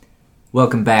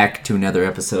Welcome back to another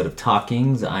episode of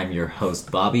Talkings. I'm your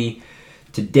host, Bobby.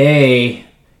 Today,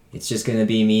 it's just going to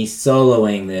be me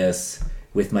soloing this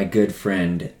with my good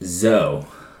friend, Zoe,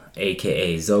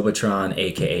 a.k.a. Zobatron,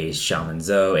 a.k.a. Shaman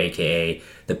Zoe, a.k.a.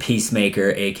 The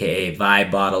Peacemaker, a.k.a. Vibe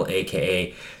Bottle,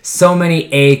 a.k.a. so many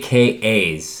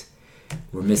a.k.a.s.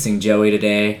 We're missing Joey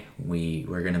today.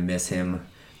 We're going to miss him.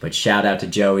 But shout out to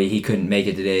Joey. He couldn't make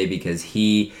it today because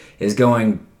he is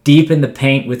going deep in the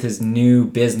paint with his new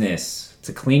business. It's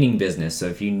a cleaning business, so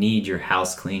if you need your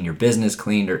house cleaned, your business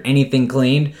cleaned, or anything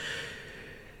cleaned,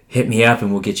 hit me up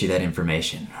and we'll get you that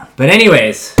information. But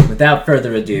anyways, without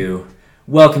further ado,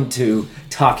 welcome to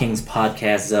Talkings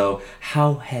Podcast, Zoe.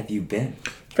 How have you been?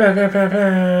 You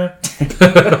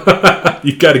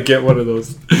gotta get one of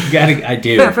those. I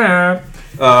do.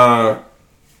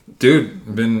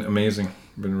 Dude, been amazing.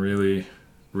 Been really,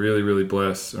 really, really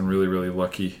blessed and really, really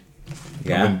lucky.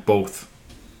 Yeah. I've been both.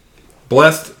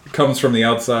 Blessed comes from the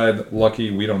outside.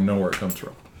 Lucky, we don't know where it comes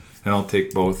from. And I'll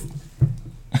take both.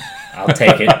 I'll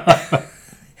take it.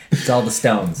 It's all the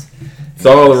stones. It's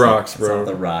all the rocks, bro. It's all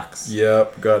the rocks.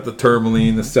 Yep. Got the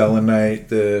tourmaline, the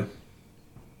selenite,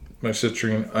 my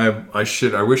citrine.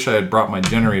 I wish I had brought my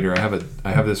generator. I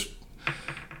have this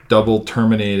double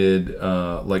terminated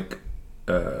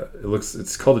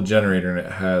it's called a generator, and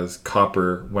it has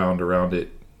copper wound around it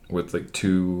with like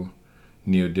two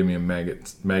neodymium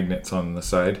magnets on the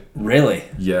side. Really?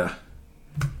 Yeah.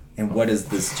 And what is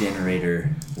this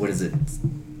generator? What is it?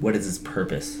 What is its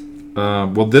purpose?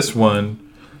 Well, this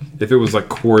one, if it was like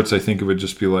quartz, I think it would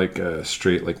just be like a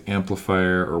straight like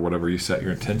amplifier or whatever you set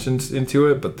your intentions into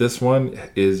it. But this one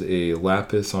is a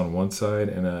lapis on one side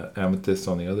and a amethyst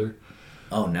on the other.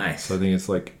 Oh, nice. So I think it's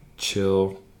like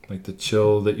chill, like the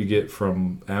chill that you get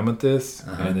from amethyst,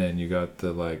 and then you got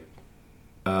the like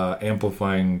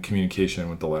amplifying communication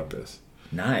with the lapis.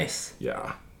 Nice.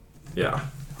 Yeah.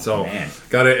 So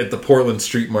got it at the Portland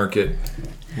Street Market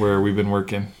where we've been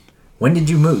working. When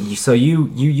did you move? So you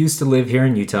used to live here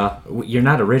in Utah. You're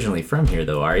not originally from here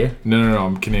though, are you? No,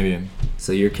 I'm Canadian.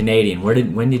 So you're Canadian.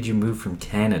 When did you move from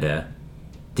Canada?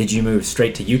 Did you move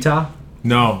straight to Utah?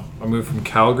 No, I moved from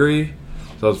Calgary.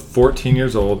 So I was 14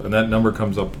 years old, and that number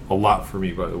comes up a lot for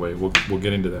me, by the way. We'll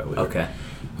get into that later. Okay.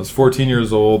 I was 14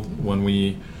 years old when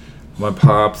my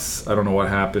pops, I don't know what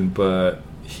happened, but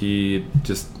we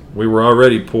were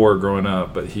already poor growing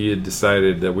up, but he had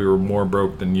decided that we were more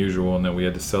broke than usual and that we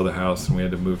had to sell the house and we had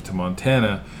to move to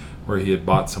Montana, where he had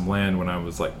bought some land when I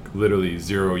was like literally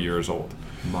 0 years old.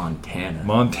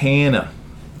 Montana.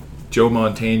 Joe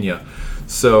Montana.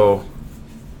 So...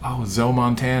 Oh, Zoe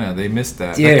Montana. They missed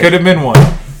that. Dude. That could have been one.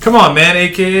 Come on, man.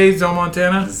 A.K.A. Zoe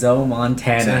Montana. Zoe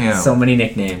Montana. Damn. So many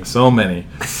nicknames. So many.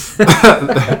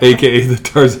 A.K.A. the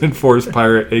Tarzan Forest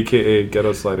Pirate. A.K.A.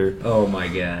 Ghetto Slider. Oh, my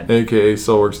God. A.K.A.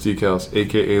 Soulworks Decals.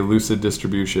 A.K.A. Lucid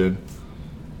Distribution.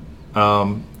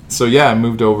 So, yeah, I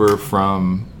moved over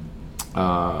from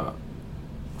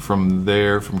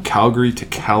Calgary to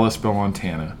Kalispell,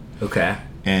 Montana. Okay.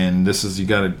 And this is, you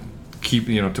got to keep,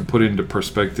 to put it into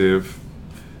perspective,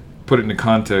 put it into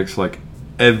context, like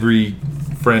every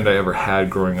friend I ever had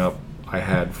growing up, I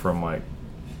had from like,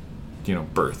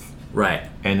 birth. Right.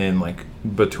 And then like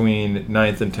between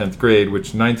 9th and 10th grade,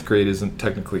 which 9th grade isn't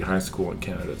technically high school in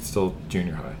Canada. It's still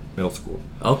junior high, middle school.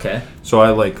 Okay. So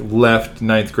I like left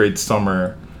 9th grade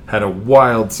summer, had a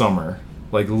wild summer.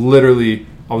 Like literally,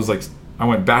 I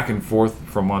went back and forth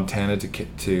from Montana to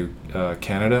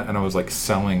Canada, and I was like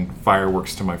selling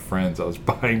fireworks to my friends. I was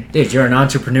buying. Dude, you're an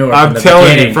entrepreneur. I'm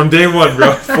telling you, from day one,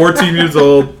 bro. 14 years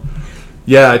old.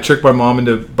 Yeah, I tricked my mom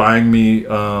into buying me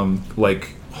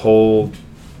like whole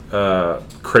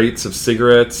crates of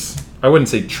cigarettes. I wouldn't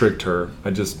say tricked her.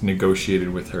 I just negotiated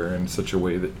with her in such a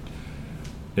way that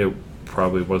it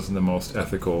probably wasn't the most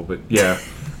ethical. But yeah,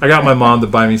 I got my mom to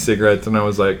buy me cigarettes, and I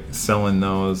was like selling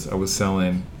those. I was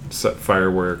selling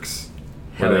fireworks,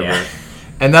 whatever. Hell yeah.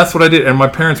 And that's what I did. And my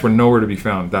parents were nowhere to be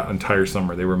found that entire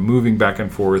summer. They were moving back and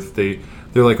forth. They're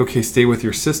like, okay, stay with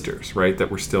your sisters, right?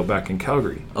 That were still back in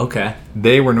Calgary. Okay.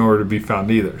 They were nowhere to be found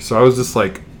either. So I was just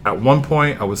like, at one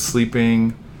point, I was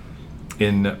sleeping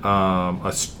in an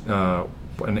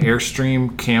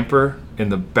Airstream camper in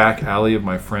the back alley of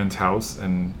my friend's house,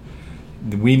 and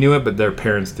we knew it, but their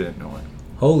parents didn't know it.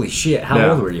 Holy shit!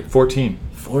 How old were you? 14.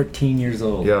 14 years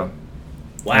old. Yeah.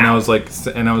 Wow. And I was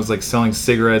like selling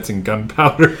cigarettes and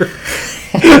gunpowder.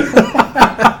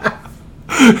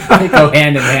 They go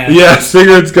hand in hand. Yeah,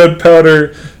 cigarettes,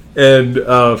 gunpowder, and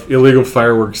illegal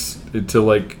fireworks to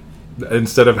like,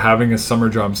 instead of having a summer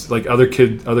job, like other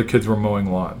kids were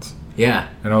mowing lawns. Yeah.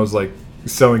 And I was like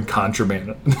selling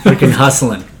contraband. Freaking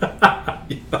hustling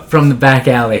from the back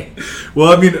alley.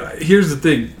 Well, I mean, here's the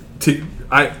thing.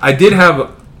 I did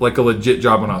have like a legit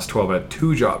job when I was 12. I had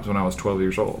 2 jobs when I was 12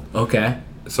 years old. Okay.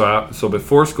 So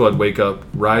before school, I'd wake up,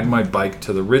 ride my bike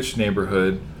to the rich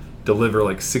neighborhood, deliver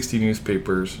like 60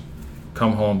 newspapers,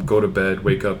 come home, go to bed,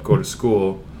 wake up, go to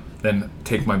school, then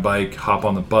take my bike, hop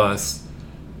on the bus,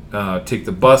 take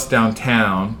the bus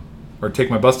downtown, or take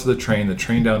my bus to the train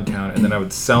downtown, and then I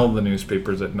would sell the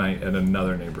newspapers at night at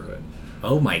another neighborhood.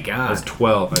 Oh my God. I was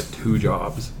 12. I had 2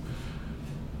 jobs.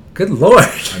 Good Lord.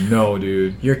 I know,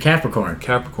 dude. You're Capricorn.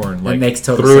 Capricorn. That makes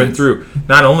total through sense. and through.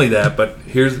 Not only that, but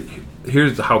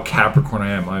here's how Capricorn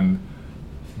I am. I'm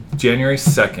January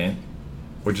 2nd,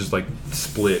 which is like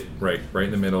split right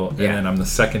in the middle, and then I'm the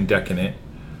second decadent.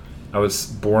 I was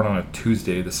born on a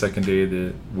Tuesday, the second day of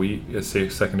the week.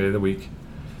 Second day of the week,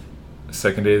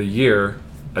 second day of the year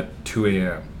at 2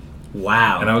 a.m.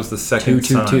 Wow. And I was the second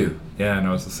son. 222. Yeah, and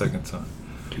I was the second son.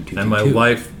 222. And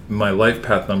my life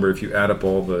path number, if you add up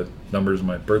all the numbers of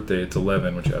my birthday, it's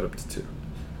 11, which add up to 2.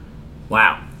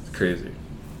 Wow. It's crazy.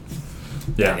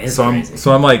 Yeah. That is crazy.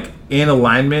 I'm like in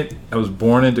alignment. I was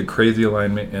born into crazy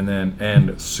alignment,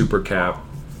 and super cap.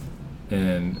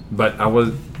 But I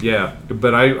was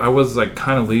like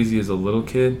kind of lazy as a little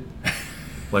kid.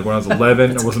 Like when I was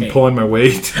 11, I wasn't pulling my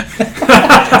weight.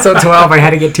 So 12, I had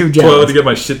to get 2 jobs. 12 to get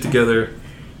my shit together.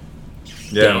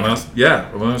 Yeah, Damn.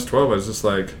 when I was 12, I was just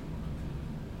like,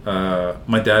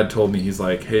 my dad told me, he's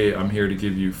like, hey, I'm here to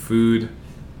give you food.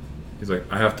 He's like,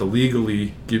 I have to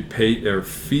legally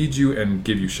feed you and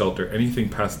give you shelter. Anything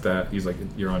past that, he's like,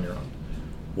 you're on your own.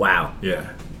 Wow.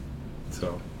 Yeah.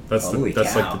 So that's Holy like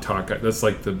cow. the talk. That's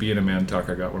like the being a man talk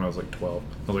I got when I was like 12.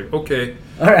 I was like, okay,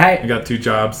 All right. I got 2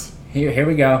 jobs. Here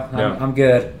we go. I'm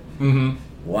good. Mm-hmm.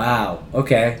 Wow.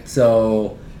 Okay.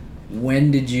 So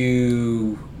when did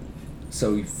you...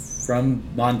 So from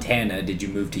Montana, did you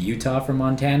move to Utah from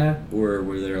Montana? Or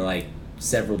were there like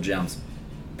several jumps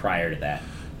prior to that?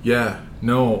 Yeah.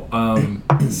 No.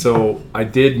 So I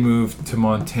did move to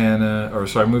Montana.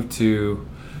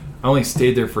 I only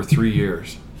stayed there for 3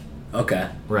 years. Okay.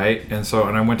 Right? And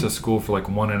I went to school for like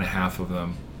 1.5 of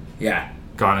them. Yeah.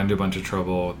 Got into a bunch of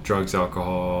trouble, drugs,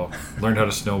 alcohol, learned how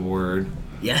to snowboard.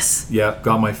 Yes. Yeah,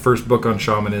 got my first book on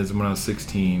shamanism when I was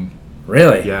 16.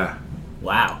 Really? Yeah.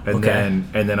 Wow. And okay.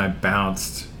 then I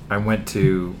bounced. I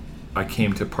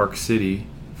came to Park City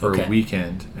for a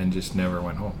weekend and just never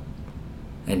went home.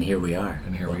 And here we are.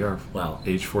 We are. Wow.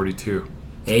 Age 42.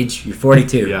 You're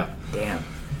 42? Yeah. Damn.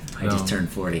 I just turned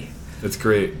 40. It's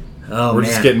great. Oh, We're man.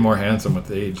 just getting more handsome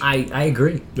with age. I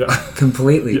agree. Yeah.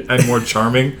 Completely. And more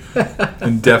charming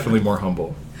and definitely more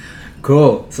humble.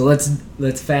 Cool. So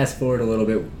let's fast forward a little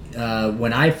bit.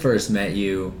 When I first met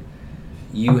you,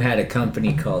 you had a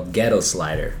company called Ghetto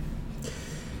Slider.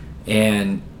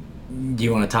 And do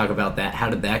you want to talk about that? How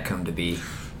did that come to be?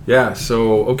 Yeah,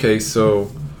 so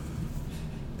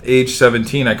age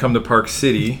 17, I come to Park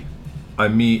City. I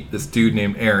meet this dude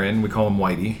named Aaron. We call him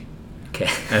Whitey. Okay.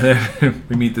 And then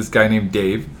we meet this guy named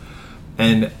Dave.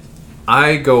 And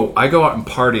I go out and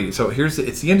party. So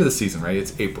it's the end of the season, right?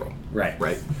 It's April.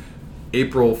 Right.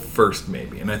 April 1st,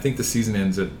 maybe. And I think the season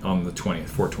ends on the 20th,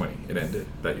 4/20. It ended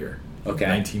that year. Okay.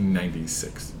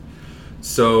 1996.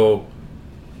 So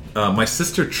my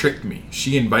sister tricked me.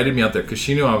 She invited me out there because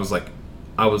she knew I was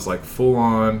like full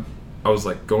on. I was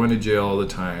like going to jail all the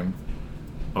time.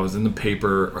 I was in the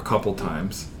paper a couple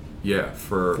times. Yeah,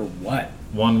 For what?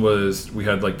 One was we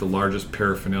had like the largest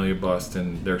paraphernalia bust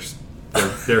in their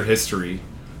history,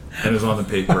 and it was on the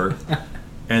paper.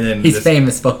 And then He's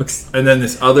famous, folks. And then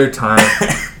this other time,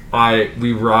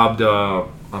 we robbed a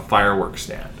fireworks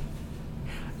stand.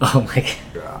 Oh my god.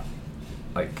 Yeah,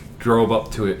 like drove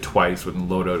up to it twice and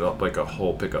loaded up like a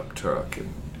whole pickup truck,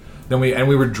 and then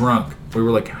we were drunk. We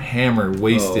were like hammered,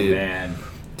 wasted. Oh man,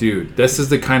 dude, this is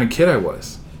the kind of kid I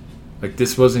was. Like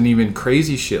this wasn't even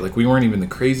crazy shit. Like we weren't even the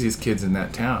craziest kids in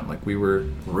that town. Like we were.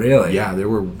 Really? Yeah, there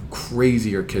were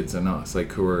crazier kids than us.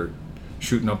 Like who were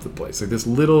shooting up the place. Like this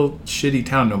little shitty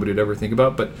town nobody would ever think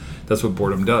about, but that's what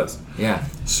boredom does. Yeah.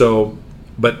 So,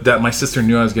 but that my sister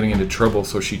knew I was getting into trouble,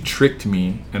 so she tricked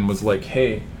me and was like,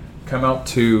 "Hey, come out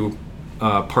to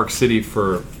Park City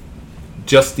for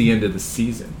just the end of the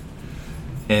season."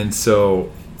 And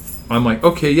so I'm like,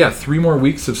 "Okay, yeah, 3 more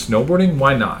weeks of snowboarding.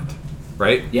 Why not?"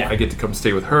 Right? Yeah. I get to come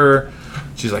stay with her.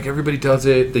 She's like, everybody does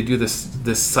it. They do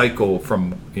this cycle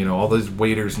from all those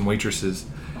waiters and waitresses.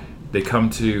 They come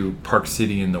to Park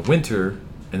City in the winter,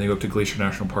 and they go up to Glacier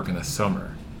National Park in the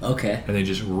summer. Okay. And they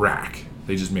just rack.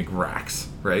 They just make racks,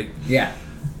 right? Yeah.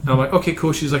 And I'm like, okay,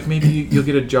 cool. She's like, maybe you'll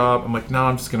get a job. I'm like, no,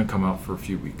 I'm just going to come out for a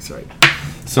few weeks, right?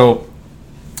 So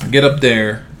get up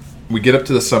there. We get up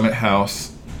to the Summit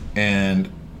House,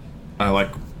 and I like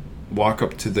walk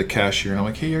up to the cashier, and I'm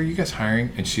like, "Hey, are you guys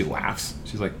hiring?" And she laughs.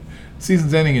 She's like,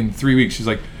 "Season's ending in 3 weeks." She's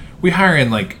like, "We hire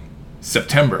in like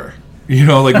September." You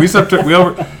know, like we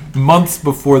over months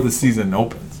before the season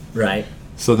opens. Right.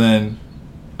 So then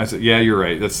I said, "Yeah, you're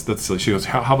right. That's." She goes,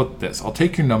 "How about this? I'll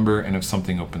take your number, and if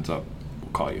something opens up,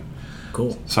 we'll call you."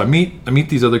 Cool. So I meet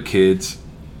these other kids,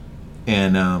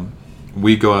 and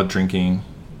we go out drinking.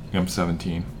 I'm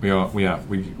 17.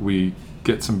 We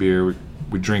get some beer.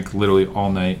 We drink literally all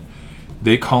night.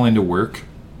 They call into work,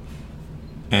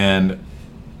 and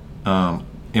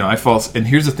I fall. And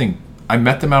here's the thing: I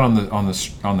met them out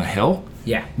on the hill.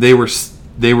 Yeah. They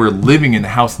were living in the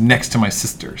house next to my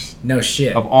sisters. No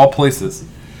shit. Of all places.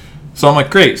 So I'm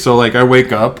like, great. So like I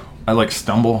wake up, I like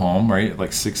stumble home, right?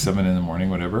 Like 6, 7 in the morning,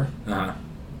 whatever. Uh-huh.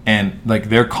 And like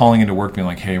they're calling into work being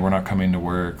like, "Hey, we're not coming to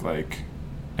work." Like,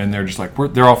 and they're just like,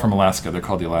 they're all from Alaska. They're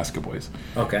called the Alaska Boys.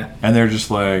 Okay. And they're just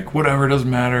like, whatever, it doesn't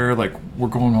matter. Like, we're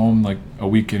going home like a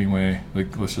week anyway.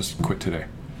 Like, let's just quit today.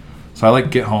 So I like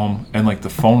get home and like the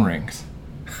phone rings.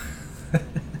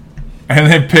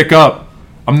 And they pick up.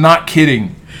 I'm not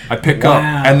kidding. I pick up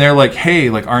and they're like, "Hey,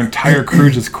 like our entire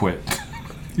crew just quit."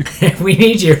 We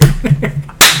need you.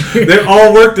 They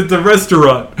all worked at the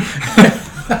restaurant.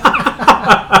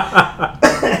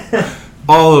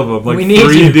 All of them, like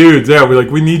 3 dudes. Yeah, we're like,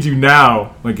 "We need you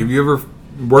now. Like, have you ever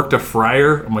worked a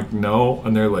fryer?" I'm like, "No."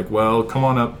 And they're like, "Well, come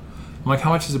on up." I'm like, "How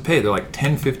much does it pay?" They're like,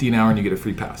 $10.50 an hour and you get a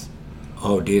free pass.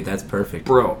 Oh, dude, that's perfect.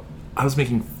 Bro, I was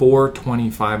making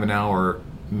 $4.25 an hour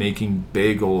making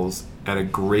bagels at a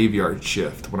graveyard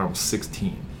shift when I was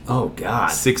 16. Oh, God.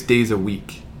 6 days a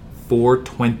week.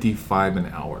 $4.25 an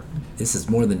hour. This is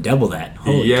more than double that.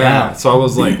 Holy cow. So I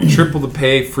was like, triple the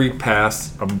pay, free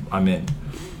pass, I'm in.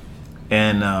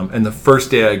 And the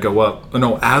first day I go up,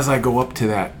 as I go up to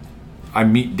that, I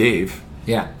meet Dave.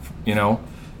 Yeah.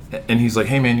 And he's like,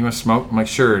 "Hey man, you want to smoke?" I'm like,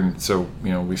 "Sure." And so,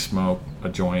 we smoke a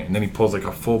joint, and then he pulls like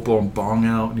a full-blown bong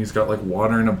out, and he's got like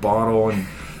water in a bottle, and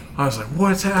I was like,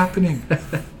 "What's happening?"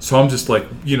 So I'm just like,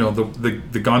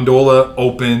 the gondola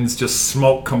opens, just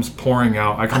smoke comes pouring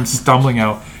out. I come stumbling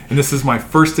out, and this is my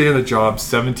first day of the job,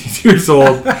 17 years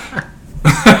old.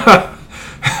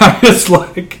 I'm just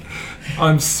like,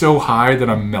 I'm so high that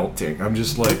I'm melting. I'm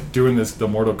just like doing the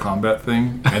Mortal Kombat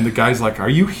thing, and the guy's like, "Are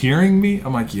you hearing me?"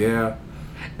 I'm like, "Yeah,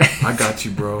 I got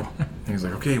you, bro." And he's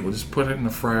like, "Okay, we'll just put it in the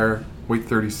fryer, wait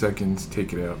 30 seconds,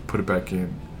 take it out, put it back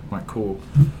in." I'm like, "Cool."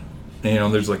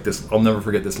 And there's like this, I'll never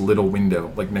forget this little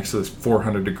window, like next to this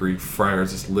 400-degree fryer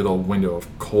is this little window of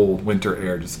cold winter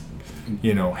air, just,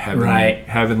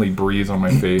 heavenly breeze on my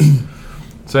face.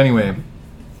 So anyway,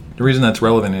 the reason that's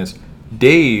relevant is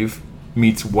Dave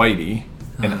meets Whitey,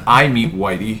 and I meet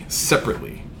Whitey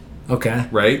separately. Okay.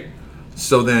 Right?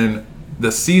 So then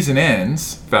the season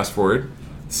ends, fast forward,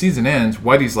 season ends,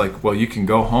 Whitey's like, "Well, you can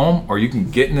go home, or you can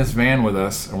get in this van with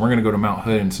us, and we're going to go to Mount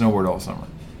Hood and snowboard all summer."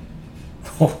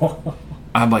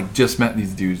 I'm like, just met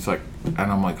these dudes, like,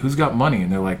 and I'm like, "Who's got money?"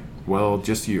 And they're like, "Well,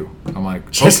 just you." I'm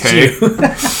like, just "Okay."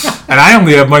 And I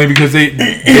only have money because they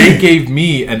gave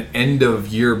me an end of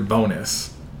year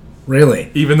bonus. Really?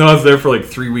 Even though I was there for like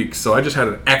 3 weeks, so I just had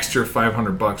an extra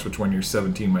 $500, which when you're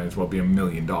 17 might as well be $1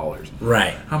 million.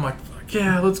 Right. I'm like, "Fuck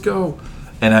yeah, let's go."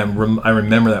 And I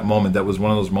remember that moment. That was one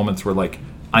of those moments where like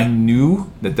I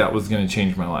knew that was going to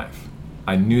change my life.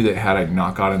 I knew that had I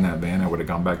not got in that van, I would have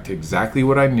gone back to exactly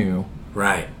what I knew.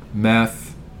 Right.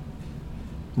 Meth,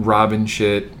 robbing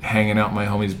shit, hanging out in my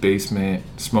homie's basement,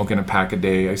 smoking a pack a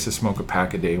day. I used to smoke a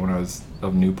pack a day when I was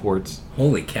of Newports.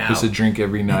 Holy cow. I used to drink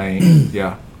every night.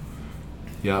 Yeah.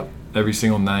 Yep. Every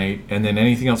single night. And then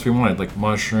anything else we wanted, like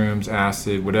mushrooms,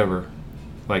 acid, whatever.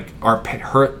 Like my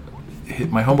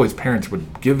homeboy's parents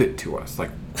would give it to us.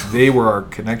 Like they were our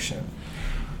connection.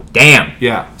 Damn.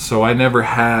 Yeah. So I never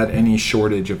had any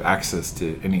shortage of access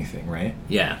to anything, right?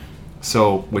 Yeah.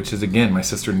 So, which is, again, my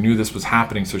sister knew this was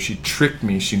happening, so she tricked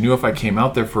me. She knew if I came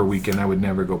out there for a weekend, I would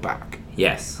never go back.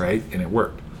 Yes. Right? And it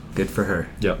worked. Good for her.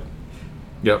 Yep.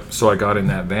 So I got in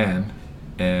that van,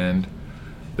 and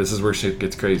this is where shit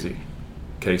gets crazy.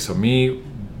 Okay, so me,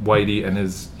 Whitey, and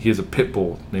he has a pit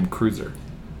bull named Cruiser.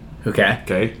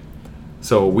 Okay.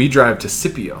 So we drive to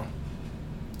Scipio.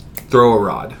 Throw a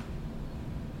rod.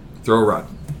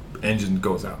 Engine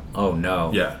goes out. Oh,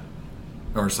 no. Yeah.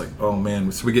 And we're just like, oh,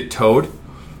 man. So we get towed.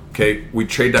 Okay, we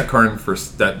trade that car in for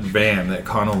that van, that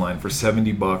Econoline, for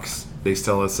 $70. They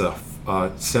sell us a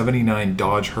 79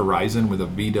 Dodge Horizon with a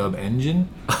V-dub engine.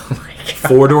 Oh, my God.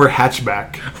 4-door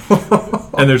hatchback.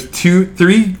 And there's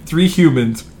three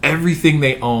humans, everything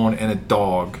they own, and a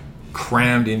dog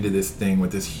crammed into this thing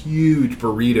with this huge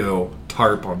burrito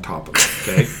tarp on top of it,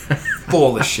 okay?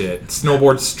 Full of shit.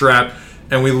 Snowboard strap.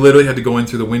 And we literally had to go in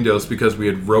through the windows because we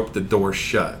had roped the door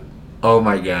shut. Oh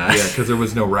my gosh. Yeah, because there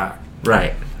was no rack.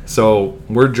 Right. So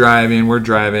we're driving,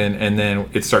 and then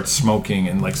it starts smoking,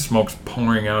 and like smoke's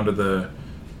pouring out of the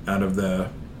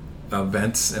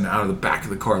vents and out of the back of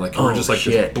the car. Like we're just like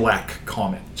this black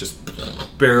comet just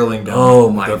barreling down. Oh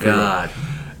my god.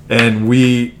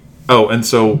 And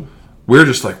so we're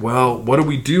just like, well, what do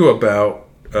we do about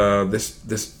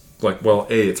this? Like, well,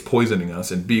 A, it's poisoning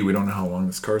us, and B, we don't know how long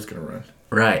this car's gonna run.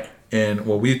 Right. And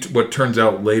what turns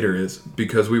out later is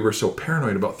because we were so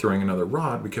paranoid about throwing another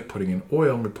rod, we kept putting in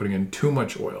oil, and we're putting in too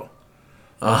much oil.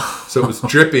 Oh. So it was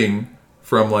dripping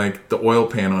from like the oil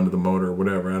pan onto the motor or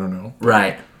whatever, I don't know.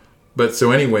 Right. But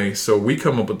so anyway, so we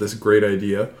come up with this great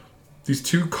idea. These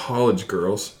two college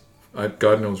girls,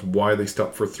 God knows why they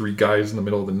stopped for 3 guys in the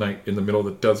middle of the night in the middle of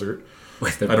the desert.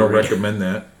 I don't recommend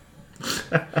that.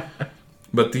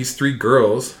 But these 3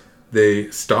 girls, they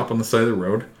stop on the side of the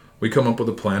road. We come up with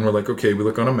a plan. We're like, okay, we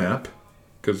look on a map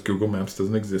because Google Maps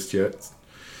doesn't exist yet.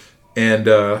 And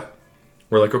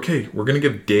we're like, okay, we're going to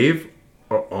give Dave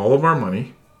all of our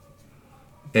money.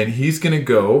 And he's going to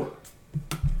go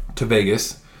to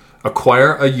Vegas,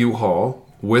 acquire a U-Haul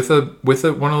with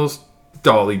one of those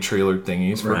dolly trailer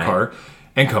thingies for a car,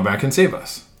 and come back and save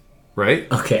us. Right?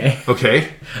 Okay.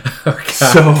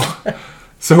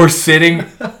 So we're sitting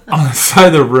on the side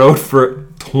of the road for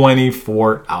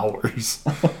 24 hours.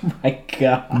 Oh my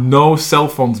god. No cell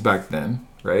phones back then,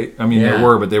 right? I mean, there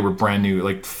were, but they were brand new.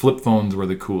 Like, flip phones were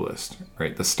the coolest,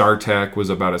 right? The StarTAC was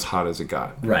about as hot as it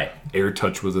got. Right.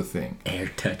 AirTouch was a thing. Yeah,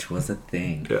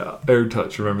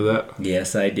 AirTouch. Remember that?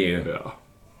 Yes, I do. Yeah.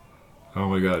 Oh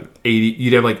my god.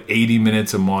 You'd have like 80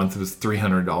 minutes a month. It was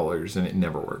 $300, and it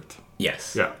never worked.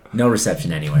 Yes. Yeah. No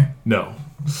reception anywhere. No.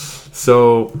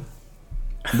 So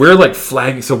we're like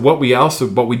flagging. So what we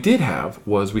did have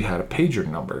was we had a pager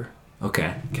number.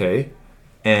 Okay.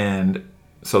 And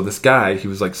so this guy, he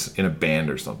was like in a band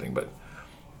or something, but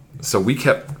so we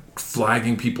kept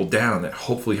flagging people down that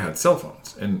hopefully had cell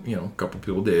phones, and a couple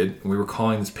people did, and we were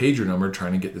calling this pager number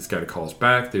trying to get this guy to call us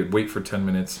back. They would wait for 10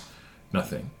 minutes,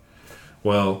 nothing.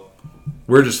 Well,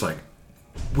 we're just like,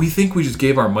 we think we just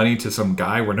gave our money to some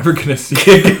guy we're never gonna see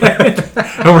again,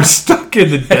 and we're stuck in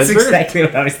the desert. That's exactly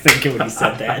what I was thinking when you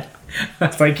said that. I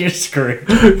was like, you're screwed.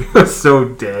 You're so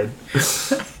dead.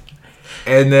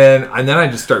 And then I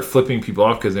just start flipping people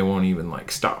off because they won't even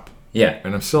like stop. Yeah.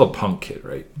 And I'm still a punk kid,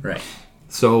 right? Right.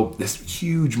 So this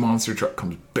huge monster truck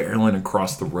comes barreling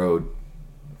across the road,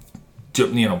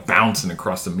 bouncing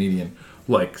across the median,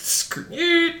 like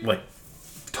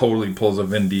totally pulls a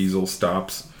Vin Diesel,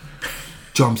 stops,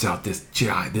 jumps out this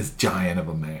giant of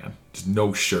a man, just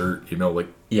no shirt,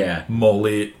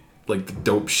 mullet, like the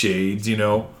dope shades,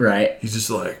 Right. He's just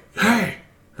like, hey,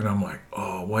 and I'm like,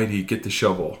 oh, Whitey, get the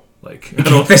shovel, like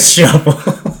get the shovel.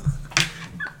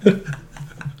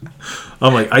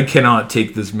 I'm like, I cannot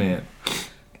take this man.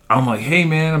 I'm like, hey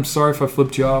man, I'm sorry if I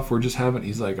flipped you off. We're just having.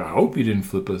 He's like, I hope you didn't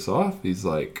flip us off. He's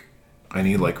like, and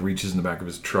he like reaches in the back of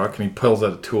his truck and he pulls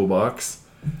out a toolbox.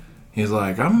 He's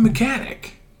like, I'm a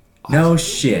mechanic. No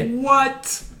shit.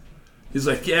 What? He's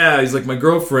like, yeah. He's like, my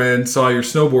girlfriend saw your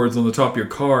snowboards on the top of your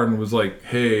car and was like,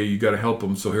 hey, you got to help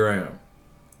him. So here I am.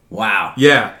 Wow.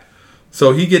 Yeah.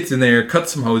 So he gets in there,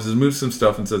 cuts some hoses, moves some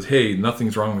stuff, and says, hey,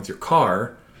 nothing's wrong with your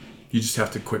car. You just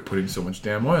have to quit putting so much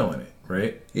damn oil in it,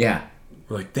 right? Yeah.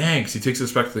 We're like, thanks. He takes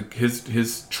us back to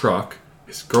his truck.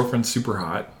 His girlfriend's super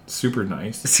hot, super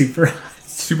nice. Super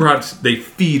hot. They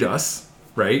feed us,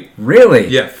 right? Really?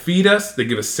 Yeah, feed us. They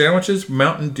give us sandwiches,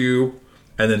 Mountain Dew,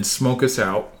 and then smoke us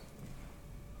out.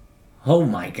 Oh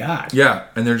my god. Yeah,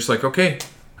 and they're just like, okay.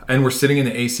 And we're sitting in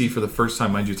the AC for the first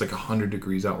time. Mind you, it's like 100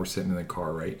 degrees out. We're sitting in the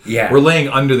car, right? Yeah. We're laying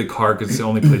under the car because it's the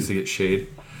only place to get shade.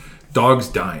 Dog's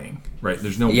dying, right?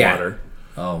 There's no water.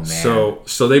 Oh, man.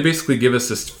 So they basically give us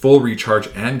this full recharge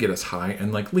and get us high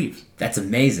and, like, leave. That's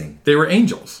amazing. They were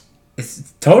angels.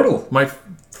 It's total. My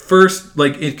first,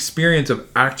 like, experience of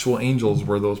actual angels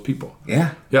were those people.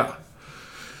 Yeah. Yeah.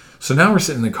 So now we're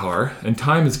sitting in the car, and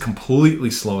time is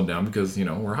completely slowing down because,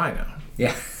 we're high now.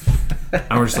 Yeah.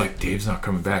 And we're just like, Dave's not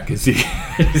coming back, is he?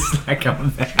 He's not coming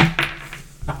back.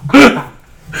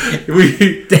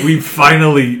 It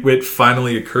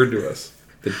finally occurred to us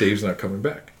that Dave's not coming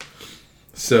back.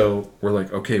 So we're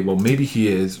like, okay, well maybe he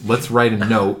is. Let's write a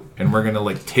note and we're gonna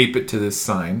like tape it to this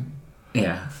sign.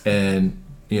 Yeah. And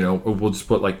we'll just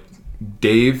put like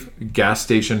Dave gas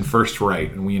station first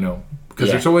right, and we because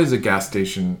there's always a gas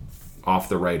station off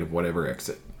the right of whatever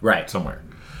exit. Right. Somewhere.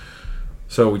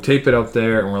 So we tape it out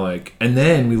there, and we're like, and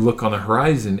then we look on the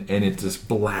horizon, and it's this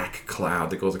black cloud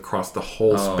that goes across the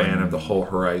whole span of the whole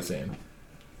horizon.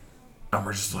 And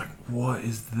we're just like, what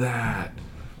is that?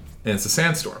 And it's a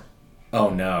sandstorm.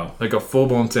 Oh, no. Like a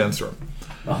full-blown sandstorm.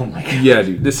 Oh, my God. Yeah,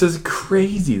 dude. This is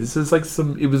crazy. This is like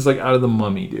it was like out of the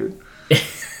Mummy, dude.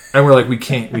 And we're like, we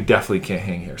definitely can't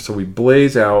hang here. So we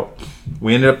blaze out.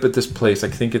 We ended up at this place. I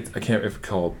can't remember if it's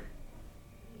called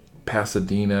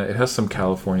Pasadena. It has some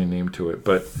California name to it.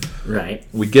 But right.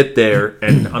 We get there,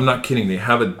 and I'm not kidding. They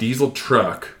have a diesel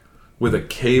truck with a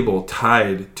cable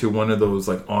tied to one of those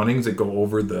like awnings that go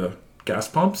over the gas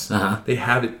pumps. Uh-huh. They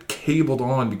have it cabled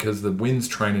on because the wind's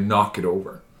trying to knock it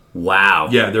over. Wow.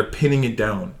 Yeah, they're pinning it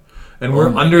down. And we're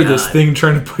under this thing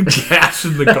trying to put gas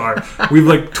in the car. We have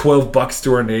like $12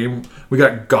 to our name. We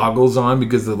got goggles on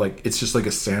because they're like, it's just like a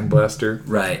sandblaster.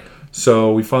 Right.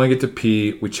 So we finally get to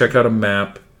pee. We check out a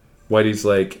map. Whitey's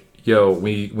like, yo,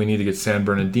 we need to get San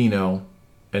Bernardino.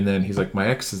 And then he's like, my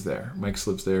ex is there. My ex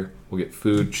lives there. We'll get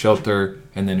food, shelter.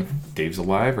 And then if Dave's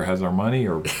alive or has our money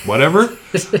or whatever,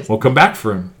 we'll come back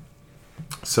for him.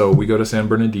 So we go to San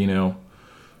Bernardino.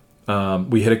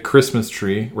 We hit a Christmas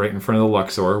tree right in front of the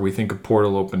Luxor. We think a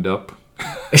portal opened up.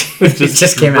 It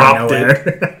just came out of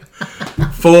nowhere.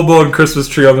 Full-blown Christmas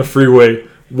tree on the freeway.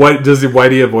 Does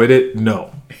Whitey avoid it?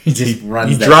 No. He just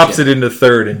runs. He drops it into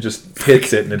third and just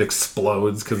hits it, and it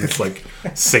explodes because it's like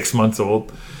 6 months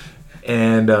old.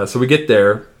 And so we get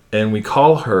there, and we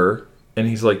call her, and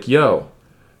he's like, yo,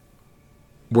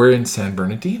 we're in San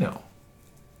Bernardino.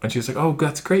 And she's like, oh,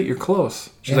 that's great. You're close.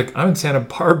 She's like, I'm in Santa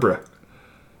Barbara.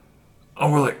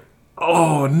 And we're like,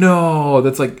 oh, no.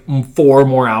 That's like 4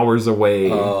 more hours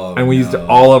away. Oh, and we used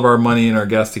all of our money and our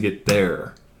gas to get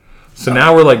there. So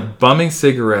now we're like bumming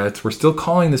cigarettes. We're still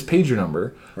calling this pager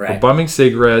number. Right. We're bumming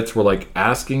cigarettes. We're like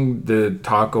asking the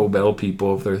Taco Bell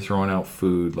people if they're throwing out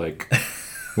food. Like,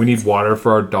 we need water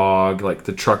for our dog. Like,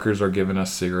 the truckers are giving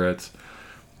us cigarettes.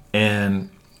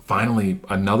 And finally,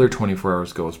 another 24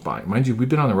 hours goes by. Mind you, we've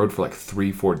been on the road for like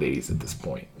 3-4 days at this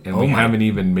point, and we haven't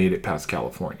even made it past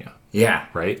California. Yeah.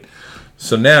 Right?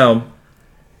 So now,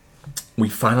 we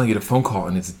finally get a phone call,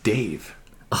 and it's Dave.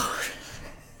 Oh.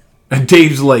 And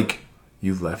Dave's like,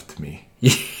 you left me.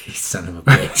 You son of a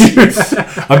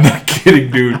bitch. I'm not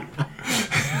kidding, dude.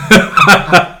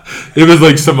 It was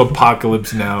like some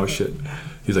Apocalypse Now shit.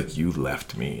 He's like, you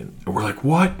left me. And we're like,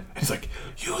 what? And he's like,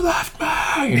 you left me.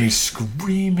 And he's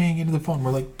screaming into the phone.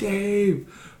 We're like,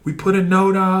 Dave, we put a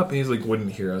note up. And he's like,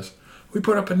 wouldn't hear us. We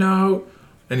put up a note.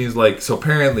 And he's like, so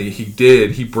apparently he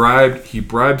did. He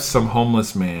bribed some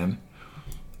homeless man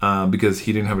because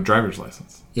he didn't have a driver's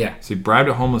license. Yeah. So he bribed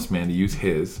a homeless man to use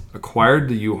his, acquired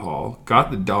the U-Haul,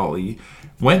 got the dolly,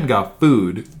 went and got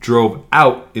food, drove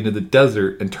out into the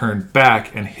desert, and turned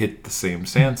back and hit the same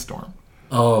sandstorm.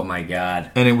 Oh my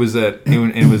God! And it was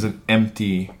an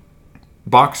empty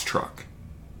box truck.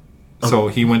 So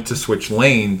he went to switch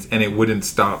lanes, and it wouldn't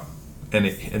stop, and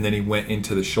then he went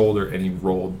into the shoulder, and he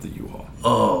rolled the U-Haul.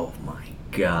 Oh my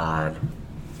God!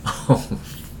 Oh,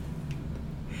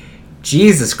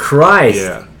 Jesus Christ!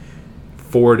 Yeah,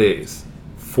 4 days.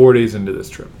 4 days into this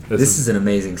trip. This is an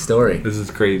amazing story. This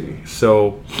is crazy.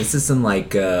 So this is some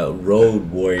like road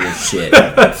warrior shit.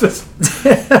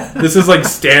 This is like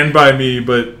Stand By Me,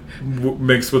 but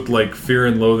mixed with like Fear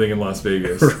and Loathing in Las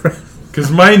Vegas. Because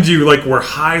mind you, like we're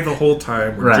high the whole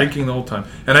time, we're drinking the whole time,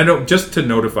 and I don't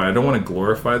want to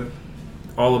glorify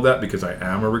all of that because I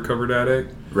am a recovered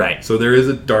addict. Right. So there is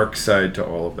a dark side to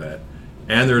all of that,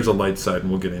 and there is a light side, and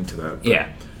we'll get into that.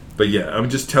 But yeah, I'm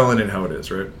just telling it how it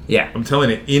is, right? Yeah. I'm telling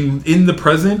it in the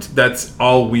present. That's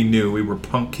all we knew. We were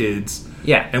punk kids.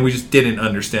 Yeah. And we just didn't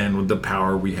understand the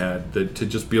power we had to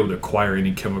just be able to acquire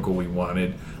any chemical we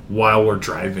wanted while we're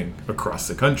driving across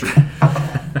the country.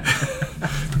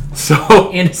 So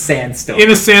in a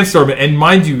sandstorm. And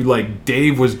mind you, like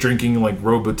Dave was drinking like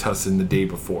Robitussin the day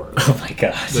before. Oh my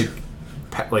God.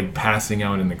 Like passing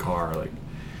out in the car. Like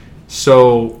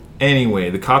so. Anyway,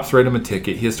 the cops write him a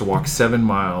ticket. He has to walk 7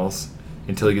 miles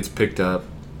until he gets picked up.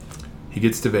 He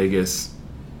gets to Vegas.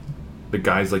 The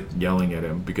guy's like yelling at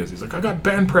him because he's like, I got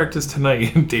band practice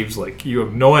tonight. And Dave's like, you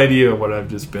have no idea what I've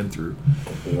just been through.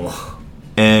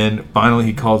 And finally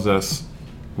he calls us.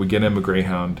 We get him a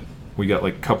Greyhound. We got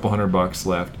like a couple $100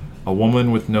 left. A woman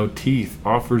with no teeth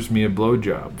offers me a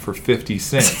blowjob for 50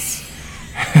 cents.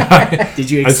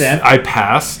 Did you accept? I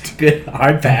passed. Good.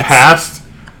 Hard pass. Passed.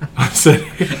 I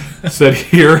said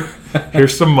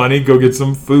here's some money, go get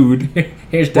some food.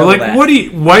 Here's double like that.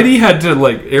 Whitey had to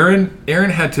like Aaron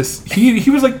had to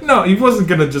he was like, no, he wasn't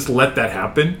gonna just let that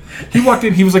happen. He walked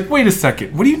in, he was like, wait a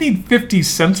second, what do you need 50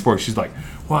 cents for? She's like,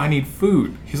 well, I need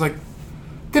food. He's like,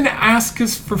 then ask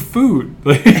us for food.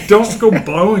 Like, don't go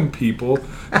blowing people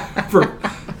for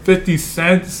 50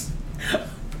 cents.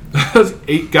 That's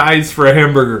 8 guys for a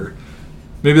hamburger.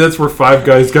 Maybe that's where 5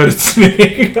 guys got a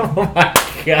snake. Oh my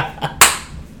god.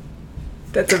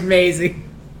 That's amazing.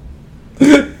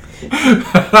 Oh,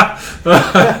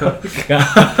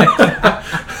 god.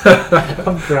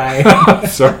 I'm crying.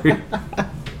 Sorry.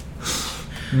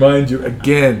 Mind you,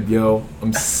 again, yo,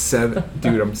 I'm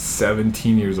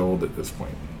 17 years old at this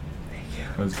point. Thank you.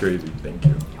 That's crazy. Thank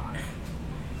you.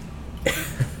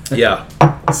 Yeah.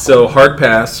 So hard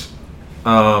pass,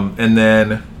 and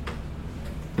then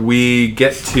we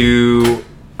get to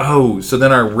so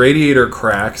then our radiator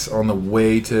cracks on the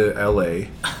way to LA.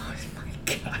 Oh my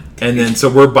god. And then so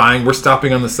we're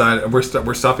stopping on the side.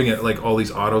 We're stopping at like all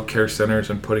these auto care centers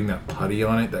and putting that putty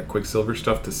on it, that Quicksilver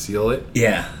stuff to seal it.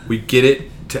 Yeah. We get it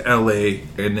to LA,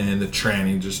 and then the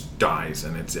tranny just dies,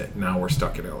 and it's it. Now we're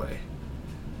stuck in LA.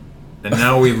 And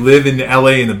now we live in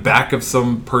LA in the back of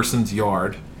some person's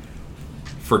yard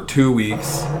for 2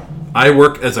 weeks. I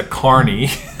work as a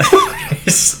carny.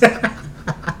 Shut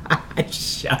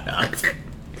up.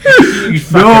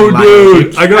 No,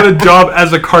 dude. I got a job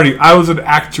as a carny. I was an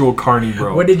actual carny,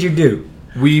 bro. What did you do?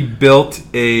 We built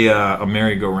a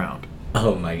merry-go-round.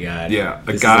 Oh my god. Yeah,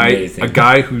 a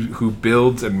guy who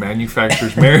builds and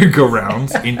manufactures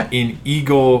merry-go-rounds in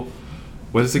Eagle.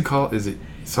 What is it called? Is it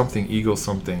something Eagle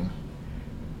something?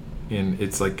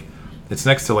 It's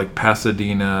next to like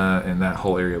Pasadena and that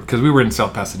whole area, because we were in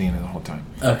South Pasadena the whole time.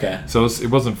 Okay. So it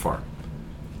wasn't far.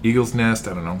 Eagle's Nest,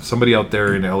 I don't know. Somebody out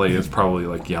there in LA is probably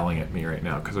like yelling at me right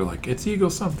now because they're like, it's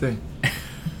Eagle something.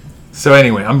 So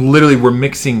anyway, we're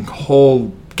mixing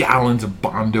whole gallons of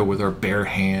Bondo with our bare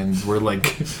hands. We're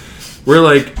like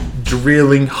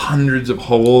drilling hundreds of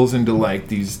holes into like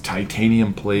these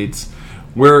titanium plates.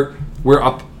 We're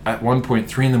up at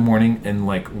 1.3 in the morning, and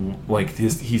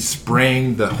he's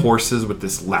spraying the horses with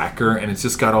this lacquer, and it's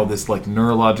just got all this like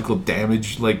neurological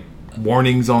damage like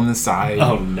warnings on the side.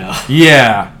 Oh no.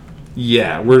 Yeah.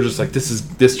 We're just like,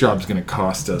 this job's gonna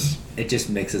cost us. It just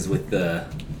mixes with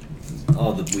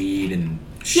all the weed and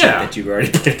shit that you've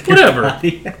already put in whatever. Your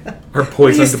body. Our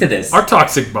poison. We're used to this. Our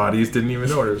toxic bodies didn't even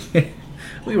notice.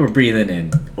 We were breathing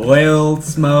in oil,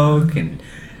 smoke, and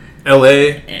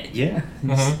LA. Yeah,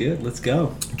 it's good. Let's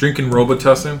go. Drinking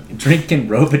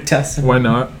Robitussin. Why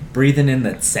not? Breathing in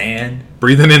that sand.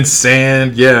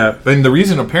 Yeah. And the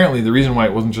reason why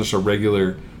it wasn't just a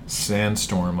regular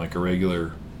sandstorm, like a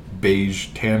regular beige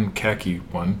tan khaki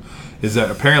one, is that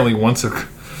apparently once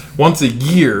a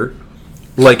year,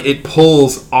 like it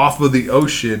pulls off of the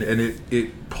ocean, and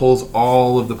it pulls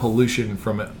all of the pollution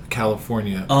from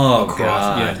California. Oh across.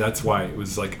 god. Yeah, that's why it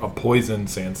was like a poison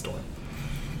sandstorm.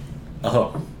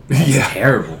 Oh, that's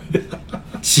terrible.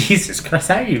 Jesus Christ,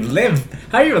 how are you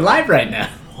alive right now?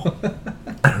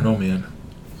 I don't know, man.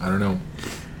 I don't know.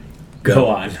 Go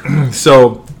on.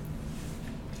 So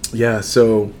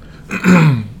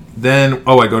then,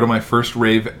 I go to my first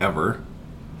rave ever.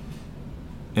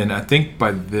 And I think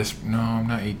no, I'm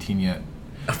not 18 yet.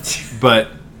 But,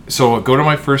 so I go to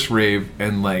my first rave,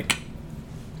 and like,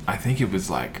 I think it was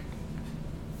like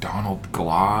Donald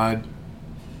Glaude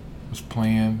was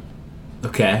playing.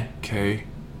 Okay.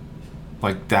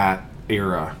 Like that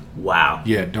era. Wow.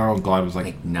 Yeah, Donald Glaude was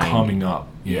like coming up.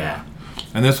 Yeah.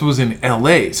 And this was in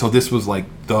LA, so this was like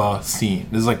the scene.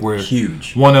 This is like where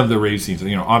huge. One of the rave scenes,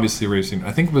 obviously rave scene.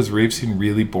 I think was rave scene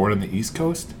really born on the East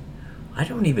Coast? I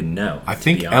don't even know. I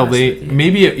think LA,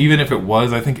 maybe even if it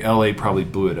was, I think LA probably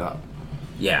blew it up.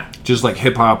 Yeah. Just like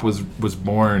hip hop was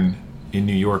born in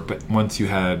New York, but once you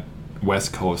had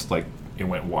West Coast, like it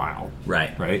went wild.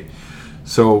 Right?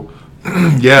 So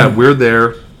yeah, we're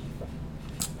there.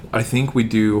 I think we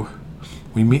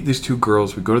meet these 2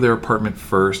 girls. We go to their apartment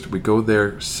first. We go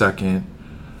there second.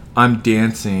 I'm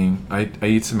dancing. I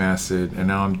eat some acid, and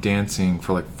now I'm dancing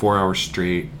for like 4 hours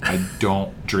straight. I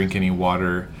don't drink any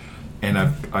water, and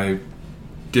I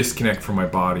disconnect from my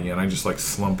body, and I just like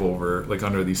slump over like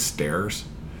under these stairs,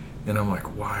 and I'm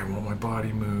like, why won't my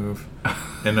body move?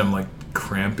 And I'm like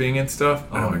cramping and stuff.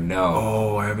 And I'm like,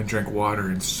 no. I haven't drank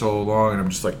water in so long, and I'm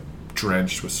just like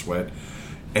drenched with sweat.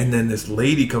 And then this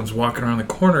lady comes walking around the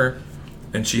corner,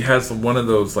 and she has one of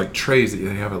those like trays that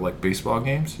they have at like baseball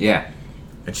games. Yeah.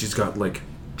 And she's got like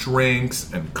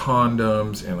drinks and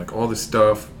condoms and like all this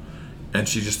stuff, and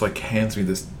she just like hands me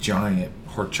this giant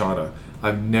horchata.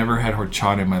 I've never had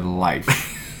horchata in my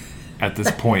life at this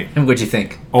point. And what'd you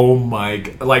think? Oh my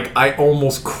god. Like I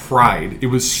almost cried. It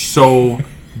was so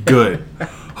good.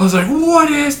 I was like,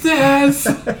 what is this?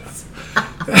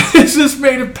 Is this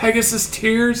made of Pegasus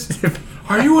tears?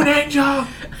 Are you an angel?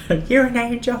 You're an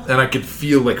angel. And I could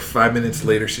feel like 5 minutes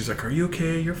later, she's like, are you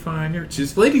okay? You're fine.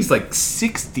 This lady's like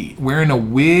 60, wearing a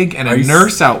wig and a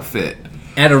nurse outfit.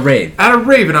 At a rave. At a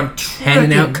rave, and I'm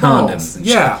handing out condoms.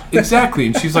 Yeah, exactly.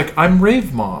 And she's like, I'm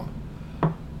rave mom.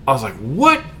 I was like,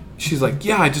 what? She's like,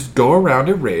 yeah, I just go around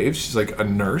at raves. She's like, a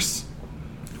nurse.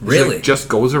 Really? Like, just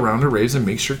goes around to raves and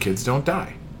makes sure kids don't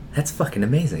die. That's fucking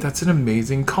amazing. That's an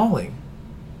amazing calling.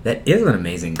 That is an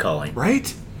amazing calling.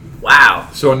 Right? Wow.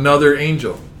 So another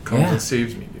angel comes and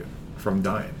saves me, dude, from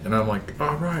dying. And I'm like,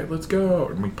 all right, let's go.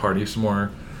 And we party some more.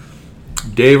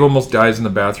 Dave almost dies in the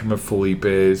bathroom of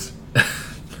Felipe's.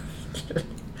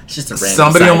 It's just a random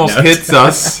Somebody side almost note. hits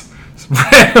us.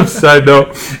 Random side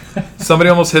note. Somebody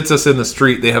almost hits us in the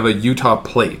street. They have a Utah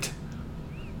plate.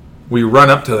 We run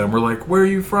up to them. We're like, where are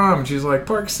you from? She's like,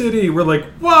 Park City. We're like,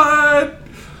 what?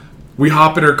 We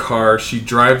hop in her car. She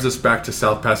drives us back to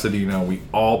South Pasadena. We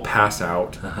all pass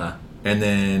out. Uh-huh. And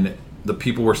then the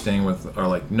people we're staying with are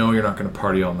like, no, you're not going to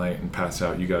party all night and pass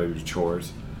out. You got to do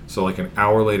chores. So like an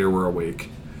hour later, we're awake.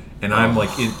 And I'm like,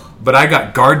 but I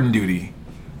got garden duty.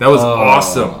 That was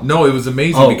awesome. No, it was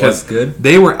amazing because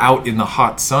they were out in the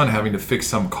hot sun having to fix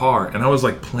some car. And I was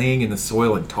like playing in the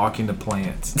soil and talking to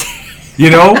plants.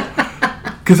 You know?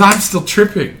 Because I'm still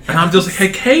tripping. And I'm just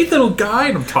like, hey, little guy.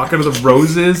 And I'm talking to the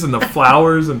roses and the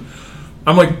flowers. And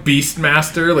I'm like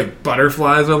Beastmaster. Like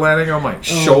butterflies are landing on my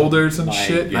shoulders and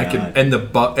shit. God. And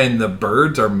the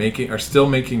birds are still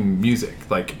making music.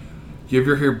 Like, you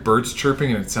ever hear birds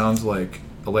chirping and it sounds like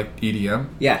EDM?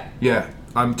 Yeah. Yeah.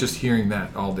 I'm just hearing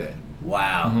that all day.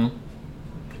 Wow.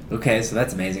 Mm-hmm. Okay, so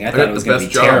that's amazing. I thought it was going to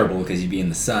be terrible because you'd be in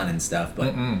the sun and stuff,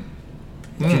 but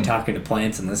if you're talking to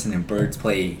plants and listening to birds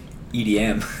play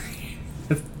EDM,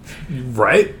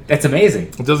 right? That's amazing.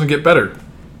 It doesn't get better.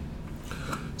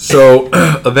 So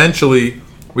eventually,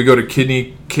 we go to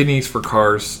Kidneys for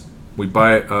Cars. We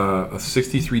buy a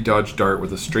 63 Dodge Dart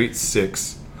with a straight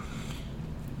 6,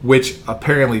 which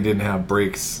apparently didn't have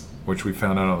brakes, which we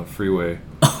found out on the freeway.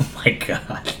 Oh my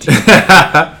god.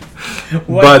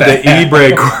 But the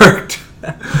e-brake worked.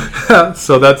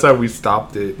 So that's how we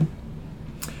stopped it.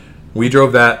 We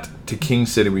drove that to King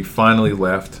City. We finally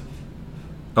left.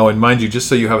 Oh, and mind you, just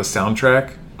so you have a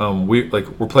soundtrack,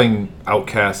 we're playing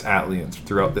Outkast Aliens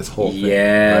throughout this whole thing.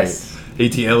 Yes. Right?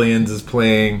 AT Aliens is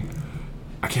playing.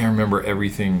 I can't remember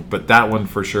everything, but that one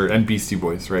for sure. And Beastie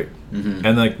Boys, right? Mm-hmm.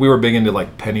 And like we were big into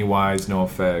like Pennywise,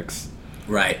 NoFX.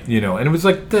 Right. You know, and it was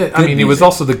like it was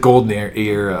also the golden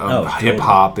era of hip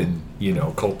hop and, you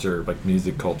know, culture, like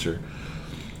music culture.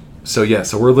 So yeah,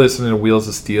 so we're listening to Wheels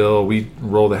of Steel. We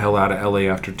roll the hell out of LA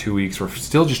after 2 weeks. We're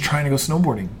still just trying to go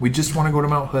snowboarding. We just want to go to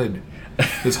Mount Hood.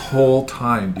 This whole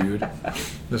time, dude.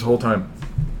 This whole time.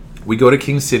 We go to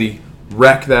King City,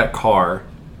 wreck that car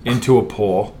into a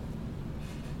pole.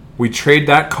 We trade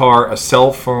that car, a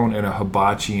cell phone, and a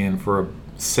hibachi in for a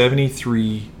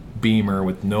 73 Beamer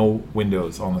with no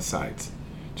windows on the sides.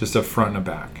 Just a front and a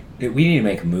back. We need to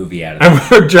make a movie out of it. And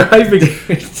we're driving,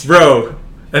 bro.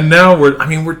 And now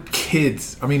we're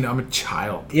kids. I mean, I'm a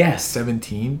child. Yeah.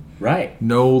 17. Right.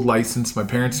 No license. My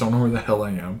parents don't know where the hell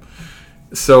I am.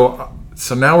 So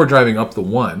now we're driving up the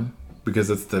 1 because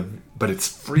but it's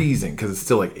freezing because it's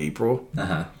still like April.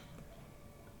 Uh-huh.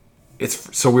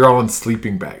 So we're all in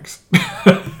sleeping bags.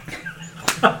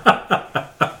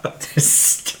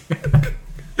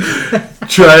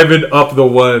 Driving up the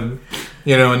 1,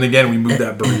 you know, and again we moved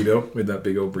that burrito with that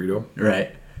big old burrito.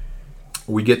 Right.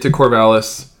 We get to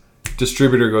Corvallis,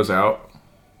 distributor goes out.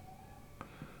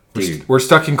 We're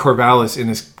stuck in Corvallis in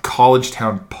this college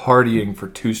town partying for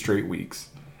 2 straight weeks,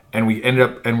 and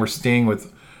we're staying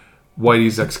with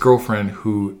Whitey's ex-girlfriend,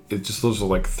 who is just those are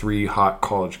like 3 hot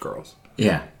college girls.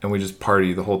 Yeah. And we just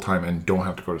party the whole time and don't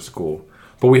have to go to school,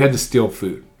 but we had to steal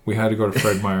food. We had to go to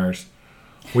Fred Meyer's.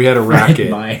 We had a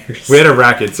racket. We had a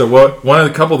racket. So one of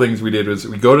the couple things we did was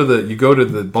you go to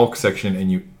the bulk section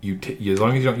and you as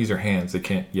long as you don't use your hands, they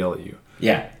can't yell at you.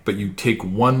 Yeah. But you take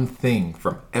one thing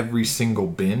from every single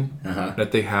bin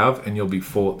that they have, and you'll be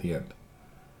full at the end.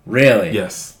 Really?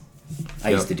 Yes. I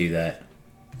used to do that.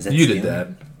 Is that you stealing? did that.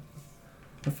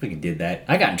 I freaking did that.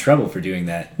 I got in trouble for doing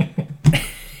that.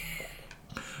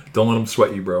 Don't let them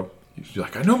sweat you, bro. You're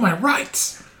like, I know my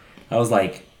rights. I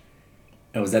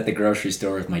was at the grocery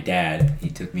store with my dad. He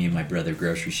took me and my brother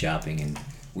grocery shopping, and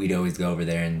we'd always go over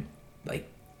there and like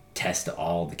test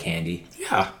all the candy.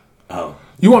 Yeah. Oh.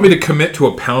 You want me to commit to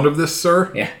a pound of this,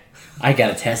 sir? Yeah. I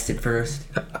gotta test it first.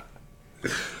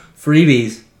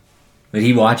 Freebies. But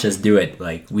he'd watch us do it.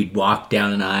 Like, we'd walk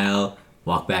down an aisle,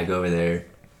 walk back over there,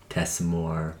 test some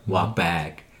more, walk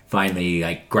back. Finally,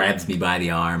 like, grabs me by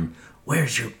the arm.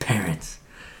 Where's your parents?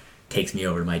 Takes me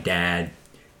over to my dad.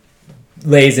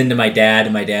 lays into my dad,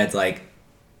 and my dad's like,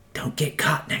 "Don't get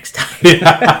caught next time."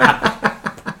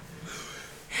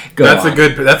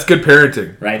 That's good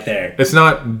parenting. Right there. It's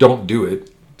not don't do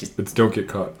it. It's don't get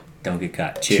caught. Don't get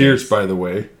caught. Cheers, by the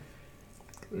way.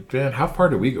 Man, how far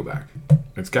do we go back?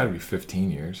 It's got to be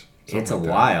 15 years. It's a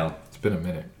while. It's been a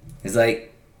minute. It's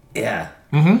like, yeah.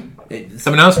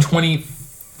 Mm-hmm. I was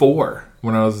 24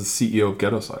 when I was the CEO of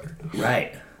Ghetto Slider.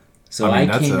 Right. So I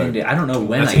came into... I don't know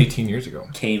when that's 18 years ago.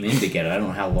 Came into Ghetto. I don't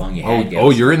know how long you had Ghetto. Oh,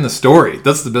 you're in the story.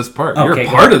 That's the best part. Okay, you're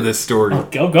a part of this story. Oh,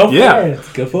 go for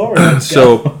it. Go forward.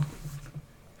 So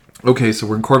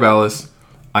we're in Corvallis.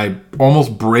 I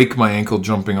almost break my ankle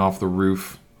jumping off the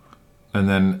roof.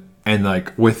 And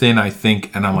within, I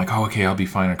think, and I'm like, oh, okay, I'll be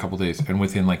fine in a couple days. And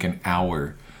within like an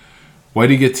hour,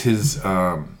 Whitey gets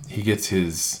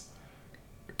his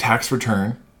tax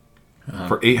return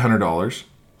for $800.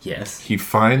 Yes. He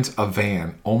finds a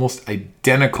van almost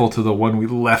identical to the one we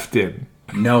left in.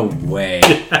 No way.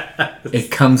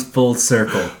 It comes full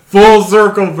circle. Full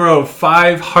circle, bro.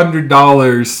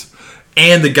 $500.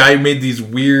 And the guy made these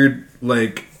weird,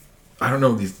 like, I don't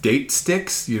know, these date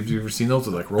sticks. Have you ever seen those?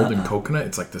 They're like rolled in coconut.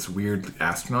 It's like this weird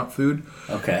astronaut food.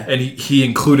 Okay. And he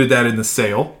included that in the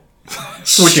sale,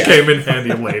 which came in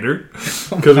handy later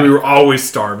because we were always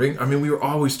starving. I mean, we were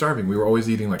always starving. We were always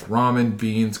eating like ramen,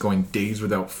 beans, going days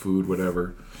without food,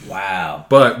 whatever. Wow.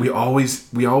 But we always,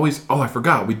 oh, I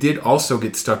forgot. We did also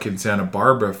get stuck in Santa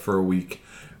Barbara for a week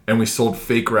and we sold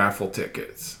fake raffle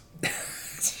tickets.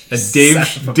 And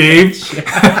Dave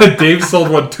sold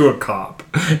one to a cop.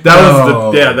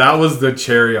 That was the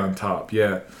cherry on top.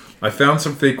 Yeah. I found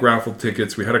some fake raffle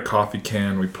tickets. We had a coffee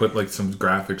can. We put like some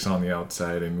graphics on the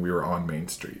outside and we were on Main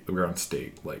Street. We were on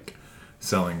State, like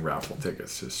selling raffle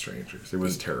tickets to strangers. It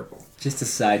was terrible. Just a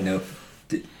side note.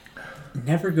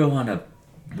 Never go on a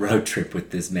road trip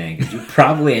with this man because you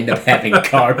probably end up having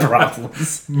car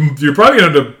problems. You're probably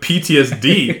going to end up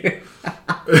PTSD.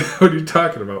 What are you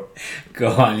talking about? Go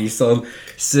on. He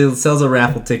sells a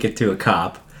raffle ticket to a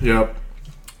cop. Yep.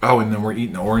 Oh, and then we're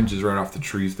eating oranges right off the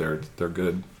trees there. They're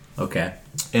good. Okay.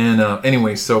 And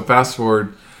anyway, so fast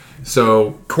forward.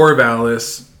 So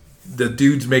Corvallis, the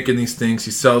dude's making these things.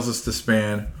 He sells us the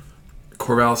span.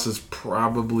 Corvallis is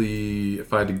probably,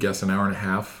 if I had to guess, an hour and a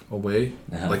half away.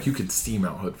 Uh-huh. Like you could see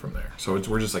Mount Hood from there. So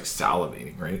we're just like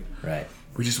salivating, right? Right.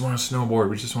 We just want to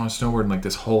snowboard. And like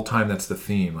this whole time, that's the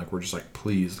theme. Like we're just like,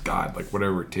 please, God, like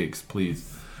whatever it takes,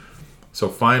 please. So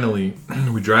finally,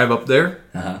 we drive up there.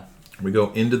 Uh-huh. We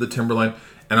go into the timberline.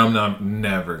 And I'm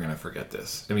never going to forget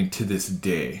this. I mean, to this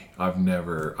day, I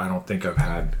don't think I've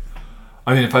had...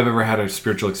 I mean, if I've ever had a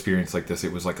spiritual experience like this,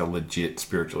 it was like a legit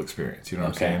spiritual experience. You know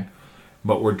what I'm saying?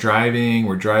 But we're driving.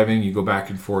 You go back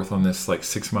and forth on this like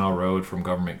 6-mile road from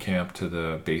government camp to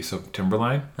the base of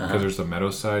Timberline. Because there's the meadow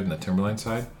side and the Timberline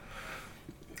side.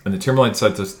 And the Timberline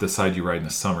side is the side you ride in the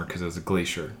summer because there's a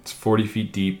glacier. It's 40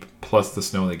 feet deep plus the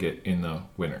snow they get in the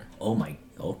winter. Oh my...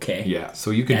 Okay. Yeah,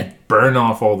 so you can burn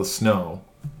off all the snow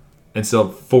and still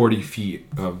have 40 feet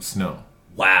of snow.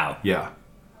 Wow. Yeah.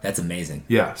 That's amazing.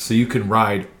 Yeah, so you can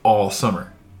ride all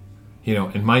summer. You know,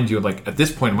 and mind you, like at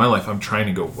this point in my life, I'm trying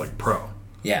to go like pro.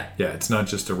 Yeah. Yeah, it's not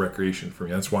just a recreation for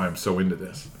me. That's why I'm so into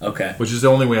this. Okay. Which is the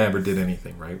only way I ever did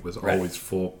anything, right? Was always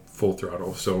full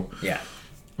throttle. So yeah.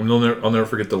 I'll never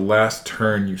forget the last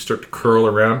turn. You start to curl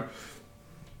around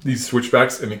these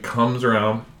switchbacks, and it comes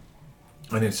around,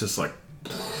 and it's just like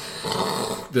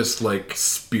this like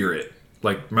spirit.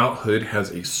 Like Mount Hood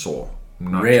has a soul.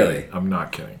 I'm not kidding. I'm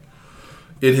not kidding.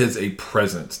 It has a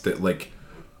presence that like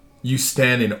you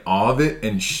stand in awe of it,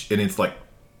 and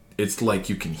it's like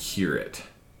you can hear it.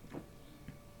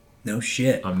 No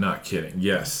shit. I'm not kidding.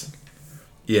 Yes.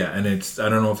 Yeah, and it's I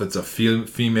don't know if it's a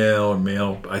female or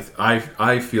male.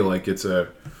 I feel like it's a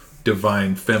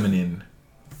divine feminine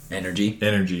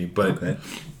energy, but okay.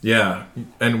 Yeah,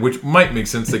 and which might make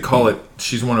sense. They call it.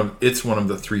 It's one of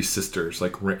the three sisters.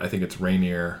 Like I think it's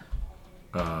Rainier,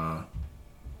 Mount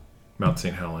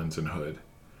St. Helens, and Hood.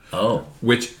 Oh,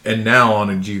 and now on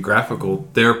a geographical,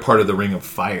 they're part of the Ring of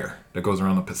Fire that goes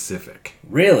around the Pacific.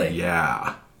 Really?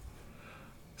 Yeah.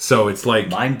 So it's like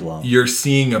mind blown. You're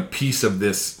seeing a piece of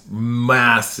this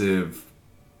massive,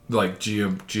 like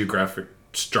geographic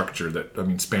structure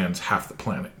that spans half the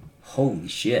planet. Holy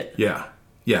shit. Yeah.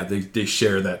 Yeah, they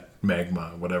share that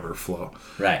magma, whatever, flow.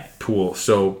 Right. Pool.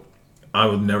 So I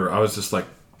was just like,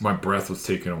 my breath was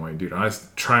taken away, dude. I was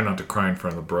trying not to cry in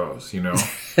front of the bros, you know?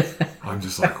 I'm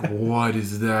just like, what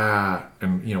is that?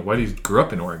 And, Whitey grew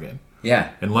up in Oregon. Yeah.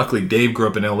 And luckily Dave grew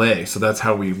up in LA, so that's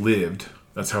how we lived.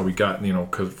 That's how we got,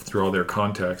 cause through all their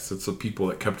contacts. It's the people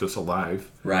that kept us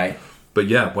alive. Right. But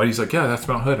yeah, Whitey's like, yeah, that's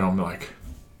Mount Hood. And I'm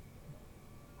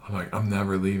I'm like, I'm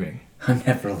never leaving. I'm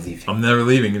never leaving. I'm never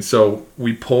leaving. And so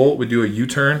we do a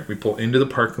U-turn. We pull into the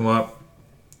parking lot,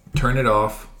 turn it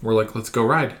off. We're like, let's go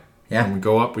ride. Yeah. And we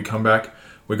go up, we come back.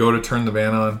 We go to turn the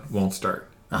van on, won't start.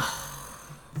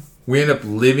 We end up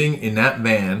living in that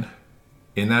van,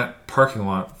 in that parking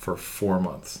lot for 4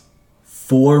 months.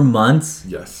 4 months?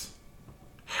 Yes.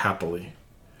 Happily.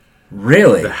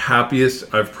 Really? The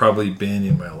happiest I've probably been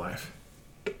in my life.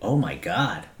 Oh my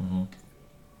God. Mm-hmm.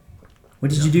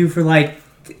 What did you do for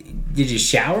did you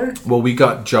shower? Well, we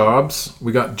got jobs.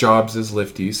 We got jobs as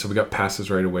lifties, so we got passes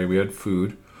right away. We had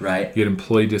food. Right. You had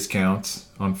employee discounts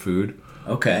on food.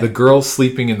 Okay. The girl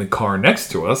sleeping in the car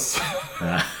next to us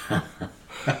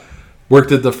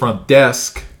worked at the front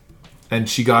desk, and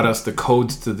she got us the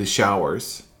codes to the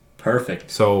showers. Perfect.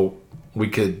 So we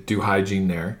could do hygiene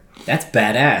there. That's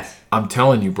badass. I'm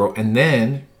telling you, bro. And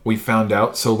then we found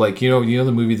out, so you know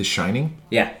the movie The Shining?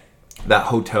 Yeah. That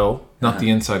hotel, not the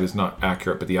inside is not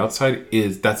accurate, but the outside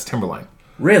that's Timberline.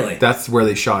 Really? That's where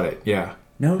they shot it, yeah.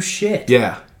 No shit.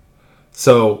 Yeah.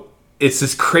 So it's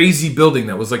this crazy building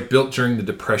that was built during the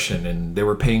Depression, and they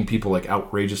were paying people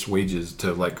outrageous wages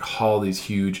to haul these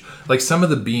huge, some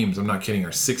of the beams, I'm not kidding,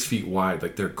 are 6 feet wide.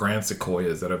 They're grand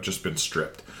sequoias that have just been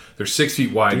stripped. They're 6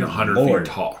 feet wide and 100 feet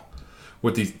tall.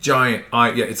 With these giant,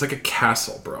 it's like a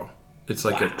castle, bro. It's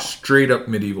a straight up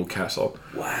medieval castle.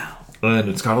 Wow. And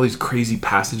it's got all these crazy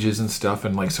passages and stuff,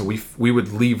 and so we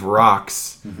would leave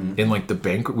rocks in the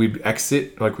banquet. We'd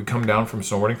exit, we'd come down from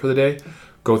snowboarding for the day,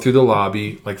 go through the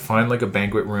lobby, find a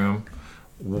banquet room,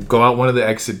 go out one of the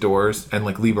exit doors, and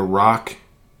leave a rock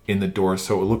in the door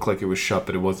so it looked like it was shut,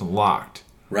 but it wasn't locked.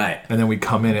 Right. And then we'd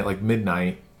come in at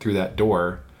midnight through that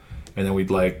door, and then we'd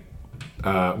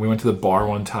we went to the bar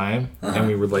one time, and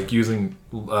we were using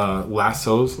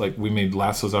lassos. We made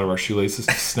lassos out of our shoelaces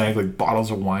to snag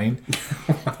bottles of wine.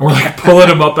 And we're pulling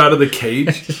them up out of the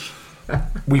cage.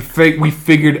 We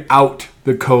figured out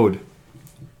the code.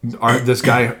 This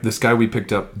guy we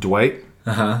picked up, Dwight.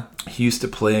 He used to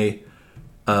play.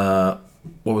 What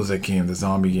was that game? The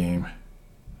zombie game.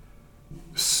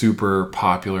 Super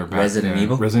popular back Resident then.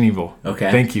 Evil? Resident Evil. Okay.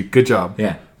 Thank you. Good job.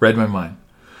 Yeah. Read my mind.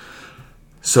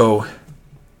 So,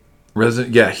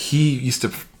 he used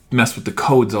to mess with the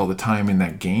codes all the time in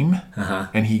that game,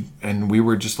 and we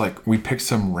were just we picked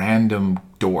some random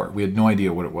door. We had no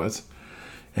idea what it was,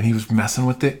 and he was messing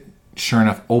with it. Sure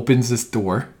enough, opens this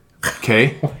door.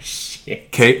 Okay. Oh shit.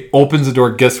 Okay, opens the door.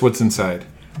 Guess what's inside?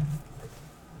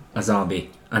 A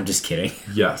zombie. I'm just kidding.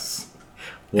 Yes.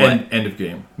 What? End of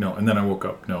game. No, and then I woke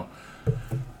up. No.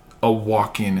 A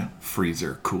walk-in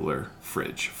freezer, cooler,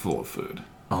 fridge full of food.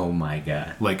 Oh my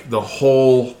God. The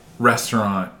whole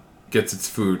restaurant gets its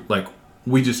food.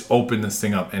 We just open this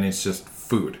thing up and it's just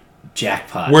food.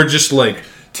 Jackpot. We're just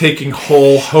taking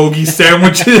whole hoagie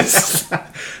sandwiches,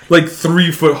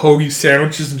 3-foot hoagie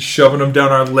sandwiches, and shoving them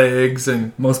down our legs.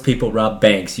 And most people rob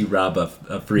banks. You rob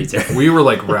a freezer. we were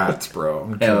like rats, bro.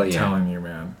 I'm telling you,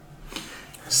 man.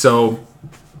 So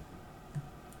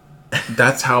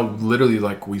that's how literally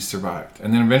we survived.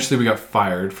 And then eventually we got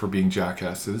fired for being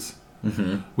jackasses.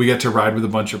 Mm-hmm. We got to ride with a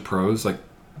bunch of pros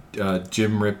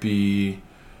Jim Rippey,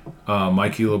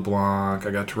 Mikey LeBlanc.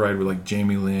 I got to ride with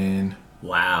Jamie Lynn.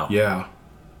 Wow. Yeah.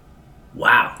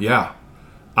 Wow. Yeah.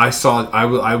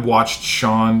 I watched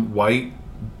Sean White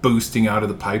boosting out of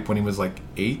the pipe when he was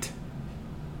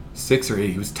 6 or 8.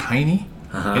 He was tiny,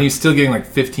 and he was still getting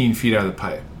 15 feet out of the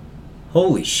pipe.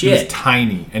 Holy shit. He was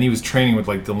tiny, and he was training with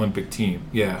the Olympic team.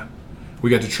 Yeah. We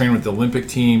got to train with the Olympic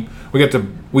team. We got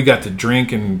to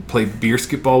drink and play beer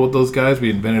skitball with those guys.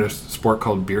 We invented a sport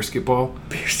called beer skitball.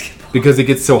 Beer skitball. Because it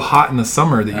gets so hot in the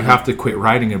summer that you have to quit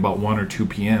riding at about 1 or 2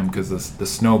 p.m. because the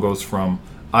snow goes from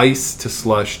ice to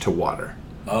slush to water.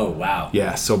 Oh, wow.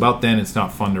 Yeah, so about then it's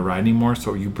not fun to ride anymore.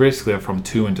 So you basically have from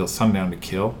 2 until sundown to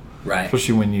kill. Right.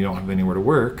 Especially when you don't have anywhere to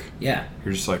work. Yeah.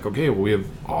 You're just okay, well, we have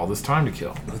all this time to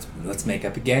kill. Let's make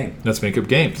up a game. Let's make up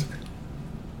games.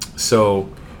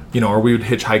 So, or we would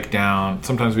hitchhike down.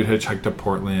 Sometimes we'd hitchhike to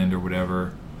Portland or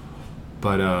whatever.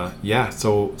 But,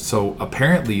 so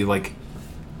apparently,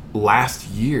 last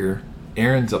year,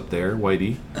 Aaron's up there,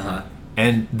 Whitey.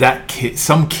 And that kid,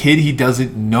 some kid he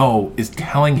doesn't know, is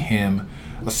telling him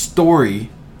a story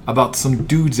about some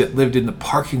dudes that lived in the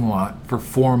parking lot for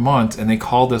 4 months, and they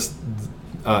called it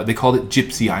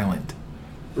Gypsy Island.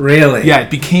 Really? Yeah, it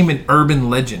became an urban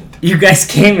legend. You guys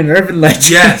became an urban legend?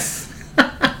 Yes.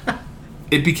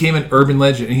 It became an urban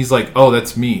legend, and he's like, oh,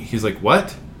 that's me. He's like,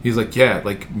 what? He's like, yeah,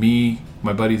 me,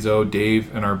 my buddy Zoe,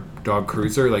 Dave, and our dog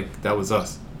Cruiser, that was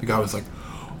us. The guy was like,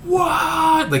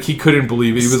 what? He couldn't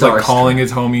believe it. He was calling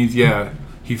his homies. Yeah,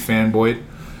 he fanboyed.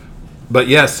 But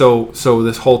yeah, so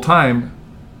this whole time,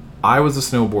 I was a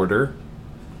snowboarder,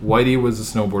 Whitey was a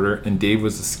snowboarder, and Dave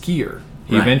was a skier.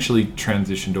 He eventually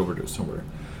transitioned over to a snowboarder,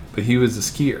 but he was a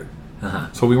skier.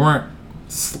 So we weren't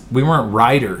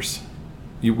riders.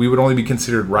 We would only be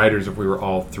considered riders if we were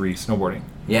all three snowboarding.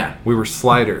 Yeah. We were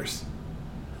sliders.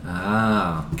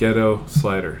 Oh. Ghetto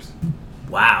sliders.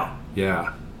 Wow.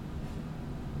 Yeah.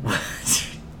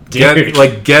 Dude.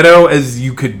 Like ghetto as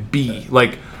you could be.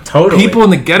 Like Totally. people in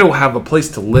the ghetto have a place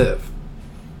to live.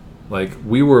 Like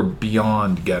we were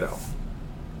beyond ghetto.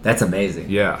 That's amazing.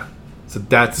 Yeah.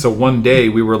 So one day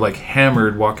we were like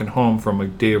hammered walking home from a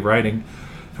day of riding,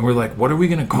 and we're like, what are we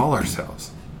gonna call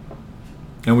ourselves?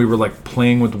 And we were like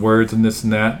playing with words and this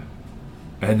and that,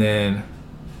 and then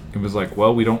it was like,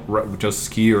 well, we don't just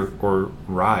ski or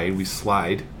ride, we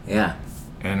slide. Yeah.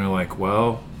 And we're like,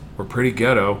 well, we're pretty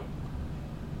ghetto,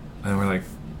 and we're like,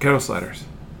 ghetto sliders.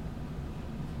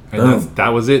 And that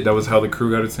was it. That was how the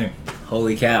crew got its name.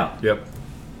 Holy cow. Yep.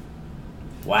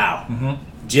 Wow.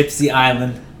 Gypsy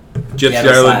Island. Gypsy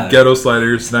Island, Ghetto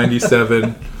Sliders,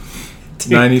 97,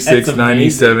 Dude, 96, that's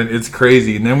 97. It's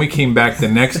crazy. And then we came back the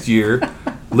next year,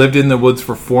 lived in the woods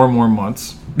for 4 more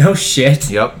months. No shit.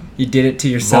 Yep. You did it to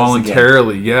yourself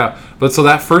voluntarily, yeah. But so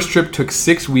that first trip took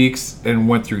 6 weeks and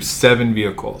went through 7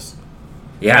 vehicles.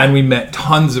 Yeah. And we met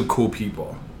tons of cool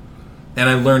people. And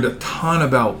I learned a ton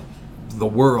about the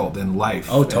world and life.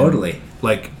 Oh, totally.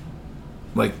 And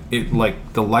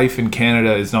the life in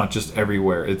Canada is not just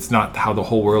everywhere. It's not how the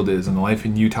whole world is. And the life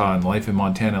in Utah and the life in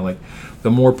Montana, like the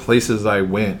more places I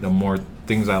went, the more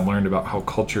things I learned about how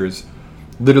culture is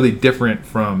literally different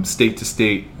from state to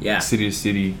state, city to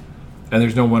city, and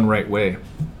there's no one right way.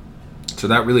 So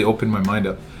that really opened my mind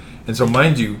up. And so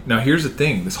mind you, now here's the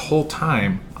thing, this whole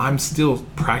time I'm still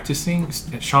practicing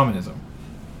shamanism.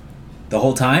 The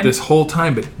whole time? This whole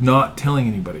time, but not telling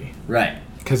anybody. Right.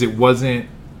 Because it wasn't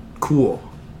cool.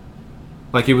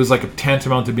 Like it was like a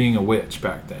tantamount to being a witch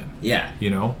back then. Yeah. You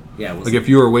know? Yeah. Like if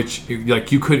you were a witch,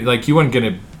 like you could, like you're not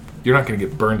gonna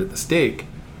get burned at the stake.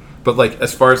 But like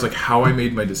as far as like how I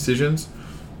made my decisions,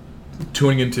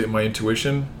 tuning into my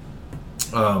intuition,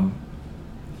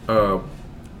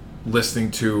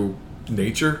 listening to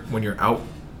nature when you're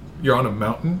on a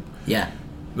mountain. Yeah.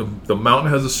 The mountain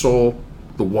has a soul.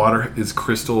 The water is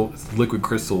crystal. It's liquid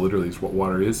crystal, literally, is what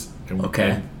water is. And,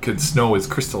 because snow is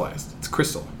crystallized. It's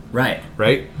crystal. Right.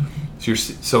 Right?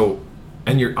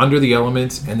 And you're under the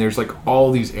elements, and there's like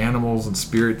all these animals and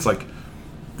spirits. Like,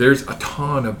 there's a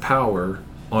ton of power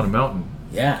on a mountain.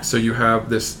 Yeah. So you have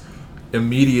this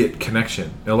immediate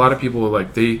connection. And a lot of people are like,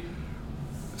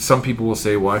 some people will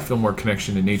say, well, I feel more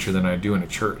connection to nature than I do in a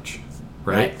church.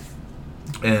 Right?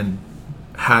 And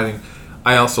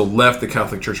I also left the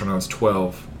Catholic Church when I was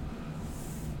 12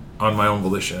 on my own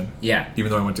volition. Yeah.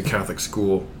 Even though I went to Catholic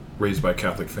school, raised by a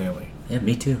Catholic family. Yeah,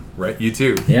 me too. Right? You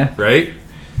too. Yeah. Right?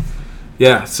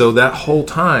 Yeah. So that whole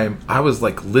time, I was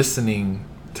like listening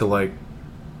to like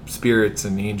spirits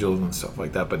and angels and stuff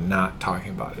like that, but not talking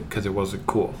about it because it wasn't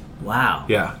cool. Wow.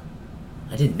 Yeah.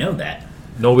 I didn't know that.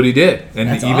 Nobody did. And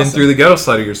that's even awesome. through the Ghetto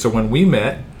Slider years. So when we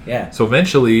met, so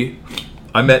eventually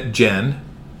I met Jen.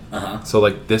 Uh-huh. So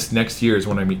like this next year is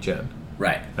when I meet Jen.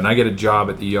 Right. And I get a job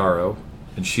at the ERO,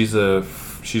 and she's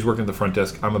working at the front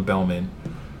desk. I'm a bellman.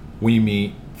 We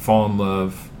meet, fall in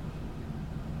love,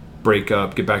 break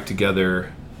up, get back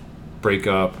together, break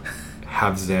up,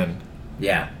 have Zen.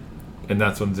 Yeah. And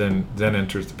that's when Zen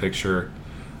enters the picture.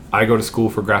 I go to school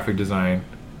for graphic design,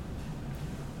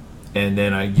 and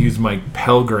then I use my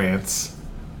Pell Grants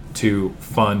to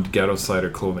fund Ghetto Slider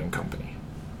Clothing Company.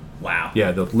 Wow.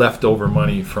 Yeah, the leftover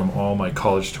money from all my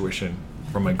college tuition,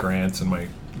 from my grants and my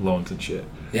loans and shit.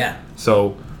 Yeah.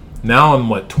 So now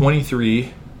I'm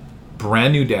 23,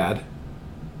 brand new dad,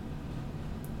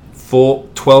 full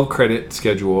 12 credit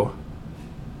schedule.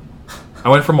 I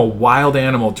went from a wild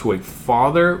animal to a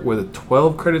father with a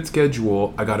 12 credit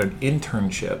schedule. I got an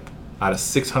internship. Out of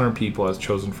 600 people, I was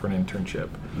chosen for an internship.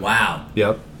 Wow.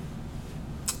 Yep.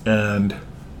 And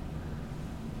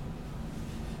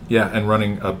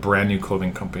running a brand new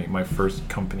clothing company, my first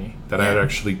company that I had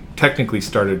actually technically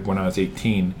started when I was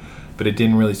 18, but it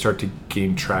didn't really start to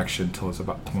gain traction until I was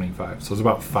about 25. So it was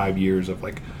about 5 years of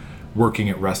like working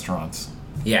at restaurants,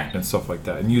 and stuff like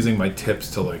that, and using my tips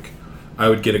to like, I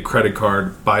would get a credit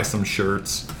card, buy some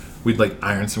shirts, we'd like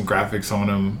iron some graphics on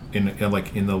them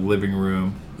in the living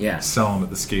room, sell them at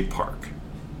the skate park.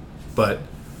 But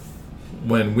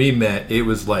when we met, it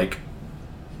was like.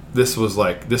 This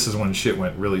is when shit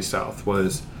went really south.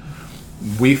 Was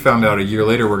we found out a year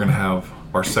later we're gonna have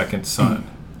our second son,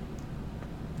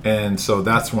 and so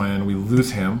that's when we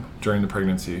lose him during the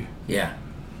pregnancy. Yeah.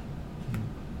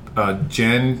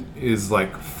 Jen is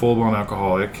like full blown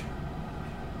alcoholic.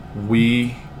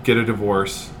 we get a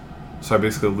divorce. So I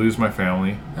basically lose my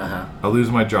family. I lose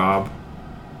my job.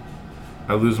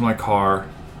 I lose my car.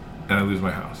 And I lose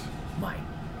my house. My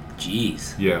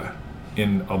jeez. Yeah.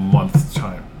 In a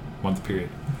month period.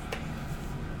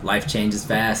 Life changes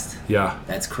fast. Yeah.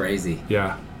 That's crazy.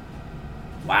 Yeah.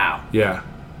 Wow. Yeah.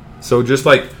 So just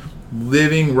like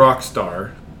living rock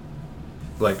star,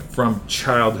 like from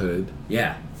childhood.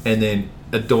 Yeah. And then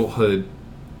adulthood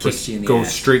Kicks you in the go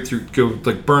ass. straight through,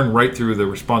 burn right through the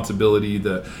responsibility.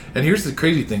 And here's the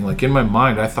crazy thing: like in my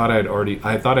mind, I thought I'd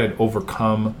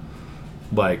overcome.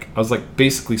 Like I was like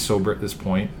basically sober at this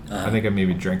point. I think I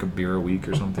maybe drank a beer a week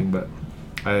or something, but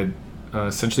I had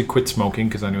essentially quit smoking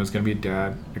because I knew I was going to be a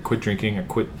dad. I quit drinking.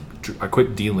 I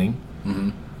quit dealing.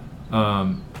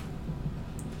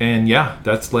 And yeah,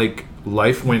 that's like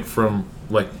life went from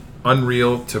like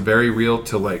unreal to very real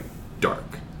to like dark.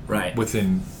 Right.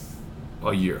 Within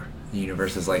a year. The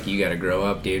universe is like, you gotta grow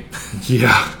up, dude.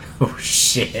 Yeah. Oh,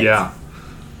 shit. Yeah.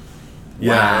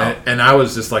 Yeah. Wow. And I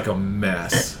was just like a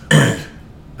mess.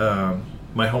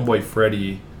 My homeboy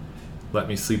Freddie let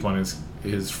me sleep on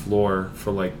his floor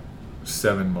for like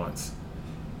 7 months.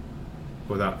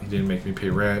 He didn't make me pay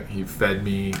rent. He fed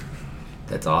me.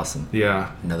 That's awesome.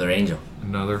 Yeah. Another angel.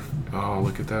 Oh,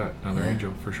 look at that. Another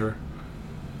angel for sure.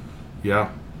 Yeah.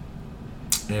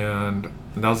 And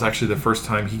that was actually the first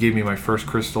time he gave me my first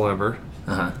crystal ever.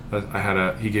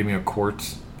 He gave me a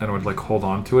quartz, and I would like hold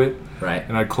on to it. Right.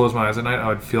 And I'd close my eyes at night. I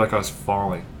would feel like I was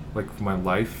falling. Like my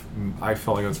life, I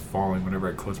felt like I was falling whenever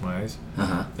I closed my eyes.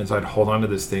 And so I'd hold on to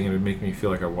this thing, and it would make me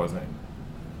feel like I wasn't.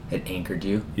 It anchored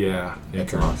you? Yeah.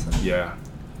 That's awesome. Yeah.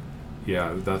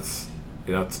 Yeah, that's,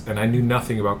 and I knew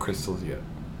nothing about crystals yet.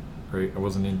 Right? I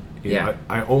wasn't in. Yeah.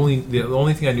 The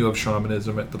only thing I knew of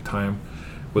shamanism at the time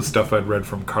was stuff I'd read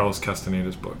from Carlos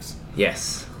Castaneda's books.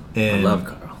 Yes. And, I love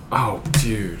Carl. Oh,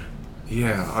 dude.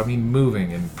 Yeah. I mean,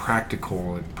 moving and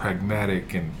practical and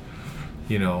pragmatic and,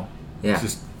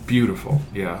 just beautiful.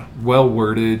 Yeah. Well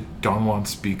worded. Don Juan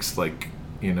speaks like,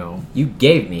 You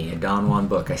gave me a Don Juan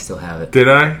book. I still have it. Did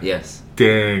I? Yes.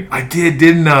 Dang. I did,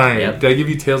 didn't I? Yep. Did I give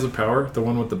you Tales of Power? The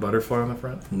one with the butterfly on the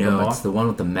front? No, it's the one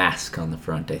with the mask on the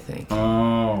front, I think.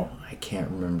 Oh. I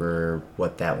can't remember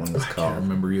what that one was called. I can't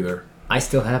remember either. I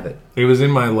still have it. It was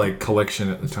in my collection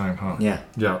at the time, huh? Yeah.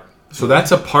 Yeah. So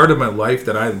that's a part of my life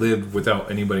that I lived without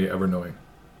anybody ever knowing.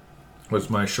 Was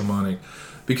my shamanic,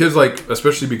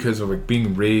 especially because of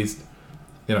being raised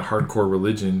in a hardcore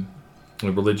religion,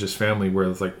 a religious family where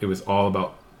it was all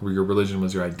about your religion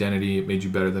was your identity. It made you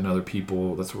better than other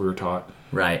people. That's what we were taught.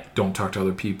 Right. Don't talk to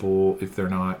other people if they're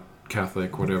not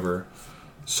Catholic, whatever.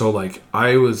 So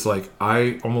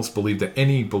I almost believed that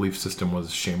any belief system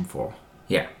was shameful.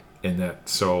 Yeah. And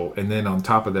then on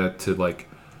top of that,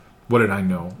 what did I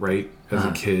know, right? As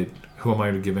a kid, who am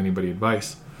I to give anybody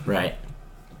advice? Right.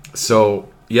 So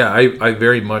yeah, I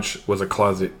very much was a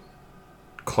closet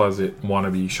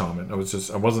wannabe shaman.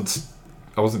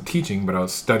 I wasn't teaching, but I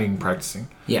was studying, practicing.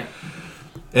 Yeah.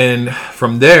 And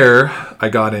from there, I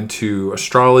got into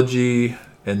astrology,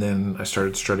 and then I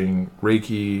started studying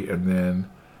Reiki, and then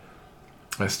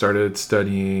I started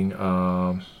studying.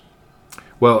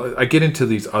 I get into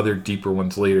these other deeper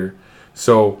ones later.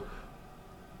 So,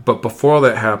 but before all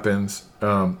that happens,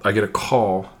 I get a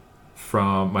call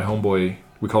from my homeboy.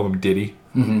 We call him Diddy.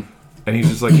 And he's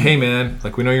just like, hey, man,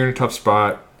 we know you're in a tough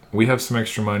spot. We have some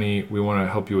extra money. We want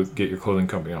to help you get your clothing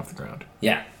company off the ground.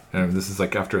 Yeah. And this is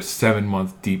after a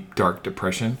 7-month deep, dark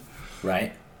depression.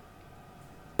 Right.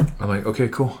 I'm like, okay,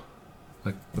 cool.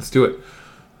 Let's do it.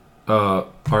 Our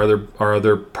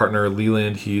other partner,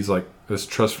 Leland, he's this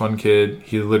trust fund kid.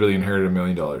 He literally inherited $1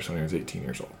 million when he was 18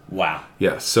 years old. Wow.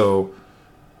 Yeah. So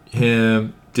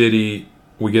him, Diddy,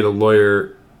 we get a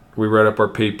lawyer, we write up our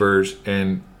papers,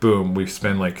 and boom, we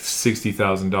spend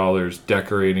 $60,000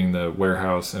 decorating the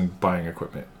warehouse and buying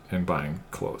equipment and buying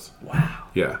clothes. Wow.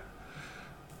 Yeah.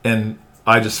 And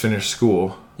I just finished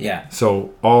school. Yeah.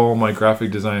 So all my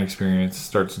graphic design experience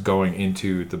starts going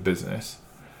into the business.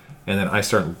 And then I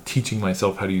start teaching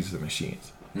myself how to use the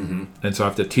machines. And so I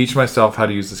have to teach myself how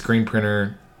to use the screen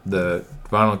printer, the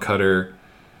vinyl cutter,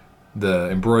 the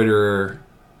embroiderer,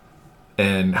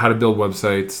 and how to build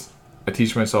websites. I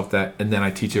teach myself that, and then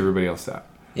I teach everybody else that.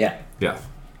 Yeah. Yeah.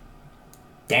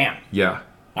 Damn. Yeah.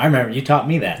 I remember you taught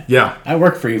me that. Yeah. I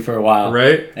worked for you for a while.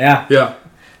 Right? Yeah. Yeah.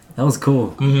 That was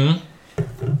cool. Damn.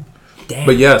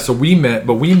 But yeah, so we met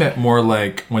more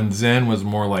when Zen was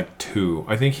more 2.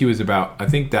 I think he was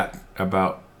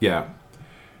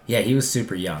Yeah, he was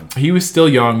super young. He was still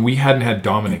young. We hadn't had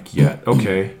Dominic yet.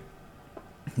 Okay.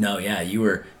 No, yeah, you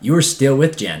were still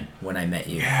with Jen when I met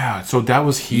you. Yeah, so that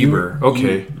was Heber.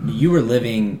 Okay. You were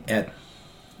living at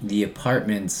the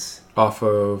apartments off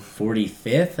of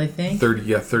 45th, I think.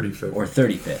 35th or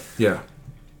 35th. Yeah.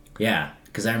 Yeah,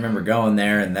 because I remember going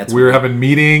there, and that's we were having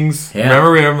meetings. Yeah.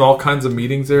 Remember, we were having all kinds of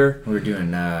meetings there. We were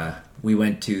doing. We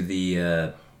went to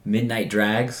the Midnight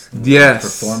Drags. Yes.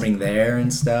 Performing there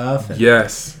and stuff. And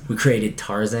yes. We created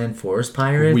Tarzan Forest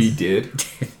Pirates. We did.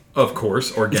 Of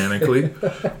course, organically.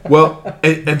 Well,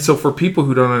 and so for people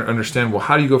who don't understand, well,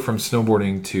 how do you go from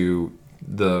snowboarding to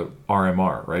the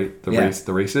RMR, right?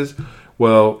 The races.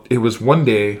 Well, it was one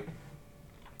day.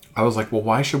 I was like, well,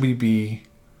 why should we be?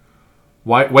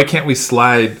 Why can't we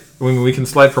slide? When we can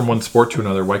slide from one sport to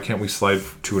another, why can't we slide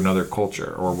to another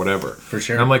culture or whatever? For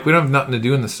sure. And I'm like, we don't have nothing to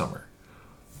do in the summer,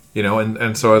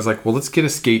 And so I was like, well, let's get a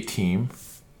skate team.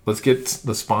 Let's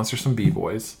sponsor some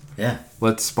b-boys. Yeah.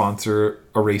 Let's sponsor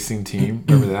a racing team.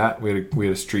 Remember that? We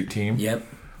had a street team. Yep.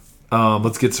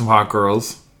 Let's get some hot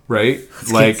girls, right?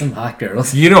 Let's get some hot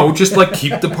girls. Just like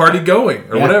keep the party going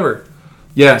or whatever.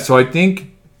 Yeah. So I think.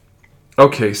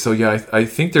 Okay, so yeah, I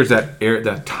think there's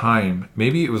that time.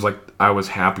 Maybe it was like I was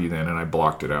happy then and I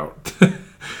blocked it out.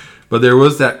 But there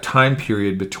was that time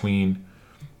period between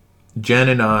Jen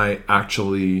and I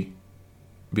actually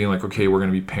being like, okay, we're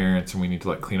going to be parents and we need to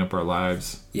like clean up our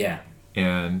lives. Yeah.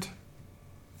 And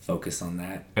focus on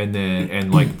that. And then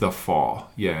and like the fall.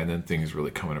 Yeah, and then things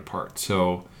really coming apart.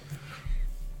 So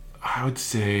I would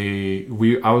say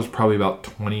I was probably about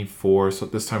 24, so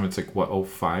this time it's like what,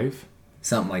 05?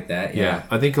 Something like that, yeah.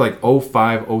 I think like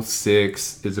 05,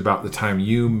 06 is about the time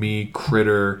you, me,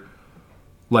 Critter,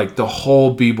 like the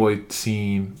whole b-boy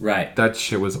scene. Right. That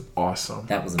shit was awesome.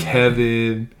 That was amazing.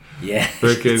 Kevin. Yeah.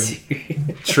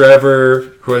 Frickin'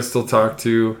 Trevor, who I still talk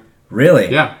to.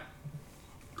 Really? Yeah.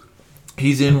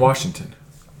 He's in Washington.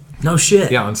 No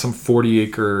shit. Yeah, on some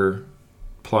 40-acre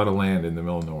plot of land in the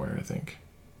middle of nowhere, I think.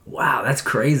 Wow, that's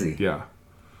crazy. Yeah.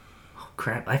 Oh,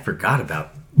 crap. I forgot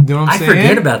about You know what I'm saying? I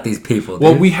forget about these people,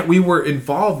 dude. Well, we were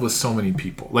involved with so many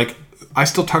people. Like, I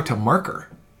still talk to Marker.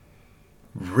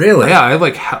 Really?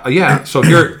 Yeah, so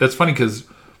here, that's funny because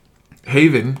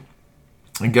Haven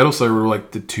and Ghetto Slayer were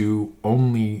like the two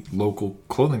only local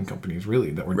clothing companies,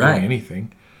 really, that were doing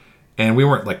anything. And we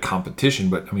weren't like competition,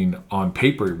 but I mean, on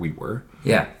paper, we were.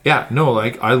 Yeah. Yeah, no,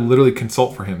 like, I literally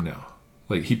consult for him now.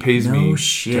 Like, he pays me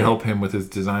to help him with his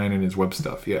design and his web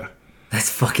stuff, yeah. That's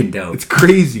fucking dope. It's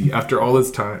crazy after all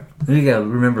this time. You gotta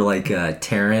remember, like,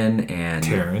 Taryn and...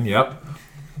 Taryn, yep.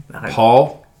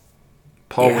 Paul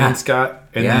Winscott,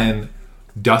 and then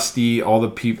Dusty, all the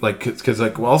people, like, because,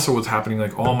 like, also what's happening,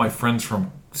 like, all my friends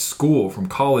from school, from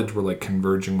college, were, like,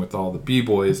 converging with all the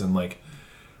b-boys and, like,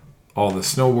 all the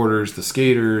snowboarders, the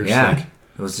skaters. Yeah. Like,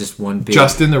 it was just one big...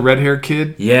 Justin, the red-haired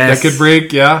kid. Yes. That could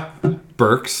break, yeah.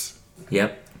 Burks.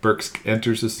 Yep. Burks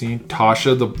enters the scene.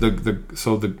 Tasha,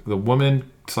 the woman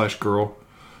 / girl.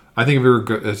 I think of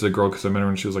her as a girl because I met her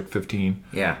when she was like 15.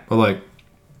 Yeah. But like,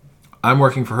 I'm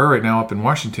working for her right now up in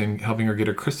Washington, helping her get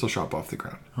her crystal shop off the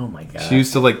ground. Oh my god. She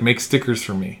used to like make stickers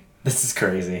for me. This is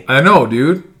crazy. I know,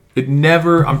 dude. It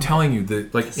never. I'm telling you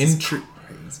that like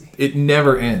it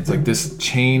never ends. Like this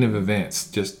chain of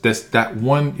events. Just that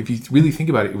one. If you really think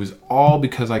about it, it was all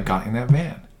because I got in that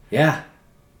van. Yeah.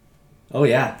 Oh,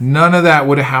 yeah. None of that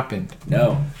would have happened.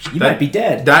 No. You might be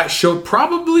dead. That showed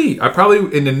probably... I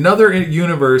probably, in another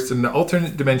universe, in an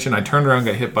alternate dimension, I turned around and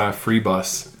got hit by a free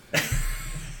bus.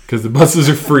 Because the buses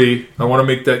are free. I want to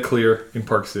make that clear in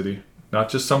Park City. Not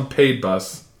just some paid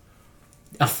bus.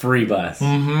 A free bus.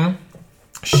 Mm-hmm.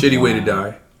 Shitty way to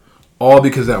die. All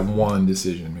because of that one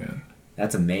decision, man.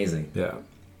 That's amazing. Yeah.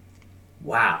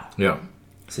 Wow. Yeah.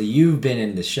 So you've been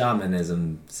into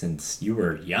shamanism since you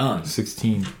were young.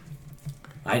 16.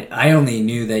 I only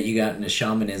knew that you got into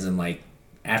shamanism like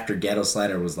after Ghetto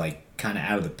Slider was like kind of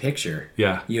out of the picture.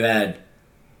 Yeah. You had,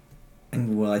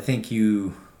 well, I think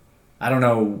I don't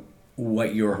know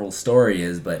what your whole story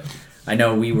is, but I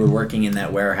know we were working in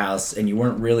that warehouse and you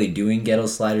weren't really doing Ghetto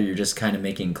Slider. You're just kind of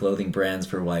making clothing brands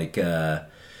for like,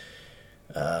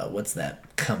 what's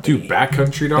that company? Dude,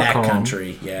 Backcountry.com.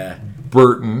 Backcountry, yeah.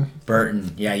 Burton.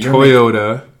 Yeah.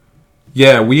 Toyota.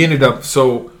 Yeah, we ended up,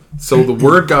 so the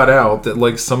word got out that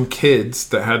like some kids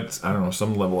that had, I don't know,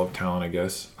 some level of talent, I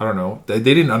guess. I don't know. They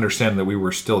didn't understand that we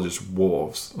were still just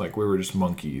wolves. Like we were just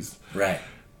monkeys. Right.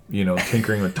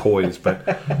 Tinkering with toys.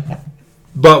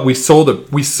 But we sold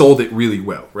it really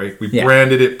well, right? We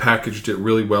branded it, packaged it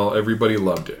really well. Everybody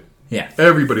loved it. Yeah.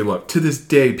 Everybody loved it. To this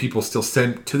day, people still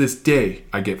send, to this day,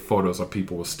 I get photos of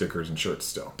people with stickers and shirts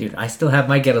still. Dude, I still have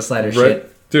my Ghetto Slider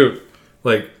shit. Dude,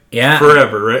 like, yeah,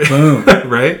 forever, right? Boom.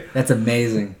 Right? That's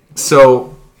amazing.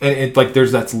 So, and it like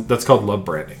that's called love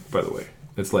branding, by the way.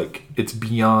 It's like it's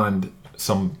beyond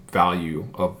some value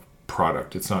of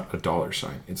product. It's not a dollar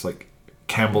sign. It's like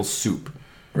Campbell's soup.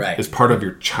 Right. It's part of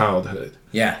your childhood.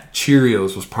 Yeah.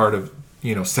 Cheerios was part of,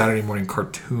 Saturday morning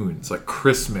cartoons, like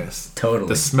Christmas. Totally.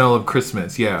 The smell of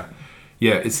Christmas. Yeah.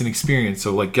 Yeah, it's an experience.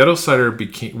 So like Ghetto Cider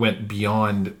went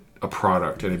beyond a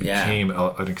product, and it became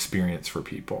an experience for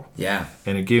people. Yeah.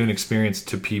 And it gave an experience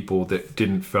to people that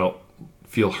didn't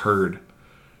feel heard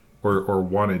or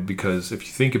wanted, because if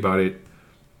you think about it,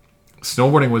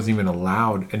 snowboarding wasn't even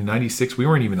allowed in 96. We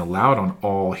weren't even allowed on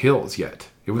all hills yet.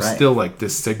 It was still like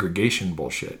this segregation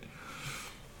bullshit.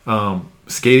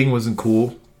 Skating wasn't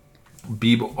cool.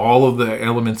 All of the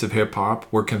elements of hip hop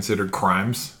were considered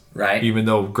crimes. Right. Even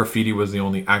though graffiti was the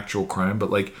only actual crime.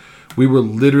 But like, we were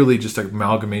literally just an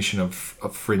amalgamation of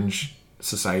fringe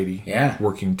society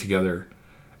working together.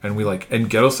 And and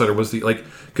Ghetto Cider was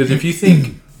because if you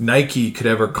think Nike could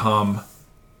ever come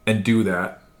and do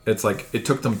that, it's like, it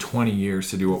took them 20 years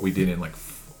to do what we did in like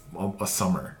a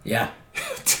summer. Yeah.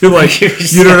 To like,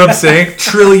 you know what I'm saying?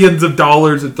 Trillions of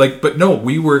dollars. It's like, but no,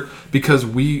 because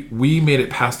we made it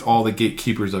past all the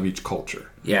gatekeepers of each culture.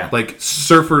 Yeah. Like,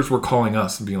 surfers were calling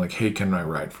us and being like, hey, can I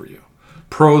ride for you?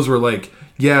 Pros were like,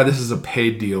 yeah, this is a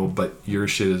paid deal, but your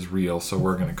shit is real, so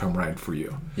we're going to come ride for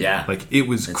you. Yeah. Like, it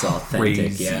was it's crazy.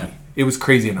 Authentic, yeah. It was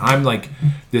crazy. And I'm like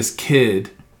this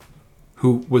kid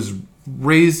who was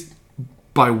raised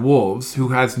by wolves, who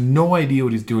has no idea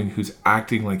what he's doing, who's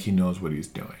acting like he knows what he's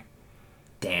doing.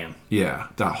 Damn. Yeah,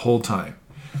 that whole time.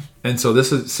 And so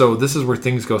this is where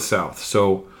things go south.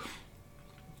 So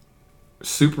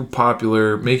super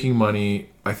popular, making money.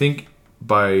 I think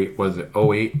by, was it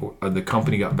 08, the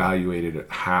company got valuated at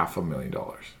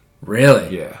 $500,000.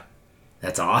 Really? Yeah.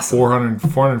 That's awesome.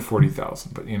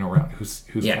 440,000, but around who's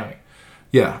counting?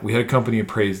 Yeah, we had a company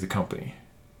appraise the company,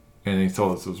 and they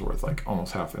told us it was worth like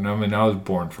almost half. And I mean, I was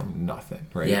born from nothing,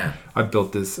 right? Yeah. I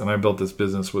built this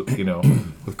business with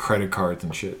with credit cards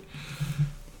and shit.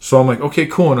 So I'm like, okay,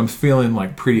 cool, and I'm feeling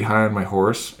like pretty high on my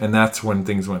horse, and that's when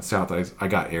things went south. I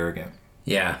got arrogant.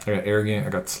 Yeah. I got arrogant. I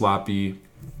got sloppy.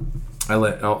 I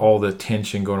let all the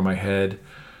tension go to my head,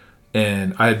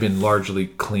 and I had been largely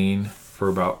clean for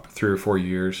about 3 or 4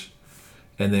 years,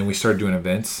 and then we started doing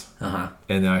events, and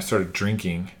then I started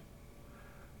drinking,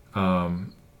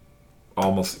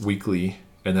 almost weekly,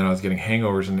 and then I was getting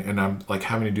hangovers, and I'm like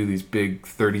having to do these big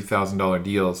 $30,000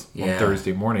 deals on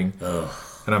Thursday morning,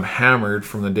 and I'm hammered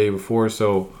from the day before,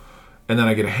 so, and then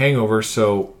I get a hangover,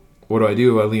 so what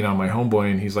do? I lean on my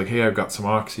homeboy, and he's like, hey, I've got some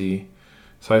Oxy.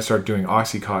 So I start doing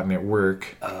Oxycontin at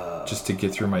work just to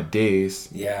get through my days.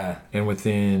 Yeah. And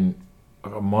within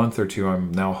a month or two,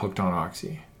 I'm now hooked on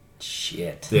Oxy.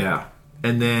 Shit. Yeah.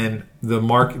 And then the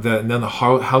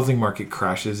housing market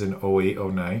crashes in 08,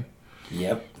 09.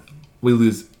 Yep. We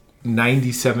lose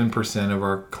 97% of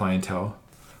our clientele.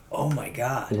 Oh my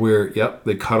God.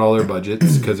 They cut all their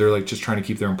budgets because they're like just trying to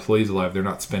keep their employees alive. They're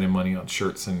not spending money on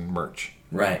shirts and merch.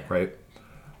 Right. Right.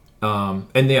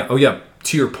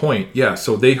 To your point,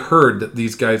 so they heard that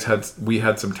these guys we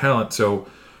had some talent, so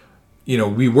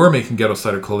we were making Ghetto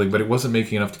Cider clothing, but it wasn't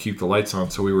making enough to keep the lights on,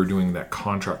 so we were doing that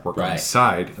contract work on the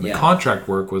side, and the contract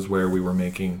work was where we were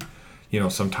making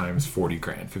sometimes 40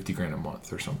 grand, 50 grand a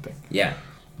month or something. Yeah.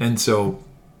 And so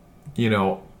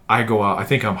I go out, I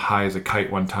think I'm high as a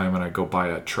kite one time, and I go buy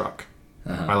a truck.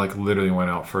 I like literally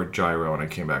went out for a gyro, and I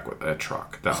came back with a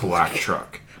truck, that black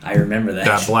truck. I remember that.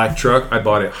 That black truck, I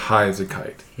bought it high as a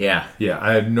kite. Yeah. Yeah,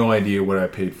 I had no idea what I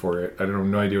paid for it. I had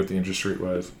no idea what the interest rate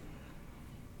was.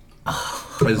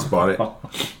 I just bought it.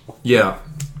 Yeah.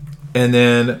 And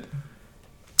then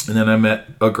I met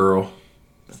a girl.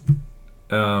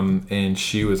 And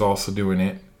she was also doing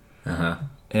it.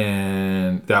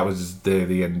 And that was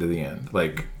the end of the end.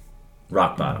 Like,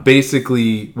 rock bottom.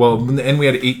 Basically, and we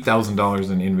had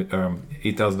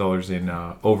 $8,000 in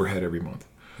overhead every month.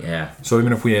 Yeah. So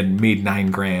even if we had made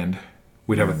 $9,000,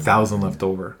 we'd have $1,000 left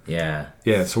over. Yeah.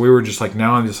 Yeah. So we were just like,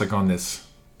 now I'm just like on this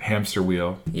hamster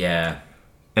wheel. Yeah.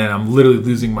 And I'm literally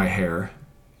losing my hair.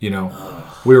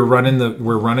 We're running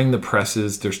the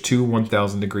presses. There's 2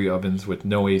 1,000-degree ovens with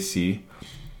no AC.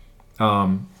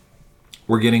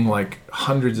 We're getting like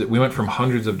we went from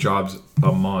hundreds of jobs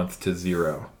a month to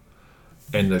 0.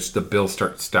 And the bills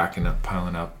start stacking up,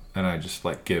 piling up, and I just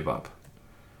like give up.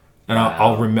 And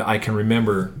I can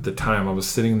remember the time I was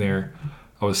sitting there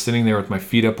with my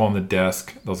feet up on the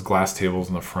desk, those glass tables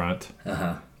in the front,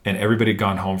 and everybody had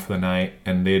gone home for the night,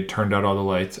 and they had turned out all the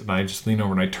lights, and I just leaned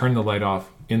over and I turned the light off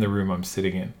in the room I'm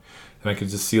sitting in, and I could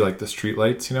just see like the street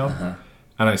lights, and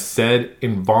I said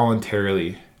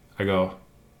involuntarily, I go,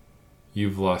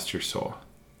 "You've lost your soul."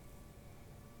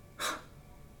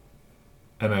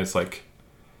 And I was like,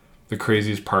 the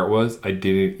craziest part was I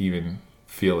didn't even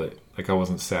feel it. like I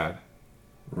wasn't sad.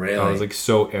 Really? I was like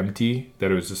so empty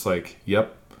that it was just like,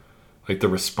 yep. Like the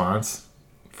response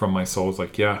from my soul was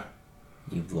like, yeah.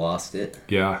 You've lost it?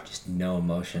 Yeah. Just no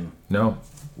emotion? No.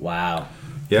 Wow.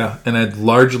 Yeah. And I'd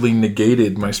largely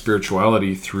negated my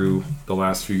spirituality through the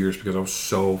last few years because I was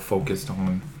so focused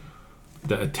on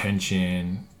the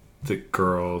attention, the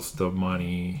girls, the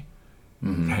money,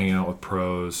 hanging out with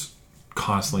pros,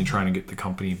 constantly trying to get the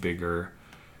company bigger,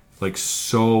 like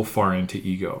so far into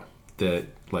ego that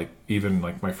like even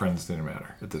like my friends didn't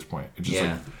matter at this point. It just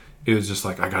like it was just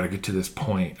like I gotta get to this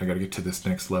point, I gotta get to this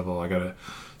next level, I gotta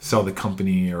sell the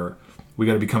company, or we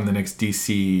gotta become the next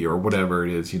DC or whatever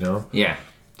it is, you know? Yeah.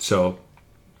 So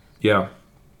yeah.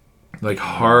 Like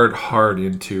hard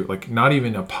into like not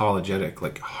even apologetic,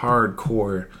 like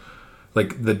hardcore,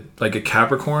 like a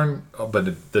Capricorn,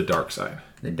 but the dark side.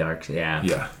 The dark side, yeah.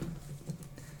 Yeah.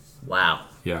 Wow.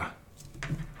 Yeah.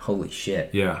 Holy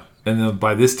shit. Yeah. And then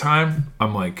by this time,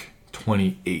 I'm like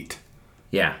 28.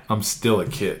 Yeah. I'm still a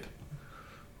kid.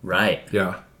 Right.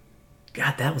 Yeah.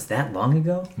 God, that was that long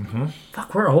ago? Mm-hmm.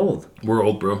 Fuck, we're old. We're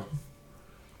old, bro.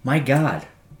 My God.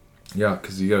 Yeah,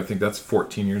 because you got to think that's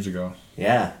 14 years ago.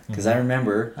 Yeah, because I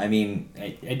remember, I mean,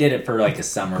 I did it for like a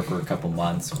summer for a couple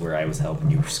months where I was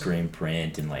helping you screen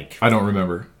print and like... I don't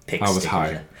remember. Pick I was stickers.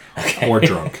 high. Okay. Or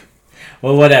drunk.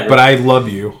 Well, whatever. But I love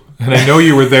you. And I know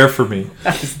you were there for me.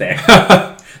 I was there.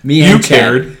 Me and you Chad.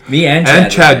 cared. Me and Chad.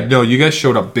 And Chad, no, you guys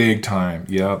showed up big time.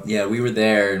 Yep. Yeah, we were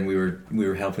there and we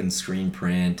were helping screen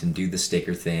print and do the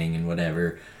sticker thing and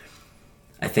whatever.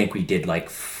 I think we did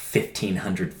like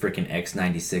 1,500 freaking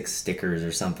X96 stickers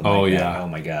or something like that. Yeah. Oh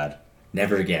my God.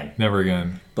 Never again. Never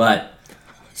again. But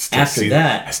after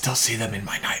that... I still see them in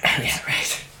my nightmares. Yeah,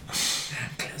 right.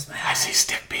 Close my eyes. I see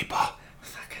stick people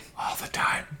all the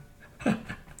time.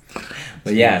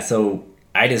 But yeah, so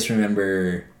I just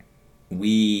remember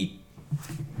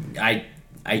I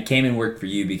came and worked for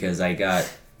you because I got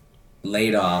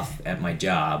laid off at my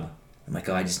job. I'm like,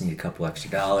 oh, I just need a couple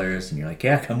extra dollars. And you're like,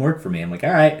 yeah, come work for me. I'm like,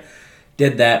 all right.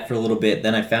 Did that for a little bit.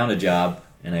 Then I found a job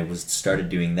and I started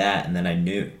doing that. And then I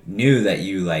knew that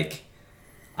you like,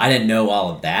 I didn't know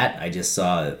all of that. I just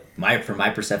saw from my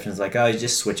perception, it's like, oh, he's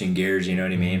just switching gears. You know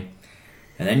what I mean?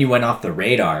 And then you went off the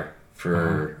radar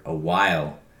for a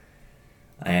while.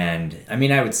 And I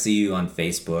mean, I would see you on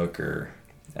Facebook or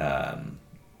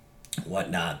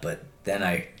whatnot, but then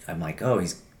I'm like, oh,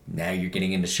 now you're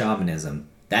getting into shamanism.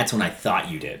 That's when I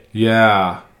thought you did.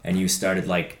 Yeah. And you started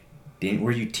like,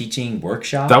 were you teaching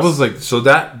workshops? That was like, so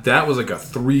that was like a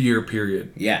 3-year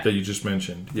period. Yeah. That you just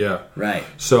mentioned. Yeah. Right.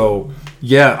 So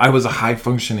yeah, I was a high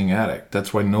functioning addict.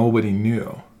 That's why nobody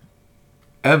knew.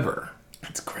 Ever.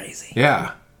 That's crazy.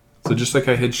 Yeah. So just like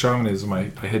I hid shamanism, I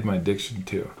hid my addiction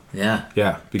too. Yeah.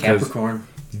 Yeah. Because Capricorn.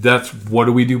 that's what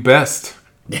do we do best?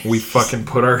 We fucking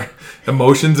put our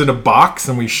emotions in a box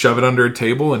and we shove it under a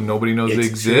table and nobody knows they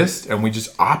exist. True. And we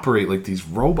just operate like these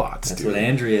robots. That's what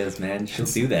Andrea is, man. She'll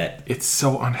do that. It's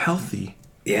so unhealthy.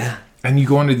 Yeah. And you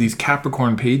go onto these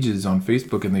Capricorn pages on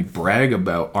Facebook and they brag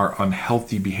about our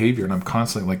unhealthy behavior. And I'm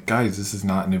constantly like, guys, this is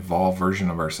not an evolved version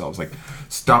of ourselves. Like,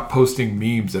 stop posting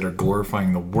memes that are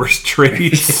glorifying the worst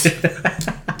traits.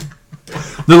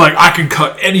 They're like, I can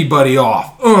cut anybody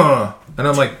off. And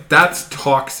I'm like, that's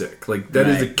toxic. Like, that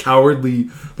is a cowardly,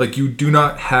 like, you do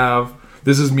not have,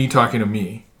 this is me talking to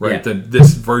me, right? Yeah.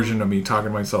 This version of me talking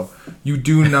to myself.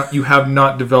 You have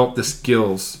not developed the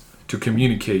skills to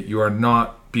communicate. You are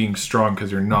not being strong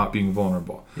because you're not being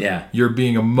vulnerable. Yeah. You're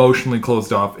being emotionally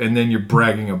closed off, and then you're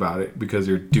bragging about it because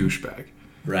you're a douchebag.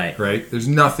 Right. Right? There's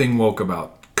nothing woke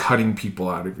about cutting people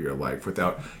out of your life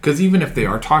without, because even if they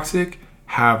are toxic,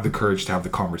 have the courage to have the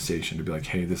conversation to be like,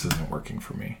 hey, this isn't working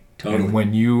for me. Totally. And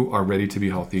when you are ready to be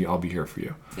healthy, I'll be here for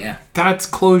you. Yeah. That's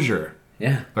closure.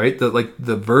 Yeah. Right? One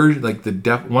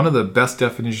of the best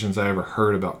definitions I ever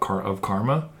heard about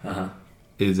karma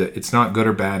is that it's not good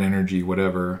or bad energy,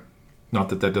 whatever. Not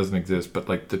that doesn't exist, but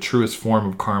like the truest form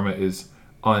of karma is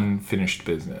unfinished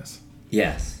business.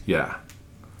 Yes. Yeah.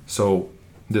 So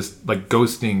this like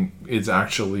ghosting is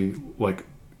actually like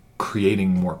creating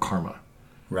more karma.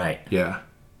 Right. Yeah.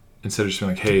 Instead of just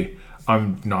being like, hey,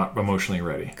 I'm not emotionally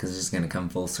ready. Because it's just going to come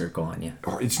full circle on you.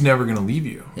 Or it's never going to leave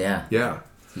you. Yeah. Yeah.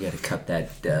 You got to cut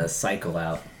that cycle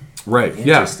out. Right.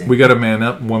 Yeah. We got to man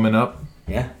up, woman up.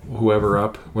 Yeah. Whoever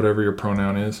up, whatever your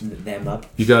pronoun is. Them up.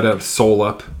 You got to soul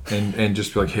up and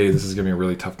just be like, hey, this is going to be a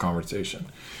really tough conversation.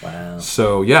 Wow.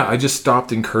 So, yeah, I just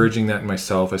stopped encouraging that in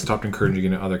myself. I stopped encouraging it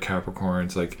in other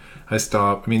Capricorns. Like,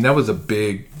 that was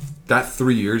that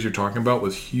 3 years you're talking about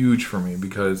was huge for me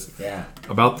because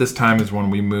about this time is when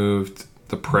we moved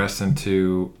the press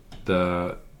into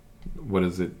the,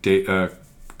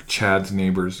 Chad's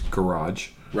neighbor's garage.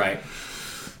 Right.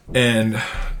 And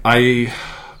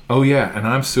and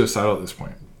I'm suicidal at this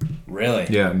point. Really?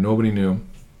 Yeah, nobody knew.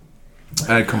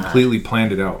 I had completely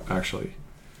planned it out, actually.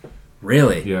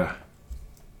 Really? Yeah.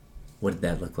 What did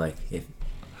that look like?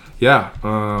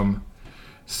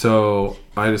 So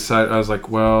I decided, I was like,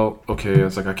 well, okay. I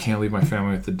was like, I can't leave my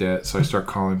family with the debt. So I start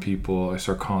calling people. I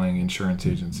start calling insurance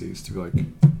agencies to be like,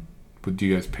 do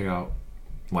you guys pay out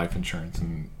life insurance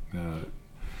in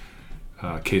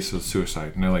case of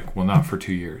suicide? And they're like, well, not for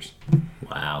 2 years.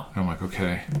 Wow. And I'm like,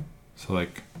 okay. So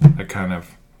like, that kind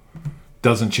of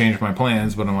doesn't change my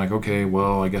plans, but I'm like, okay,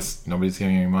 well, I guess nobody's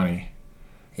giving me money.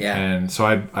 Yeah. And so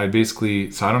I basically,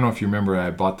 so I don't know if you remember,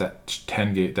 I bought that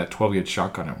 12 gauge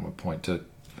shotgun at one point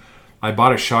I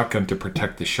bought a shotgun to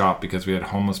protect the shop because we had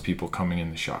homeless people coming in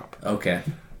the shop. Okay.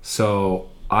 So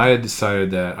I had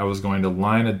decided that I was going to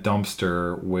line a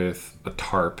dumpster with a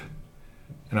tarp,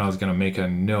 and I was going to make a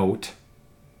note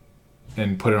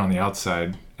and put it on the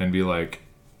outside and be like,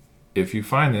 if you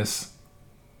find this,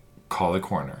 call the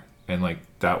coroner. And like,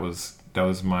 that was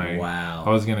my, wow. I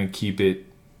was going to keep it,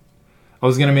 I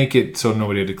was going to make it so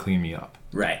nobody had to clean me up.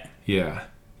 Right. Yeah.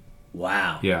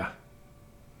 Wow. Yeah.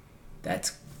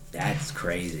 That's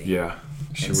crazy. Yeah.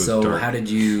 She and was so dark. how did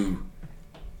you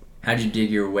dig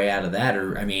your way out of that?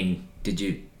 Or, I mean, did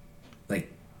you,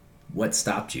 like, what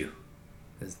stopped you?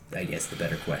 Is, I guess, the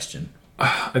better question.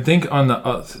 I think on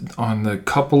the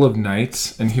couple of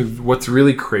nights, and what's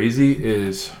really crazy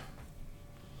is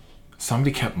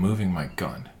somebody kept moving my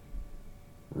gun.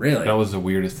 Really? That was the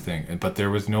weirdest thing. But there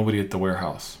was nobody at the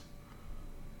warehouse.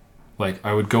 Like,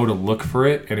 I would go to look for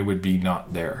it, and it would be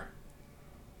not there.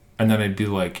 And then I'd be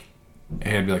like,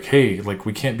 hey, like,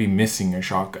 we can't be missing a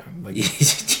shotgun. Like,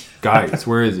 guys,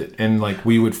 where is it? And like,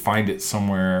 we would find it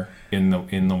somewhere in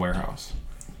the warehouse.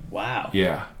 Wow.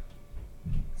 Yeah.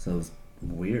 So it was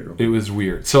weird. It was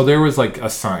weird. So there was like a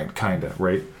sign, kind of,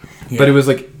 right? Yeah. But it was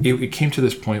like, it came to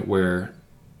this point where,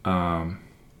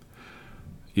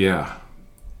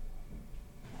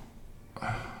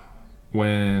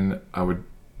 when I would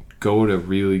go to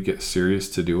really get serious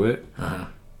to do it,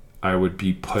 I would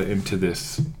be put into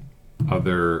this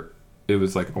other, it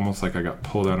was like almost like I got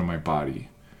pulled out of my body.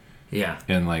 Yeah.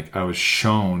 And like, I was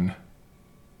shown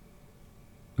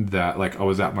that, like, I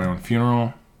was at my own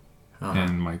funeral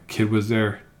and my kid was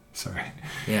there. Sorry.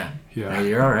 Yeah. Yeah. No,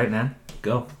 you're all right, man.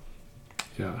 Go.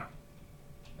 Yeah.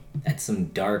 That's some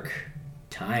dark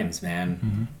times, man.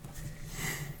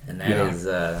 Mm-hmm. And that is,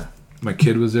 my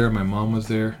kid was there. My mom was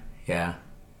there. yeah.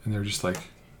 And they're just like,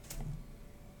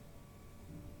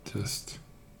 just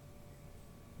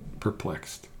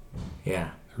perplexed.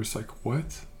 Yeah. They were just like,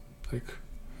 what? Like,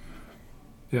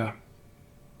 yeah.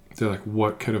 They're like,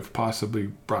 what could have possibly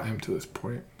brought him to this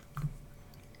point?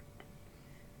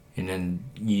 And then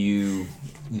you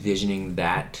visioning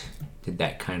that, did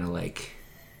that kind of like...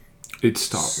 It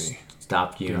stopped me.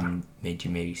 Stopped you and made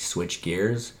you maybe switch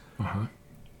gears? Uh-huh.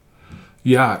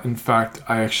 Yeah, in fact,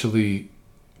 I actually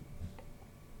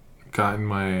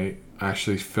I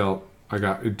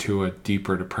got into a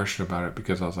deeper depression about it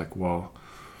because I was like, well,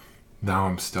 now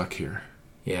I'm stuck here.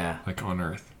 Yeah. Like, on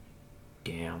Earth.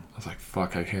 Damn. I was like,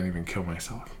 fuck, I can't even kill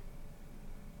myself.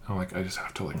 I'm like, I just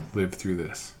have to, like, live through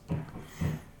this.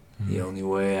 The only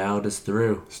way out is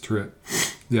through. It's through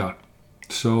it. Yeah.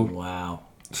 So. Wow.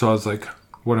 So I was like,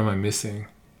 what am I missing?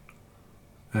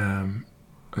 It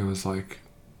was like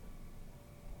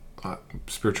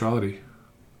spirituality.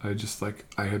 I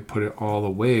had put it all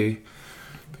away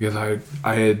because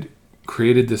I had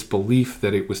created this belief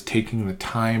that it was taking the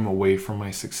time away from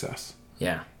my success.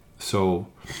 Yeah. So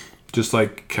just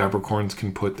like Capricorns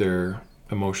can put their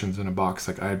emotions in a box,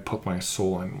 like I had put my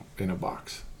soul in a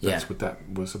box. That's what that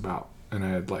was about. And I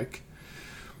had like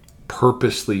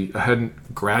purposely, I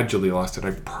hadn't gradually lost it.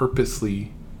 I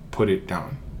purposely put it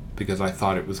down because I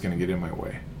thought it was going to get in my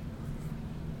way.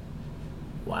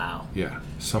 Wow. Yeah.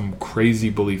 Some crazy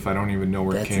belief. I don't even know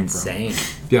where it came insane.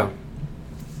 from. Yeah.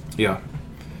 Yeah.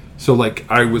 So like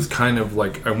I was kind of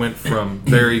like, I went from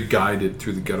very guided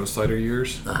through the ghetto slider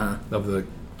years of the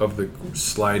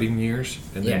sliding years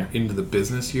and then into the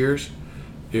business years.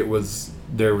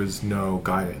 There was no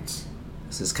guidance.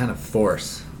 This is kind of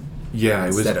force. Yeah,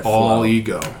 it was all flow.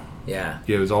 ego. Yeah.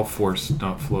 Yeah, it was all force,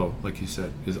 not flow, like you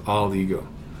said. It was all ego.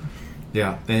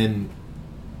 Yeah, and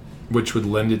which would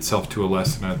lend itself to a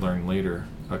lesson I'd learned later,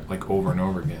 like over and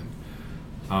over again.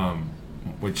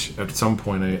 Which at some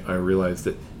point I realized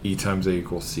that E times A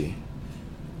equals C.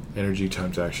 Energy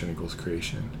times action equals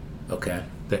creation. Okay.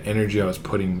 The energy I was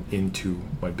putting into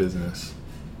my business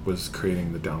was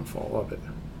creating the downfall of it.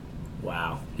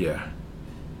 Wow. Yeah.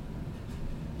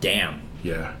 Damn.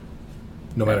 Yeah.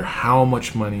 No matter how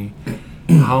much money,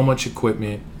 how much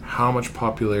equipment, how much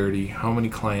popularity, how many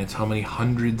clients, how many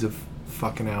hundreds of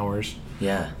fucking hours,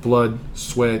 Yeah. blood,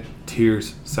 sweat,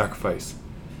 tears, sacrifice,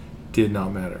 did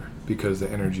not matter because the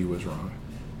energy was wrong.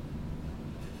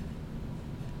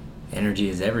 Energy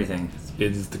is everything.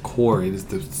 It is the core. It's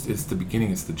the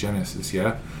beginning. It's the genesis.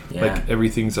 Yeah. Yeah. Like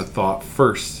everything's a thought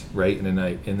first, right? In a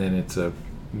night, and then it's a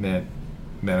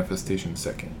manifestation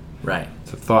second. Right.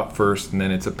 It's a thought first, and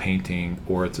then it's a painting,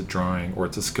 or it's a drawing, or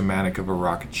it's a schematic of a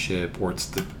rocket ship, or it's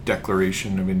the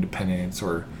Declaration of Independence,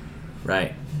 or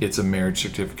Right. it's a marriage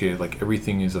certificate. Like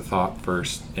everything is a thought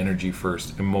first, energy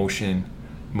first, emotion,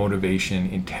 motivation,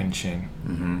 intention.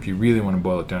 Mm-hmm. If you really want to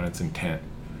boil it down, it's intent.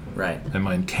 Right. And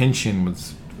my intention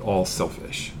was all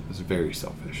selfish. It was very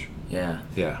selfish. Yeah.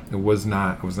 Yeah. I was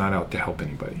not out to help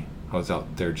anybody. I was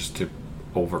out there just to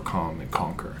overcome and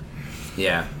conquer.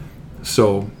 Yeah.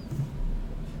 So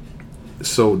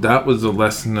that was a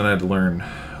lesson that I'd learned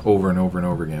over and over and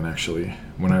over again, actually,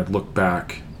 when I'd look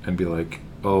back and be like,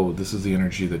 oh, this is the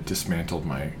energy that dismantled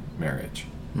my marriage.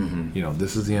 Mm-hmm. You know,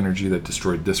 this is the energy that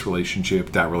destroyed this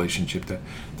relationship,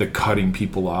 that cutting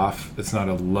people off. It's not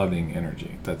a loving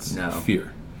energy. That's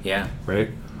fear, Yeah. right?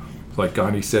 Like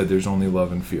Gandhi said, there's only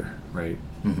love and fear, right?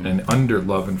 Mm-hmm. And under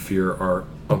love and fear are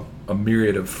a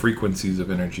myriad of frequencies of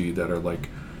energy that are like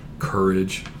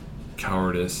courage,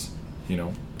 cowardice,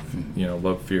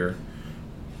 love, fear,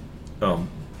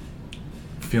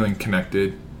 feeling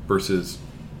connected versus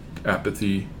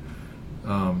apathy,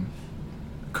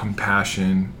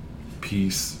 compassion,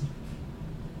 peace,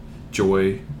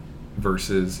 joy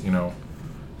versus,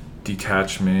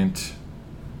 detachment,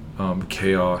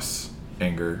 chaos,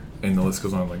 anger, and the list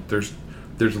goes on. Like there's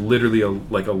literally a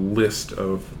list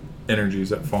of energies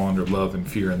that fall under love and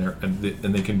fear, and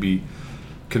they can be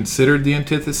considered the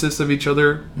antithesis of each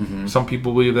other. Mm-hmm. Some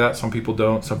people believe that, some people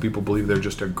don't. Some people believe they're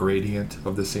just a gradient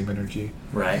of the same energy.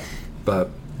 Right.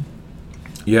 But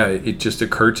yeah, it just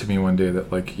occurred to me one day that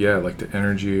the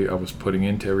energy I was putting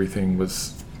into everything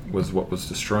was what was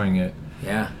destroying it.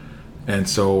 Yeah. And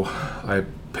so I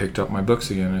picked up my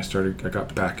books again. I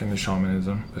got back into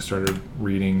shamanism. I started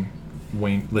reading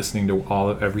listening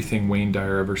to everything Wayne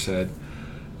Dyer ever said,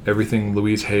 everything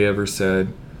Louise Hay ever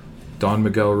said, Don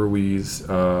Miguel Ruiz,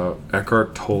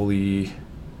 Eckhart Tolle,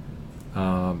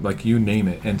 like you name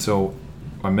it. And so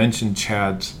I mentioned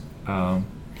Chad's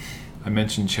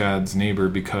neighbor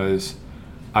because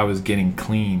I was getting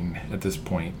clean at this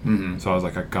point. Mm-hmm. So I was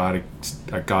like, I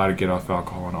gotta get off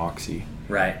alcohol and oxy.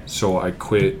 Right. So I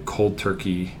quit cold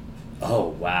turkey. Oh,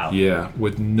 wow. Yeah,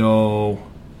 with no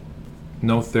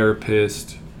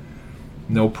therapist,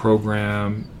 no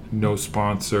program, no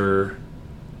sponsor.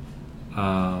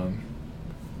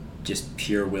 Just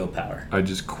pure willpower. I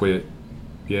just quit.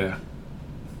 Yeah.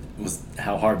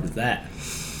 How hard was that?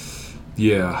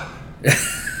 Yeah.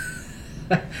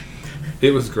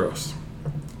 It was gross.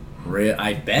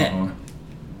 I bet. Uh-huh.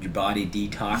 Your body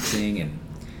detoxing and...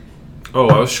 Oh,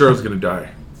 I was sure I was going to die.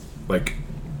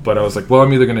 But I was like, well,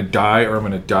 I'm either going to die or I'm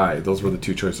going to die. Those were the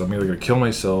two choices. I'm either going to kill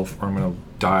myself or I'm going to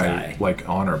die,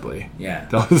 honorably. Yeah.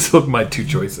 That was my two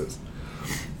choices.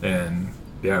 And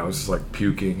yeah, I was just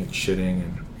puking and shitting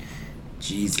and...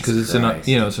 Jesus Because it's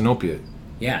an opiate.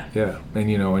 Yeah. Yeah.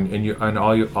 And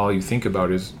all you think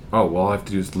about is, oh, well, all I have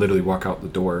to do is literally walk out the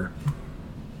door.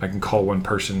 I can call one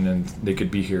person and they could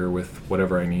be here with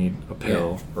whatever I need, a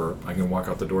pill, or I can walk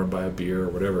out the door and buy a beer or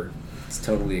whatever. It's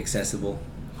totally accessible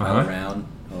all around.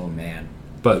 Oh, man.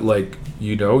 But,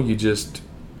 you just,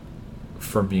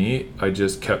 for me, I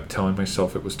just kept telling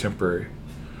myself it was temporary.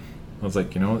 I was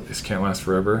like, this can't last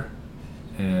forever.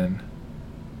 And,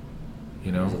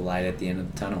 There's a light at the end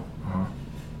of the tunnel. Uh-huh.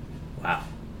 Wow.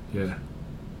 Yeah.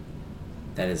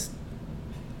 That's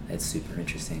super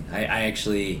interesting. I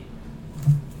actually,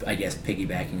 I guess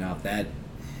piggybacking off that,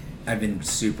 I've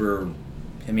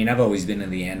always been in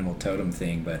the animal totem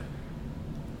thing, but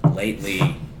lately,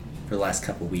 for the last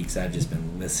couple of weeks, I've just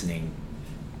been listening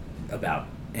about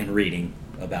and reading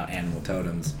about animal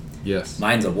totems. Yes.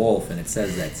 Mine's a wolf, and it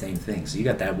says that same thing. So you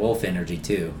got that wolf energy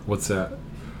too. What's that?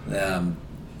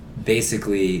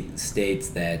 Basically states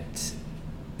that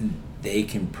they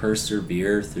can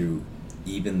persevere through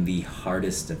even the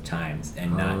hardest of times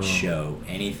and not show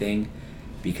anything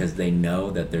because they know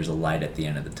that there's a light at the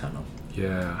end of the tunnel.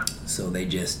 Yeah. So they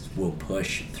just will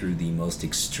push through the most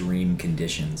extreme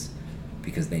conditions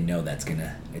because they know it's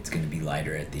gonna be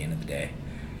lighter at the end of the day.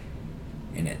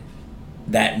 And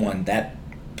that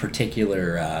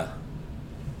particular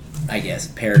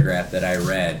paragraph that I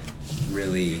read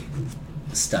really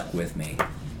stuck with me.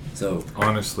 So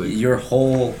honestly, your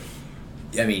whole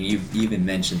I mean, you've even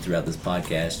mentioned throughout this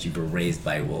podcast you were raised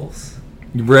by wolves.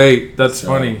 Right. That's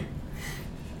funny.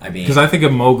 I mean, because I think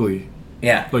of Mowgli.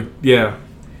 Yeah. Like, yeah.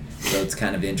 So it's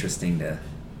kind of interesting to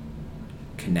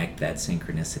connect that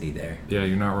synchronicity there. Yeah,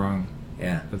 you're not wrong.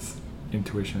 Yeah. That's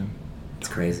intuition. It's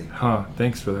crazy. Huh.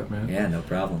 Thanks for that, man. Yeah, no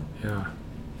problem. Yeah.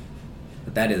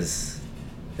 But that is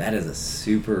a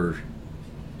super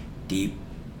deep,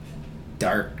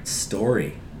 dark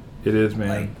story. It is, man.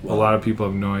 Like, well, a lot of people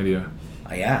have no idea.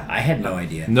 Yeah, I had no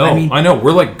idea. No, I know.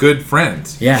 We're like good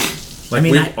friends. Yeah. Like,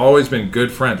 we've always been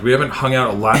good friends. We haven't hung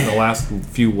out a lot in the last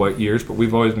few years, but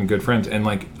we've always been good friends. And,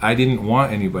 like, I didn't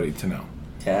want anybody to know.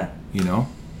 Yeah. You know?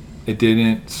 It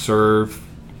didn't serve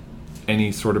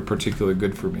any sort of particular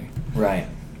good for me. Right.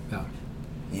 Yeah.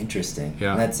 Interesting.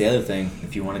 Yeah. And that's the other thing.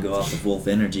 If you want to go off of wolf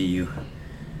energy, you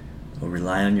will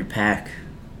rely on your pack.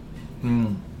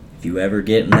 If you ever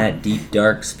get in that deep,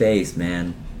 dark space,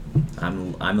 man,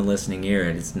 I'm a listening ear,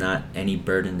 and it's not any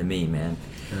burden to me, man.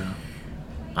 Yeah.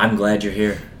 I'm glad you're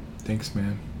here. Thanks,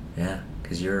 man. Yeah,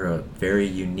 because you're a very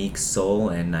unique soul,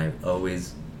 and I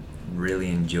always really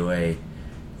enjoy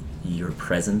your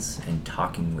presence and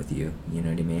talking with you. You know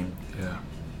what I mean? Yeah.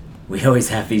 We always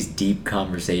have these deep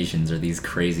conversations or these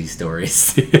crazy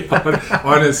stories.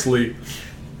 Honestly.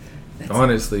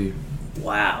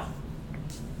 Wow.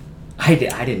 I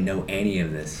didn't know any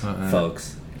of this,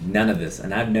 folks. None of this.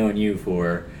 And I've known you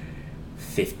for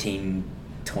 15,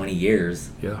 20 years.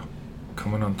 Yeah.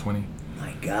 Coming on 20.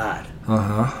 My God.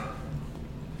 Uh-huh.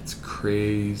 It's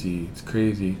crazy.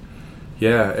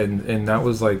 Yeah, and that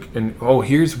was like, and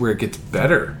here's where it gets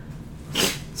better.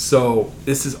 So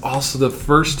this is also the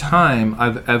first time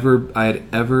I had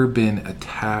ever been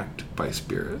attacked by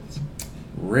spirits.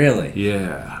 Really?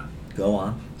 Yeah. Go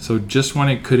on. So just when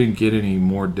it couldn't get any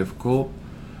more difficult,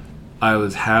 I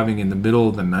was having, in the middle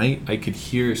of the night, I could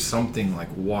hear something like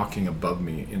walking above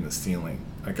me in the ceiling.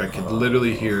 Like I could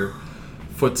literally hear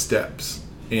footsteps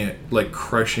and like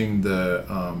crushing the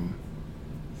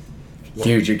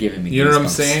Dude, you're giving me You know what I'm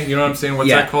goosebumps. saying? What's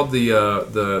that called?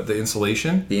 The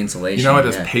insulation? The insulation. You know how it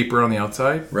has paper on the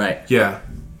outside? Right. Yeah.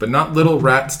 But not little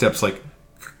rat steps, like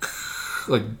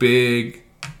big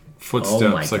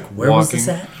footsteps, like Where walking. was this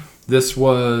at? This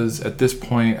was, at this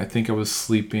point, I think I was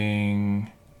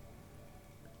sleeping.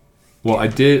 Well,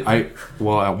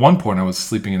 at one point I was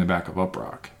sleeping in the back of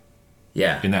Uprock.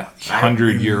 Yeah. In that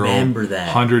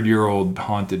 100-year-old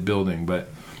haunted building, but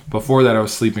before that I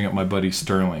was sleeping at my buddy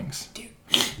Sterling's. Dude,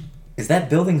 is that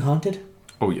building haunted?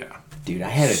 Oh yeah. Dude, I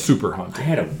had super haunted. I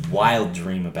had a wild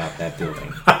dream about that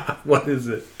building. What is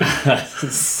it?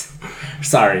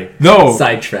 Sorry. No.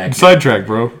 Sidetrack,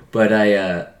 bro.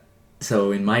 But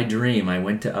so in my dream, I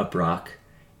went to Uprock,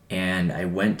 and I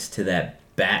went to that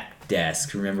back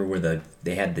desk. Remember where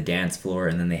they had the dance floor,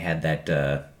 and then they had that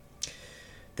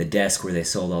the desk where they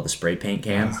sold all the spray paint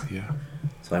cans. Yeah.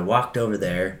 So I walked over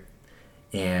there,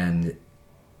 and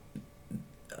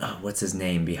what's his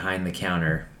name behind the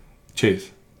counter? Chase.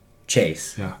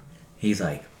 Yeah. He's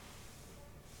like,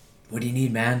 "What do you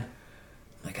need, man?"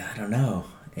 I'm like, "I don't know."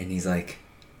 And he's like,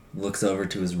 looks over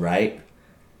to his right,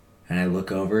 and I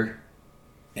look over,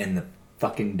 and the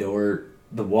fucking door,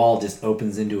 the wall just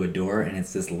opens into a door, and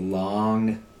it's this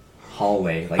long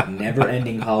hallway, like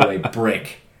never-ending hallway,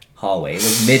 brick hallway. It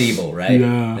was medieval, right?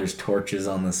 Yeah. There's torches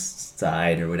on the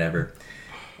side or whatever,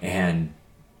 and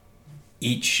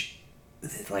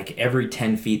every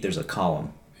 10 feet there's a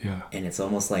column. Yeah. And it's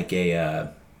almost like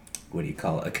a, what do you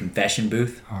call it? A confession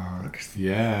booth?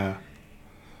 Yeah.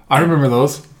 I remember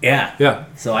those. Yeah. Yeah.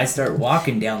 So I start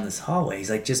walking down this hallway. He's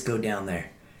like, "Just go down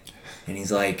there." And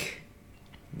he's like,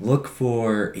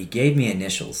 he gave me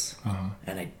initials.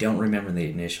 And I don't remember the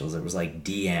initials. It was like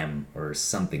DM or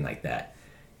something like that.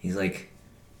 He's like,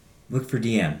 "Look for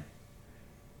DM."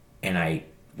 And I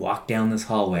walked down this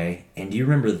hallway. And do you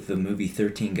remember the movie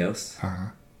 13 Ghosts?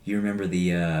 You remember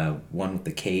the one with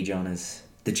the cage on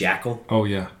the jackal? Oh,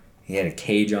 yeah. He had a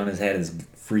cage on his head, this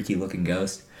freaky looking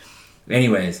ghost.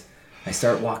 Anyways, I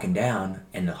start walking down,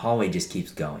 and the hallway just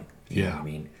keeps going. You know what I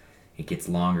mean? It gets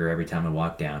longer every time I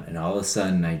walk down. And all of a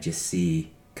sudden, I just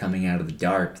see, coming out of the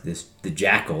dark, the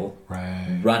jackal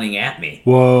running at me.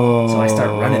 Whoa. So I start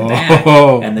running back,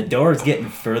 and the door's getting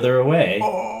further away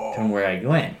from where I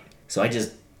went. So I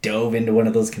just dove into one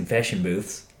of those confession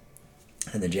booths,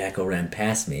 and the jackal ran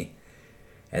past me.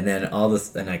 And then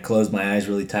and I closed my eyes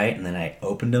really tight, and then I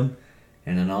opened them,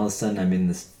 and then all of a sudden I'm in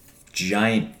this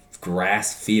giant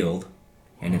grass field,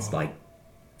 and it's like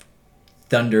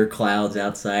thunder clouds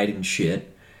outside and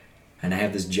shit, and I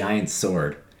have this giant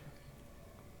sword,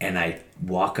 and I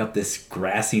walk up this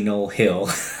grassy knoll hill.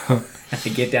 I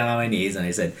get down on my knees and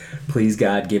I said, please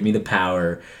God, give me the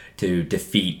power to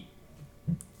defeat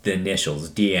the initials,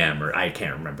 DM, or I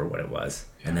can't remember what it was.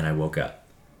 And then I woke up.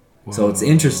 Whoa. So it's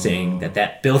interesting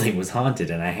that building was haunted,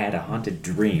 and I had a haunted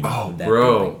dream of that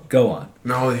building. Go on.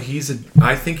 No,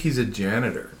 I think he's a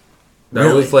janitor.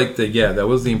 That was like that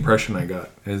was the impression I got.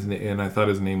 And I thought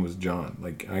his name was John.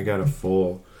 Like, I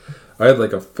had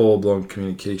like a full-blown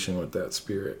communication with that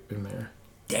spirit in there.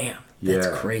 Damn. That's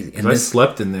crazy. And I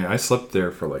slept in there. I slept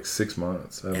there for like 6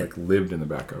 months. I lived in the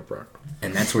back of Rock.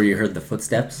 And that's where you heard the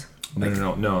footsteps?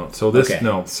 No. So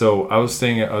So I was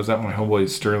at my homeboy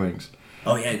Sterling's.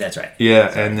 Oh yeah, that's right.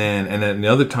 Yeah, and then the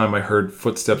other time I heard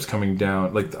footsteps coming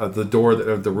down. Like the door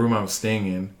of the room I was staying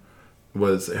in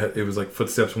was like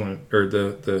footsteps went, or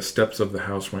the steps of the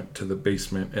house went to the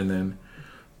basement, and then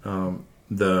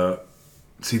that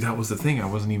was the thing. I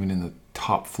wasn't even in the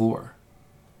top floor.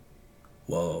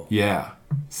 Whoa. Yeah.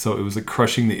 So it was like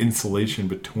crushing the insulation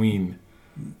between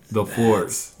the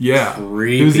floors. Yeah.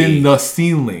 Creepy. It was in the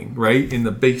ceiling, right? In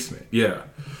the basement. Yeah.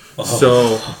 Oh.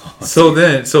 So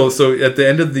at the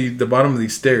end of the bottom of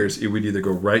these stairs, it would either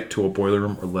go right to a boiler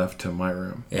room or left to my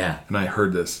room. Yeah. And I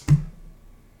heard this.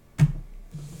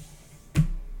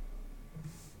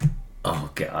 Oh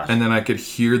God. And then I could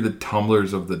hear the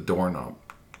tumblers of the doorknob.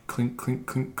 Clink, clink,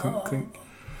 clink, clink, clink.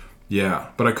 Yeah,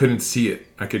 but I couldn't see it.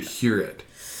 I could hear it.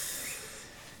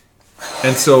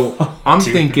 And so I'm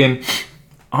thinking,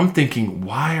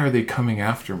 why are they coming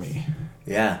after me?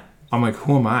 Yeah. I'm like,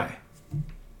 who am I?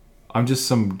 I'm just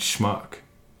some schmuck.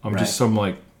 I'm just some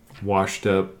like washed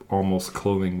up, almost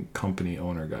clothing company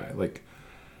owner guy. Like,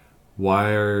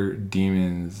 why are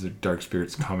demons or dark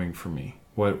spirits coming for me?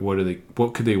 What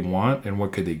could they want, and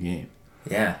what could they gain?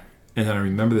 Yeah. And then I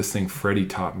remember this thing Freddie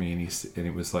taught me, and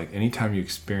it was like, anytime you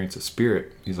experience a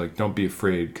spirit, he's like, don't be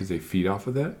afraid, because they feed off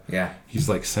of that. Yeah. He's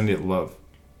like, send it love.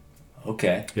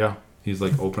 Okay. Yeah. He's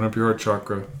like, open up your heart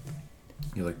chakra.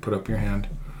 You like put up your hand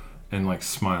and like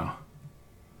smile.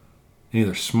 And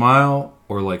either smile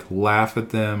or like laugh at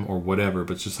them or whatever,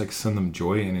 but just like send them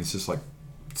joy, and it's just like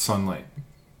sunlight.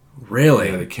 Really?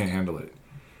 Yeah, they can't handle it.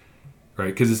 Right?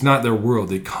 Because it's not their world.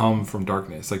 They come from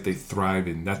darkness. Like, they thrive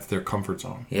in, that's their comfort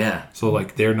zone. Yeah. So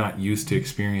like, they're not used to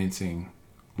experiencing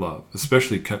love,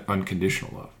 especially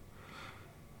unconditional love.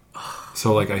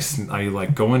 So like, I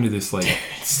like go into this like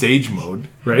sage mode,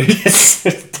 right?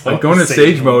 Like go into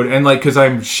sage mode, and like, because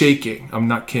I'm shaking. I'm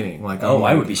not kidding. Like,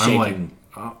 I would be shaking.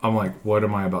 I'm like, what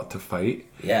am I about to fight?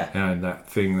 Yeah. And that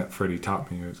thing that Freddie taught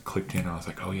me was clicked in. I was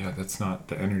like, oh yeah, that's not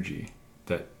the energy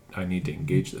that I need to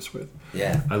engage this with.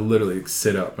 Yeah. I literally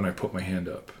sit up and I put my hand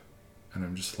up, and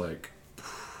I'm just like,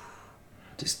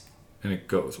 and it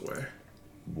goes away.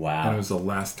 Wow. And it was the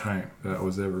last time that I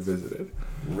was ever visited.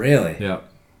 Really? Yeah.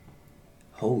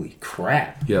 Holy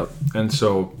crap. Yep. And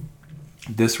so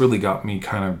this really got me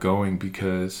kind of going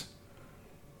because,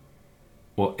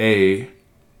 well, I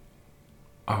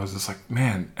was just like,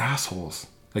 man, assholes.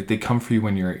 Like, they come for you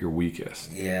when you're at your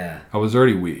weakest. Yeah. I was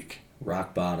already weak.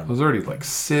 Rock bottom. I was already like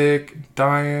sick,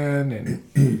 dying,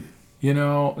 and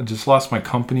I just lost my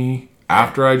company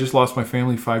after I just lost my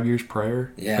family 5 years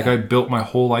prior. Yeah. Like, I built my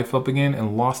whole life up again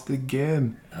and lost it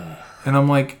again. And I'm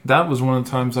like, that was one of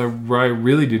the times where I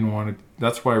really didn't want to.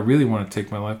 That's why I really want to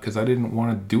take my life, because I didn't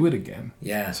want to do it again.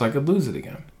 Yeah. So I could lose it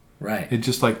again. Right. It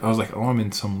just like, I was like, oh, I'm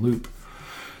in some loop.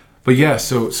 But yeah,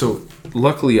 so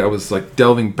luckily I was like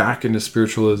delving back into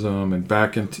spiritualism and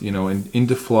back into, and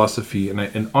into philosophy.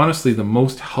 And honestly, the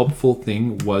most helpful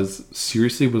thing was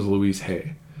Louise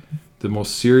Hay. The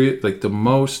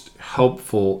most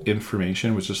helpful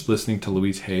information was just listening to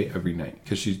Louise Hay every night,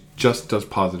 because she just does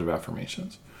positive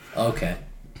affirmations. Okay.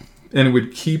 And it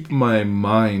would keep my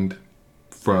mind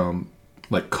from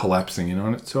like collapsing in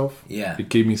on itself. Yeah. It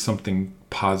gave me something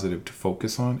positive to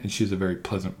focus on, and she has a very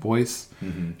pleasant voice.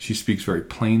 Mm-hmm. She speaks very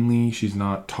plainly. She's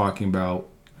not talking about,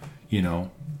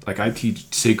 like I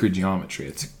teach sacred geometry.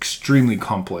 It's extremely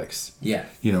complex. Yeah.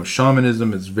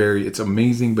 Shamanism is it's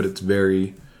amazing, but it's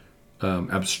very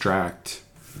abstract.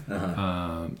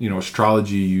 Uh-huh.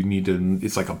 Astrology,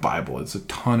 it's like a Bible. It's a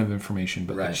ton of information,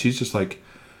 but like, she's just like,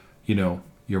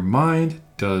 your mind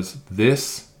does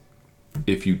this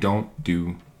if you don't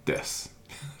do this.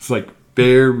 It's like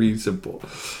very simple.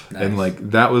 Nice. And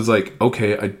like, that was like,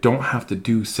 okay, I don't have to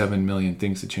do 7 million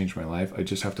things to change my life. I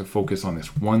just have to focus on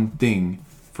this one thing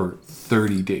for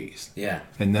 30 days. Yeah.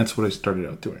 And that's what I started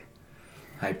out doing.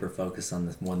 Hyper focus on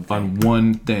this one thing. On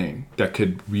one thing that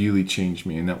could really change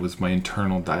me, and that was my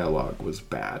internal dialogue was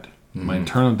bad. Mm-hmm. My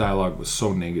internal dialogue was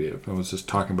so negative. I was just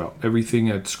talking about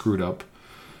everything I'd screwed up.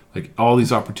 Like all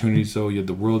these opportunities, though, you had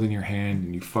the world in your hand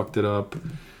and you fucked it up,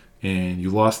 and you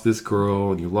lost this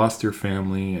girl and you lost your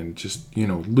family, and just, you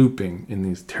know, looping in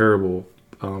these terrible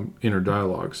inner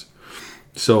dialogues.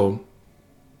 So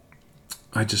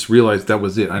I just realized that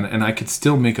was it. And I could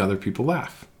still make other people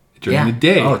laugh during the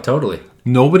day. Oh, totally.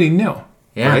 Nobody knew.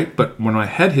 Yeah. Right? But when my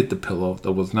head hit the pillow,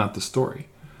 that was not the story.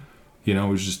 You know,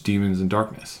 it was just demons and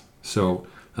darkness. So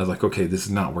I was like, okay, this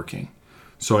is not working.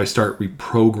 So I start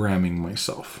reprogramming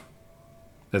myself.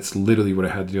 That's literally what I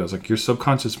had to do. I was like, your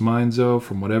subconscious mind, Zoe,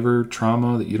 from whatever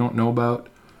trauma that you don't know about,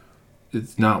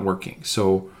 it's not working.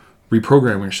 So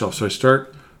reprogram yourself. So I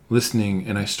start listening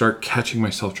and I start catching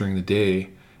myself during the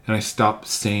day, and I stop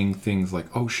saying things like,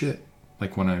 oh shit,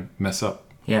 like when I mess up.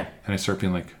 Yeah. And I start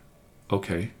being like,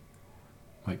 okay,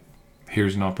 like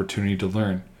here's an opportunity to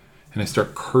learn. And I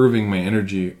start curving my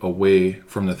energy away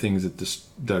from the things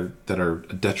that are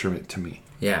a detriment to me.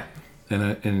 Yeah.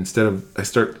 And instead of, I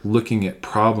start looking at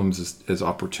problems as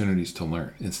opportunities to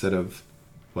learn instead of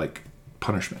like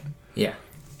punishment. Yeah.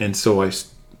 And so I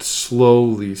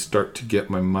slowly start to get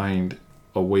my mind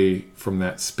away from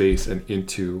that space and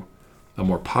into a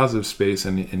more positive space,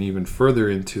 and even further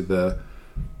into the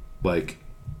like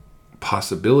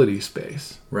possibility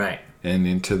space. Right. And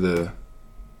into the,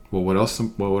 well, what else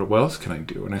can I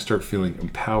do? And I start feeling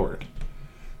empowered.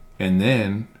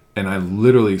 And I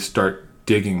literally start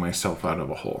digging myself out of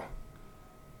a hole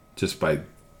just by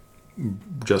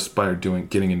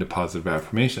getting into positive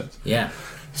affirmations. Yeah.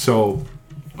 So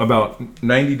about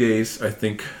 90 days, I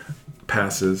think,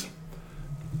 passes,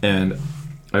 and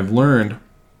I've learned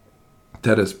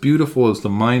that as beautiful as the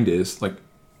mind is, like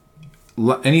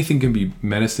anything can be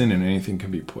medicine and anything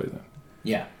can be poison.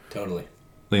 Yeah, totally.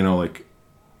 You know, like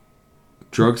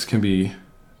drugs can be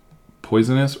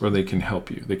poisonous or they can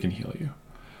help you. They can heal you.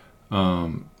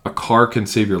 A car can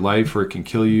save your life or it can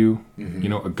kill you. Mm-hmm. You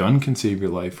know, a gun can save your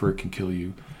life or it can kill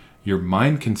you. Your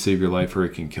mind can save your life or it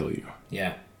can kill you.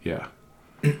 Yeah. Yeah.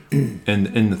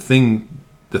 and the thing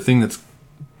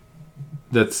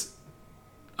that's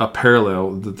a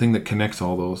parallel, the thing that connects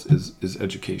all those is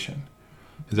education.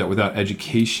 Is that without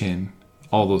education,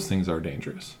 all those things are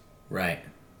dangerous. Right.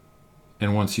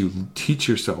 And once you teach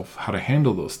yourself how to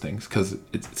handle those things, because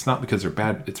it's not because they're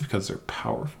bad, it's because they're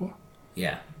powerful.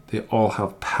 Yeah. They all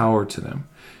have power to them.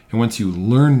 And once you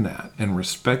learn that and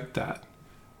respect that,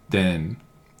 then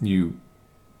you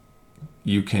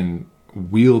can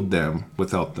wield them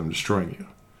without them destroying you.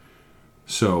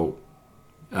 So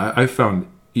I've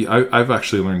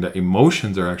actually learned that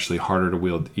emotions are actually harder to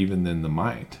wield even than the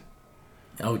mind.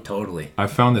 Oh, totally. I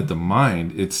found that the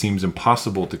mind, it seems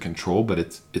impossible to control, but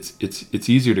it's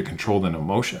easier to control than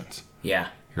emotions. Yeah.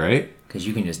 Right? Because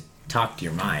you can just talk to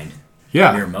your mind.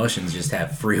 Yeah. Your emotions just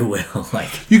have free will.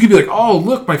 Like you could be like, oh,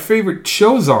 look, my favorite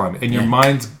show's on, and your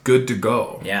mind's good to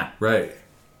go. Yeah. Right.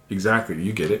 Exactly.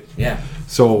 You get it. Yeah.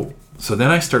 So then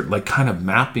I start like kind of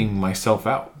mapping myself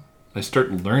out. I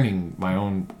start learning my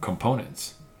own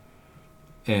components.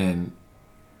 And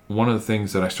one of the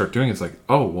things that I start doing is like,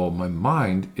 oh, well, my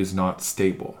mind is not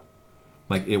stable.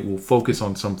 Like it will focus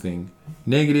on something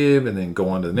negative and then go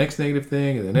on to the next negative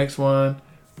thing and the next one,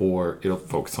 or it'll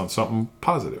focus on something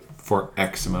positive for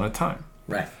X amount of time.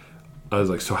 Right. I was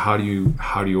like, so how do you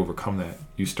overcome that?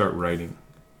 You start writing.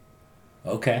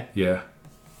 Okay. Yeah.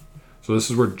 So this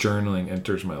is where journaling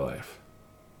enters my life.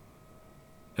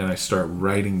 And I start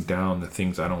writing down the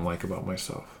things I don't like about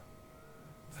myself.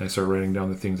 And I start writing down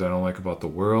the things I don't like about the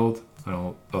world.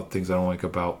 Things I don't like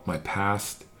about my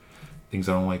past. Things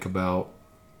I don't like about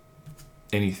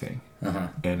anything. Uh-huh.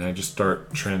 And I just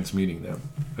start transmuting them.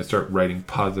 I start writing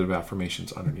positive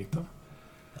affirmations underneath them.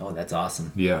 Oh, that's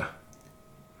awesome. Yeah.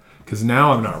 Because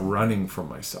now I'm not running from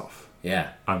myself.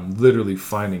 Yeah. I'm literally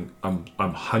I'm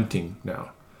hunting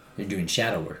now. You're doing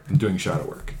shadow work. I'm doing shadow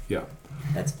work. Yeah.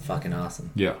 That's fucking awesome.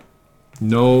 Yeah.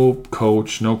 No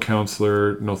coach, no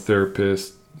counselor, no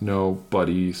therapist, no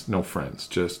buddies, no friends.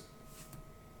 Just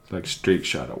like straight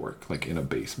shadow work, like in a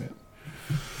basement.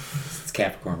 It's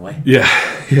Capricorn way. Yeah.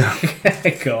 Yeah.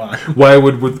 Go on. Why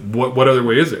what other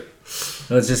way is it?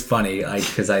 Well, it's just funny,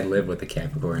 because I live with a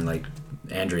Capricorn. Like,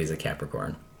 Andre's a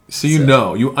Capricorn. So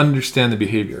you understand the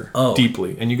behavior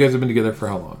deeply. And you guys have been together for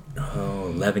how long?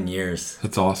 11 years.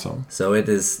 That's awesome. So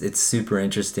it's super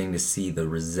interesting to see the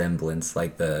resemblance,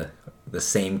 like the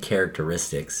same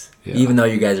characteristics. Yeah. Even though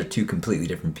you guys are two completely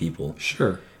different people.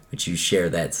 Sure. But you share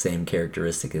that same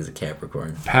characteristic as a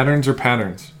Capricorn. Patterns are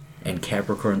patterns. And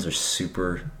Capricorns are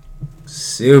super,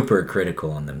 super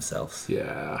critical on themselves.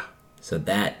 Yeah. So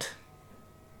that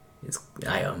is,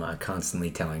 I'm constantly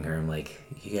telling her, I'm like,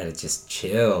 you gotta just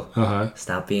chill. Uh-huh.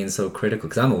 Stop being so critical.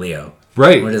 Because I'm a Leo.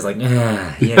 Right. We're just like,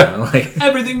 like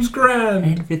Everything's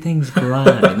grand. everything's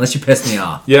grand unless you piss me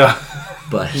off. Yeah.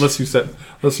 But Unless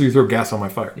you throw gas on my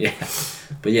fire. yeah,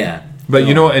 but yeah. But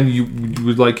you know, and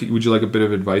would you like a bit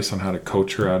of advice on how to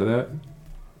coach her out of that?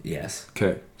 Yes.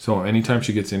 Okay. So anytime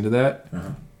she gets into that,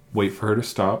 wait for her to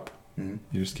stop. You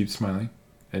just keep smiling,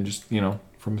 and just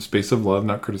from a space of love,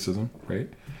 not criticism, right?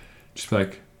 Just be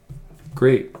like,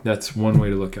 great. That's one way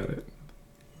to look at it.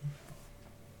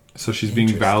 So she's being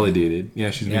validated.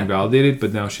 Yeah, she's being validated,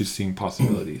 but now she's seeing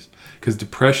possibilities. Because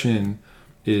depression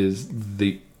is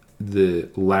the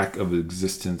lack of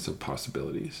existence of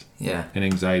possibilities. Yeah. And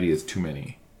anxiety is too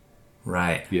many.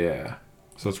 Right. Yeah.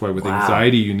 So that's why with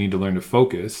anxiety, you need to learn to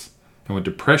focus. And with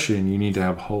depression, you need to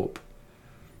have hope.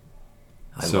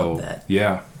 I love that.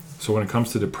 Yeah. So when it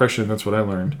comes to depression, that's what I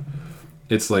learned.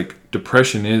 It's like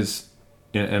depression is,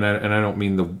 and I don't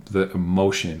mean the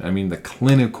emotion. I mean the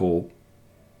clinical,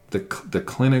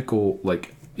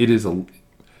 like it is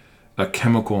a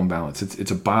chemical imbalance.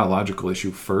 It's a biological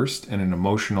issue first and an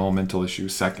emotional, mental issue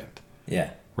second.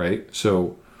 Yeah. Right?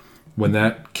 So when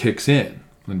that kicks in,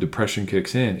 when depression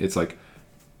kicks in, it's like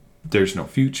there's no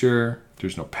future,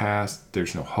 there's no past,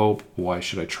 there's no hope. Why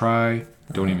should I try?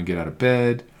 Don't even get out of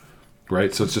bed.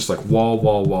 Right? So it's just like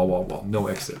wall, no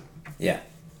exit. Yeah.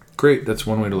 Great. That's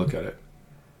one way to look at it.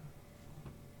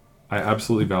 I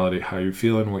absolutely validate how you're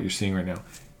feeling, what you're seeing right now.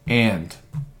 And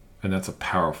that's a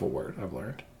powerful word I've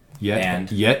learned.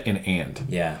 And.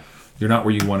 Yeah. You're not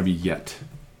where you want to be yet.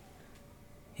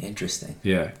 Interesting.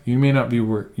 Yeah. You may not be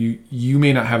where you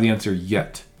may not have the answer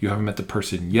yet. You haven't met the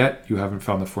person yet. You haven't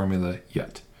found the formula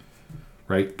yet.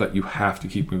 Right? But you have to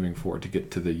keep moving forward to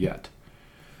get to the yet.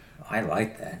 I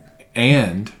like that.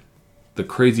 And the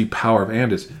crazy power of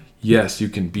and is, yes, you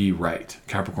can be right.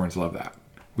 Capricorns love that.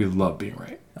 We love being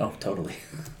right. Oh, totally.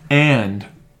 And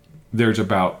there's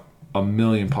about 1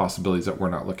 million possibilities that we're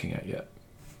not looking at yet.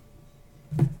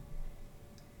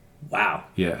 Wow.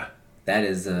 Yeah.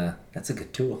 That's a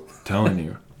good tool. Telling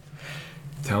you.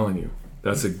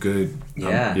 That's a good...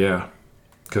 Yeah. Yeah.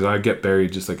 Because I get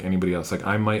buried just like anybody else. Like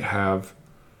I might have...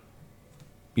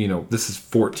 this is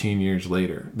 14 years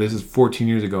later. This is 14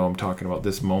 years ago I'm talking about.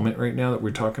 This moment right now that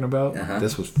we're talking about,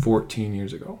 this was 14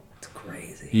 years ago. It's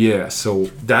crazy. Yeah, so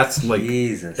that's like...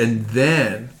 Jesus. And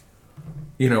then,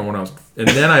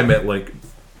 I met like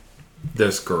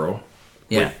this girl.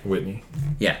 Yeah. Whitney.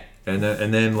 Yeah. And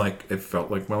then like it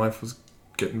felt like my life was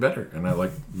getting better. And I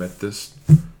like met this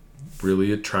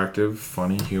really attractive,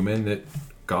 funny human that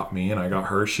got me and I got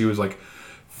her. She was like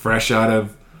fresh out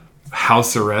of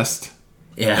house arrest.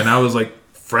 Yeah. And I was like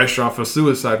fresh off a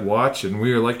suicide watch and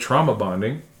we were like trauma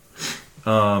bonding.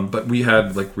 But we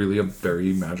had like really a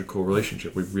very magical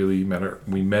relationship. We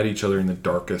met each other in the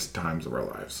darkest times of our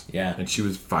lives. Yeah. And she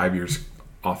was 5 years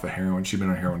off of heroin. She'd been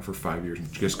on heroin for 5 years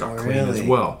and she just got clean as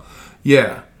well.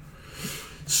 Yeah.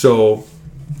 So,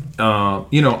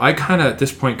 I kind of at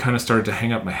this point kind of started to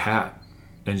hang up my hat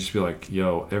and just be like,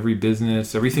 yo,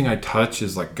 everything I touch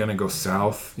is like gonna go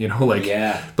south,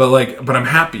 Yeah. But I'm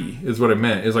happy is what I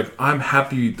meant. Is like I'm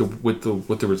happy with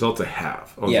the results I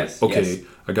have. I was yes. like, okay, yes.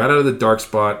 I got out of the dark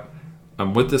spot.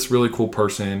 I'm with this really cool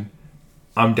person.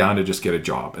 I'm down to just get a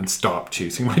job and stop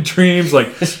chasing my dreams. Like,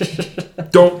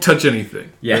 don't touch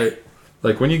anything. Yeah. Right?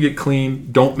 Like when you get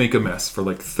clean, don't make a mess for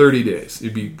like 30 days.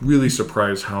 You'd be really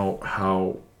surprised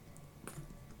how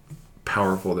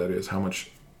powerful that is. How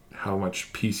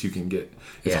much peace you can get.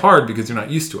 It's hard because you're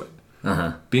not used to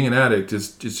it. Being an addict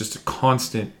is just a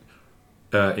constant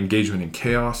engagement in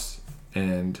chaos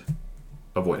and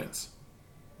avoidance.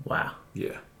 Wow.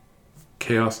 Yeah.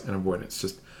 Chaos and avoidance.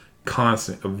 Just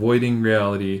constant. Avoiding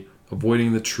reality,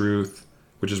 avoiding the truth,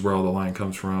 which is where all the lying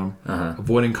comes from.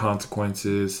 Avoiding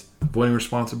consequences, avoiding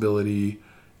responsibility,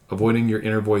 avoiding your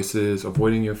inner voices,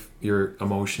 avoiding your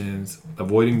emotions,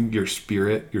 avoiding your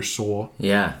spirit, your soul.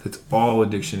 Yeah. That's all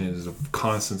addiction is a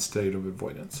constant state of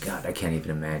avoidance. God, I can't even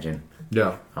imagine.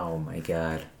 Yeah. Oh my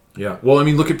God. Yeah. Well, I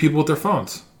mean, look at people with their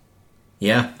phones.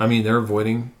 Yeah. I mean, they're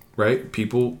avoiding, right?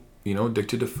 People,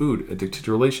 addicted to food, addicted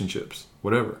to relationships,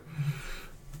 whatever.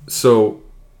 So,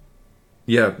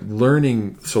 yeah,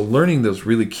 learning those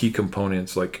really key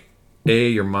components, like,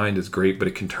 your mind is great, but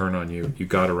it can turn on you. You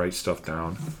got to write stuff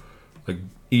down. Like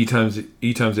E times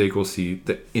A equals C,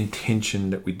 the intention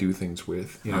that we do things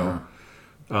with,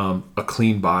 a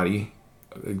clean body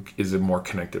is a more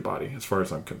connected body as far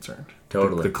as I'm concerned.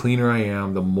 Totally. The cleaner I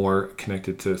am, the more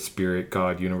connected to spirit,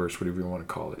 God, universe, whatever you want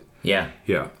to call it. Yeah.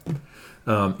 Yeah.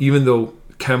 Even though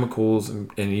chemicals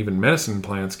and even medicine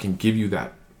plants can give you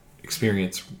that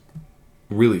experience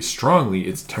really strongly,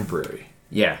 it's temporary.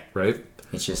 Yeah. Right?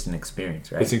 It's just an experience,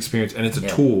 right? It's an experience, and it's a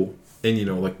tool And, you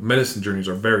know, like medicine journeys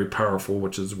are very powerful,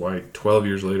 which is why 12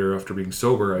 years later after being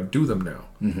sober, I do them now.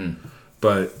 Mm-hmm.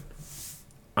 But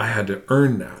I had to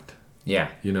earn that. Yeah.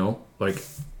 You know, like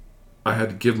I had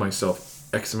to give myself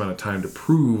X amount of time to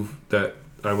prove that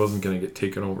I wasn't going to get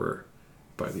taken over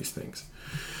by these things.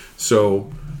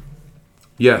 So,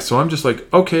 yeah, so I'm just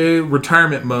like, okay,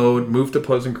 retirement mode, move to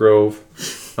Pleasant Grove.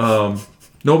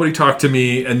 Nobody talked to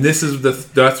me, and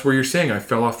that's where you're saying I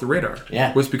fell off the radar.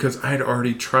 Yeah. Was because I had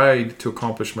already tried to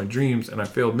accomplish my dreams, and I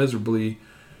failed miserably,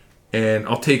 and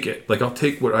I'll take it. Like, I'll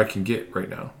take what I can get right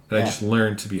now, and I just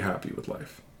learned to be happy with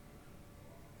life.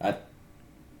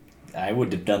 I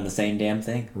would have done the same damn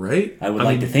thing. Right? I would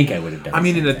like to think I would have done I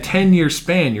mean, in a 10-year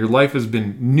span, your life has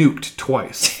been nuked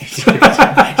twice.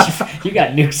 You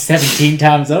got nuked 17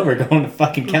 times over going to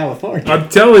fucking California. I'm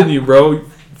telling you, bro.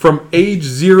 From age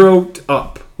 0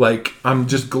 up, like, I'm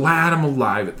just glad I'm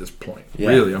alive at this point. Yeah.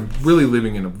 Really, I'm really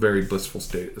living in a very blissful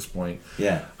state at this point.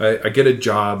 Yeah. I get a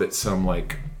job at some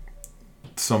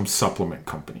supplement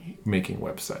company making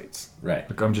websites. Right.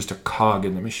 Like, I'm just a cog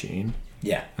in the machine.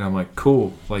 Yeah. And I'm like,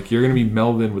 cool. Like, you're going to be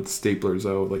Melvin with staplers,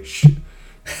 though. Like,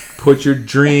 put your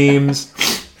dreams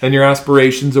and your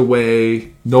aspirations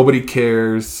away. Nobody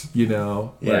cares, you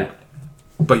know. Yeah. Like,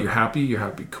 but you're happy,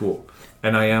 cool.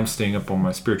 And I am staying up on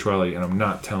my spirituality, and I'm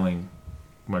not telling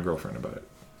my girlfriend about it.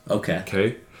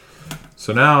 Okay.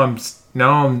 So now I'm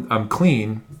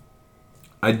clean.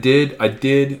 I did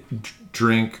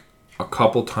drink a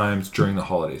couple times during the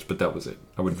holidays, but that was it.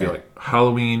 I would be like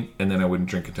Halloween, and then I wouldn't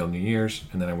drink until New Year's,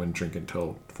 and then I wouldn't drink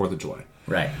until 4th of July.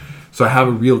 Right. So I have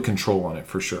a real control on it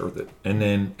for sure with it. And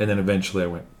then eventually I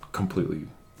went completely,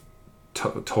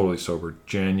 totally sober.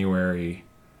 January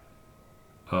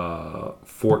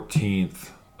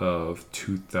 14th of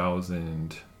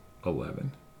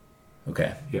 2011.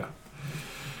 Okay. Yeah.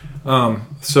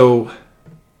 So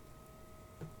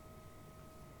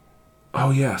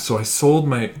I sold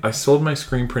my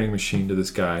screen printing machine to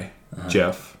this guy,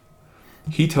 Jeff.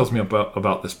 He tells me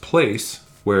about this place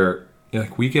where, you know,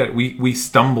 like, we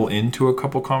stumble into a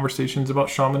couple conversations about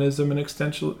shamanism and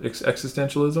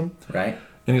existentialism. Right.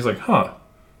 And he's like, huh.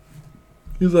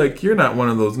 He's like, you're not one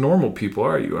of those normal people,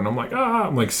 are you? And I'm like,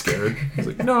 I'm like scared. He's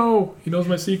like, no, he knows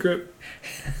my secret.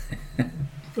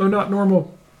 Oh, not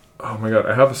normal. Oh my God.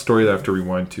 I have a story that I have to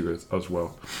rewind to as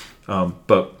well.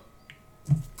 But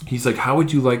he's like, how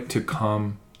would you like to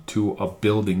come to a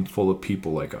building full of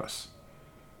people like us?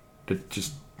 That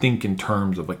just think in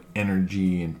terms of like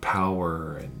energy and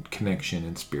power and connection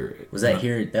and spirit. Was that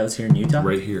here? That was here in Utah?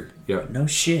 Right here. Yeah. No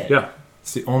shit. Yeah.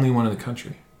 It's the only one in the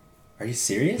country. Are you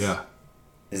serious? Yeah.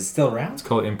 Is it still around? It's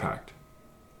called Impact.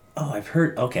 Oh, I've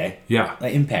heard. Okay. Yeah.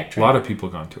 Like Impact. A lot of people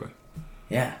gone to it.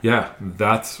 Yeah. Yeah.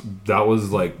 That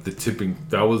was like the tipping.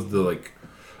 That was the like.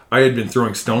 I had been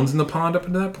throwing stones in the pond up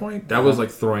until that point. That was like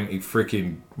throwing a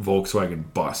freaking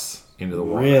Volkswagen bus into the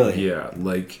water. Really? Yeah.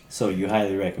 Like. So you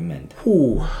highly recommend.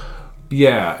 Whew.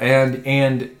 Yeah,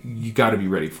 and you got to be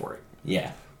ready for it.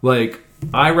 Yeah. Like,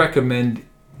 I recommend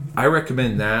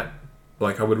that.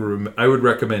 Like, I would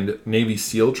recommend Navy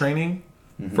SEAL training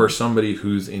for somebody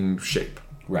who's in shape.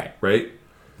 Right. Right.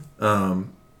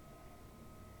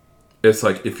 It's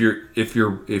like if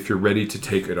you're ready to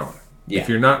take it on. Yeah. If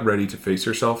you're not ready to face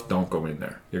yourself, don't go in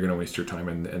there. You're gonna waste your time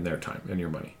and their time and your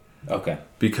money. Okay.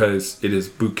 Because it is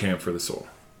boot camp for the soul.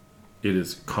 It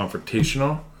is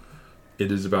confrontational.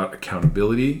 It is about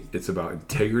accountability. It's about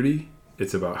integrity.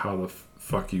 It's about how the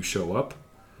fuck you show up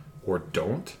or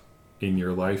don't in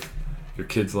your life, your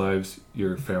kids' lives,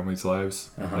 your family's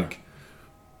lives. Like,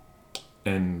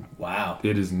 and wow,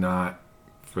 it is not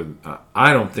for.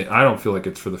 I don't feel like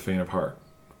it's for the faint of heart,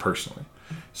 personally.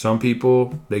 Some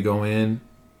people, they go in,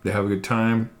 they have a good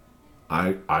time.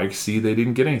 I see they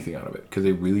didn't get anything out of it because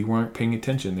they really weren't paying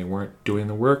attention. They weren't doing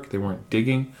the work. They weren't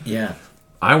digging. Yeah.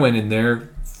 I went in there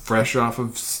fresh off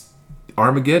of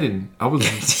Armageddon. I was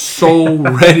so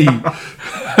ready.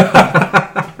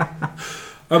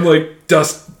 I'm like,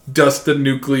 dust the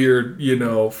nuclear,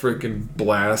 freaking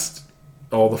blast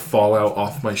all the fallout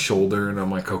off my shoulder. And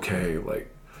I'm like, okay, like,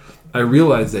 I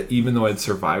realized that even though I'd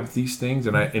survived these things,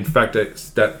 and that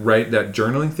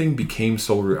journaling thing became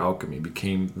Soul Root Alchemy,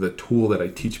 became the tool that I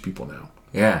teach people now.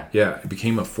 Yeah. Yeah, it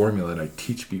became a formula that I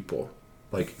teach people.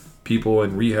 Like, people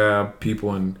in rehab,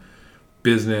 people in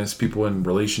business, people in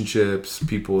relationships,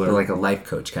 people that So like a life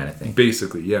coach kind of thing.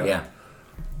 Basically, yeah. Yeah.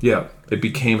 Yeah, it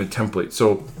became a template.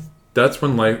 So that's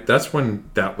when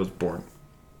that was born.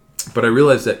 But I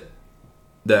realized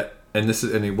that and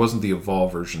it wasn't the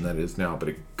evolved version that it is now, but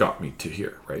it got me to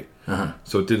here, right?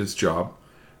 So it did its job.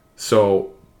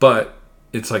 So, but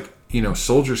it's like,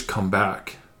 soldiers come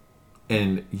back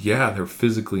And yeah, they're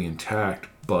physically intact,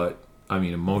 but I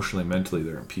mean, emotionally, mentally,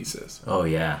 they're in pieces. Oh,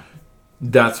 yeah.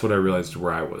 That's what I realized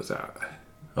where I was at.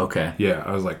 Okay. Yeah,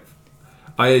 I was like,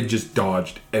 I had just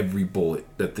dodged every bullet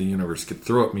that the universe could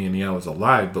throw at me, and I was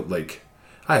alive, but like,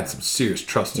 I had some serious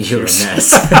trust issues. You're a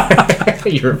mess.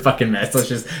 You're a fucking mess. Let's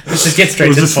just get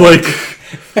straight to the point. I was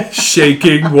just like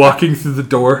shaking, walking through the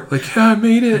door, like, yeah, I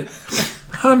made it.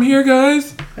 I'm here,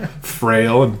 guys.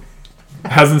 Frail and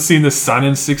hasn't seen the sun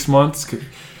in 6 months.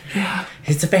 Yeah,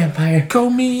 it's a vampire. Go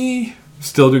me.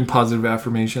 Still doing positive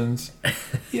affirmations.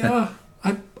 Yeah,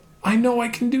 I know I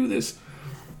can do this.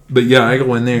 But yeah, I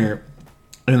go in there,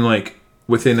 and like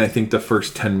within I think the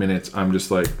first 10 minutes, I'm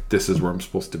just like, this is where I'm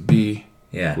supposed to be.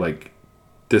 Yeah. Like,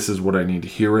 this is what I need to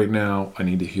hear right now. I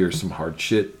need to hear some hard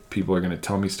shit. People are gonna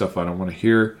tell me stuff I don't want to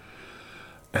hear.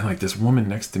 And like this woman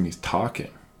next to me is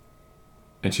talking,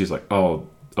 and she's like, oh,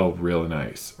 real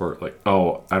nice, or like,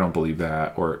 oh, I don't believe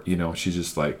that, or you know, she's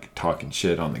just like talking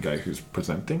shit on the guy who's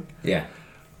presenting. Yeah.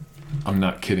 I'm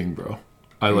not kidding, bro.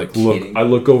 I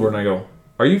look over and I go,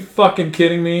 are you fucking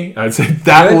kidding me? I'd say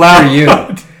that good loud. For you.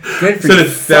 Good for said you.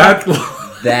 It that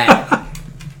loud. That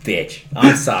bitch.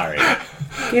 I'm sorry.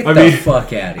 Get the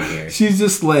fuck out of here. She's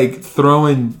just like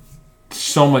throwing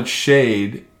so much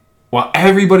shade while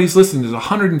everybody's listening. There's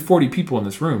 140 people in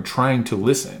this room trying to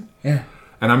listen. Yeah.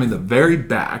 And I'm in the very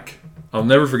back. I'll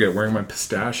never forget wearing my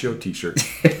pistachio t-shirt.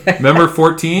 Remember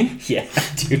 14? Yeah,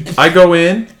 dude. I go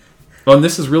in. Oh, and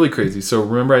this is really crazy. So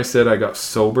remember I said I got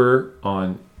sober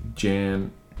on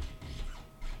January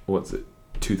 14th,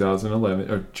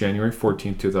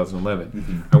 2011.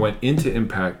 Mm-hmm. I went into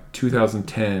Impact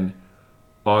 2010,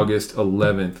 August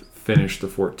 11th, finished the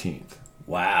 14th.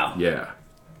 Wow. Yeah.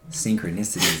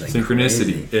 Synchronicity is like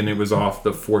Synchronicity. crazy. And it was off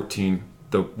the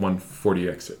 140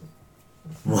 exit.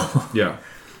 Whoa. Yeah.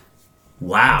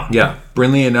 Wow. Yeah.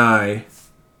 Brinley and I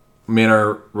made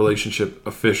our relationship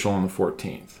official on the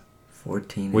 14th.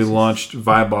 14. We launched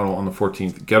Vibe Bottle on the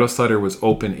 14th. Ghetto Cider was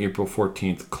open April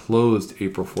 14th, closed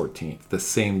April 14th, the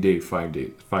same day, 5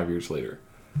 years later.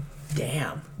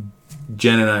 Damn.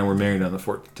 Jen and I were married on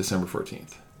the December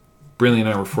 14th. Brinley and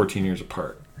I were 14 years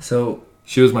apart. So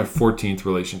she was my 14th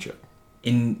relationship.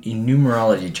 In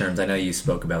numerology terms, I know you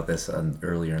spoke about this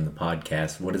earlier in the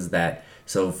podcast. What is that?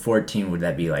 So 14, would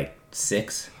that be like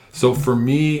 6? So for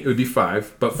me, it would be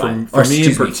 5. But for Or, me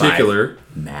in particular,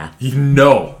 math.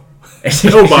 No,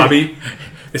 Bobby,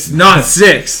 it's not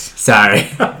 6. Sorry.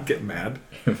 Get mad.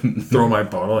 Throw my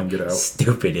bottle and get out.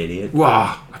 Stupid idiot.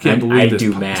 Wow, I can't believe I this.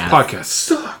 do This math. podcast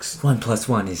sucks. 1 +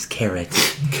 1 is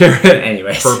carrot.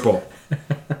 Anyways, purple.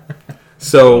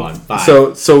 So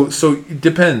it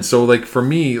depends. So like for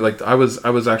me, like I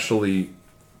was actually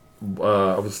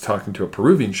I was talking to a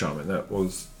Peruvian shaman that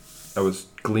I was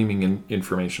gleaming in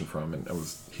information from, and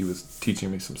he was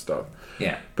teaching me some stuff.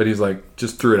 Yeah. But he's like,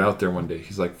 just threw it out there one day.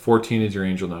 He's like, 14 is your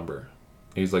angel number.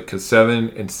 He's like, because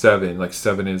 7 and 7, like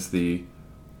 7 is the,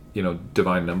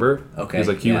 divine number. Okay. He's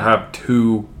like, you have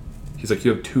 2. He's like,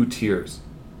 you have 2 tiers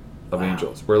of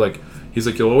angels. Where like, he's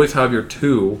like, you'll always have your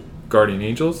 2 guardian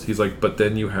angels. He's like, but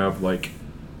then you have like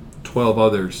 12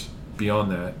 others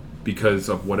beyond that, because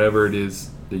of whatever it is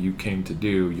that you came to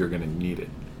do, you're gonna need it.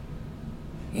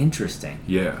 Interesting.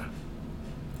 Yeah.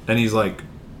 And he's like,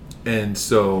 and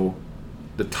so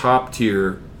the top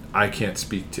tier I can't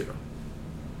speak to.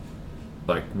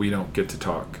 Like, we don't get to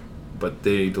talk, but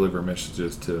they deliver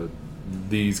messages to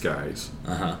these guys,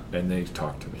 and they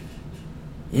talk to me.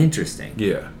 Interesting.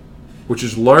 Yeah. Which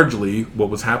is largely what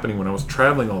was happening when I was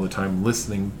traveling all the time,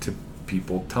 listening to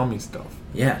people tell me stuff.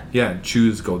 Yeah. Yeah, and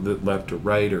choose, go left or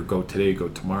right, or go today, go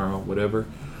tomorrow, whatever.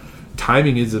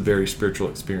 Timing is a very spiritual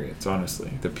experience,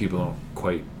 honestly, that people don't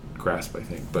quite grasp, I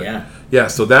think. But yeah,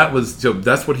 so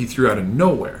that's what he threw out of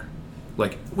nowhere.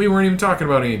 Like, we weren't even talking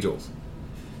about angels.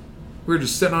 We were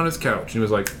just sitting on his couch, and he was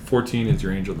like, 14 is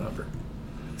your angel number.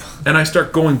 And I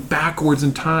start going backwards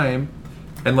in time,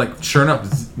 and like, sure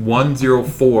enough,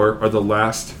 104 are the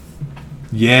last.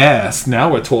 Yes,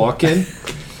 now we're talking.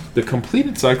 The complete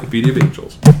encyclopedia of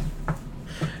angels.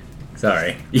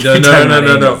 Sorry.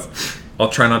 No. I'll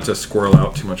try not to squirrel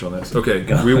out too much on this. Okay,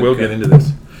 we will get into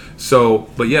this. So,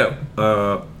 but yeah,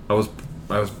 I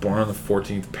was born on the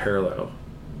 14th parallel.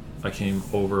 I came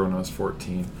over when I was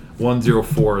 14.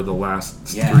 104 are the last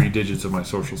 3 digits of my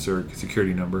social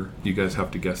security number. You guys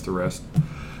have to guess the rest.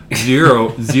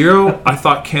 0 I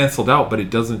thought canceled out, but it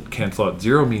doesn't cancel out.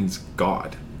 0 means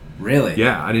God. Really?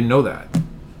 Yeah, I didn't know that.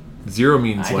 0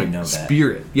 means like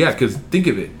spirit. Yeah, because think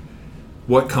of it.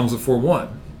 What comes before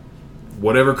 1?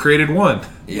 Whatever created 1.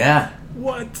 Yeah.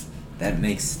 What? That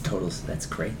makes total. That's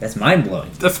great. That's mind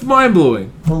blowing. That's mind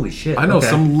blowing. Holy shit! I know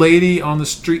some lady on the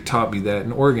street taught me that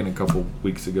in Oregon a couple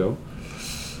weeks ago.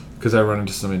 Because I run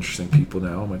into some interesting people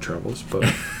now on my travels,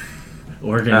 but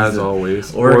Oregon, as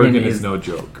always, Oregon is no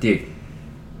joke, dude.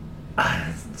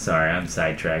 Sorry, I'm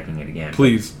sidetracking it again.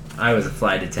 Please. I was a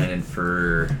flight attendant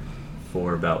for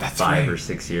about 5 or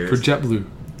 6 years for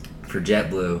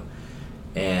JetBlue.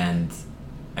 And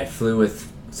I flew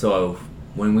with. So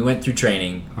when we went through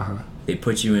training, they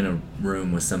put you in a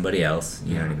room with somebody else.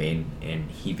 You know what I mean? And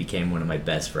he became one of my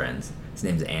best friends. His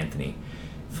name's Anthony,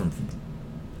 from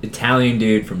Italian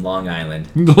dude from Long Island.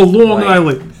 The Long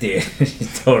Island, dude.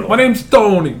 Total. My name's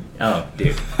Tony. Oh,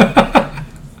 dude.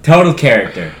 Total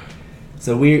character.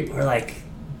 So we're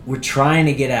trying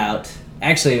to get out.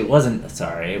 Actually, it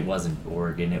wasn't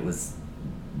Oregon. It was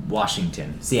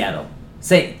Washington, Seattle.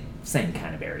 Same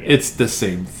kind of area. It's the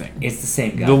same thing. It's the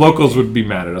same guy. The locals would be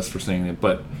mad at us for saying it,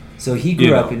 but... So he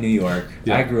grew up in New York.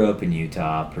 Yeah. I grew up in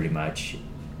Utah, pretty much.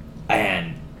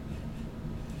 And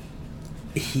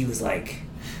he was like...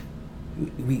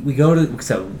 We go to...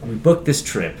 So we booked this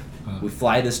trip. We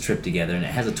fly this trip together, and it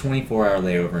has a 24-hour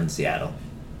layover in Seattle.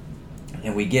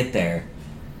 And we get there,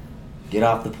 get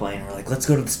off the plane, we're like, let's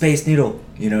go to the Space Needle.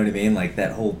 You know what I mean? Like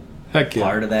that whole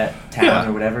part of that town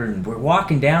or whatever. And we're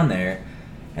walking down there,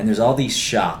 and there's all these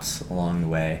shops along the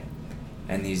way.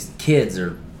 And these kids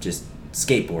are just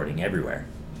skateboarding everywhere.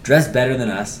 Dressed better than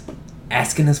us,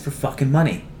 asking us for fucking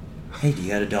money. Hey, do you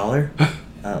got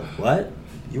 $1? What?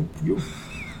 You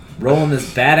rolling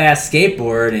this badass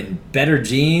skateboard in better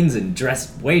jeans and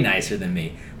dressed way nicer than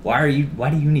me. Why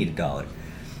do you need $1?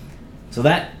 So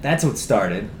that's what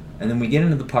started. And then we get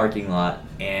into the parking lot,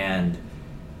 and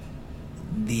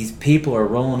these people are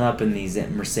rolling up in these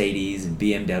Mercedes and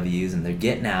BMWs, and they're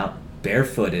getting out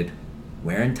barefooted,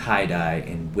 wearing tie-dye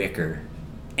and wicker,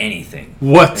 anything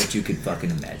that you could fucking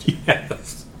imagine.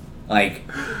 Yes. Like...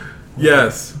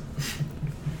 Yes.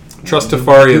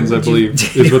 Trustafarians, I believe,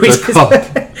 is what they're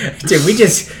called. Dude, we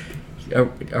just...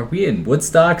 Are we in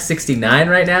Woodstock 69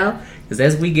 right now? Because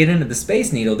as we get into the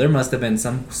Space Needle, there must have been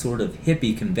some sort of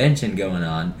hippie convention going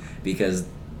on, because,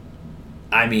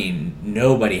 I mean,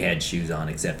 nobody had shoes on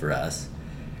except for us.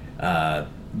 The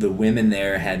women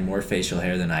there had more facial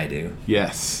hair than I do.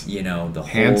 Yes. You know, the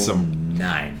handsome whole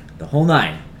nine. The whole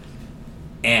nine.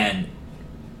 And,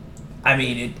 I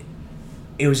mean,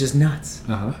 it was just nuts.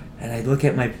 And I look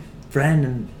at my friend,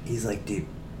 and he's like, dude,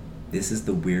 this is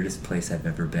the weirdest place I've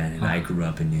ever been, and I grew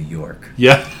up in New York.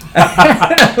 Yeah.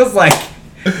 I was like,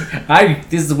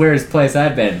 this is the weirdest place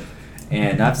I've been,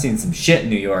 and I've seen some shit in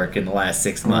New York in the last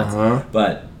 6 months.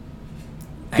 But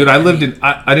dude, I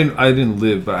didn't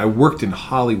live, but I worked in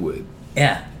Hollywood.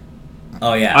 Yeah.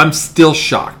 Oh yeah. I'm still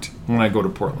shocked when I go to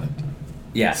Portland.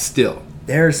 Yeah. Still.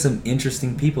 There are some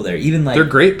interesting people there. Even like they're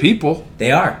great people.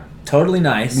 They are totally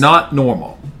nice. Not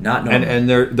normal. And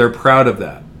they're proud of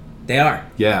that. They are.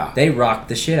 Yeah. They rock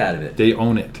the shit out of it. They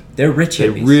own it. They're rich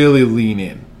hippies. They really lean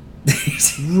in.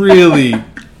 Really.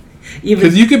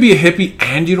 Because you could be a hippie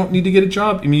and you don't need to get a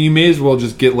job. I mean, you may as well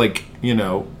just get, like, you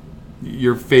know,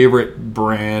 your favorite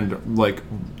brand, like,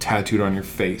 tattooed on your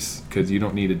face, because you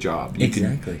don't need a job. You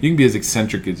can be as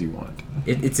eccentric as you want.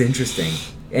 It's interesting.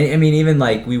 I mean, even,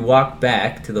 like, we walked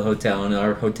back to the hotel, and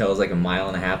our hotel is like a 1.5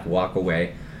 mile walk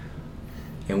away.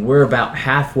 And we're about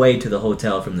halfway to the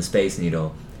hotel from the Space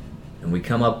Needle. And we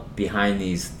come up behind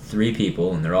these 3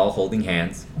 people, and they're all holding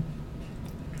hands,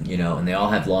 you know, and they all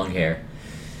have long hair.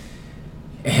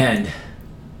 And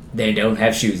they don't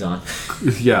have shoes on.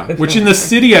 Yeah, which in the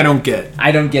city I don't get.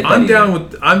 I don't get that I'm either. down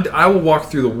with... I will walk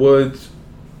through the woods.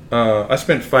 I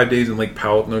spent 5 days in Lake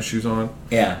Powell with no shoes on.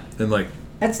 Yeah. And, like,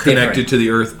 that's connected different to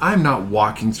the earth. I'm not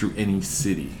walking through any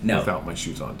city without my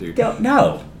shoes on, dude.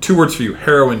 No. 2 words for you.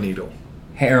 Heroin needle.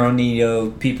 Heroin needle,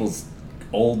 people's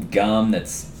old gum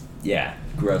that's... Yeah,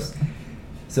 gross.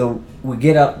 So we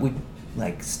get up, we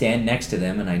like stand next to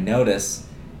them, and I notice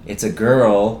it's a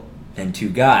girl and 2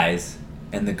 guys,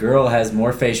 and the girl has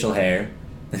more facial hair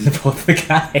than both the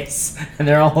guys, and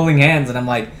they're all holding hands, and I'm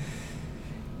like,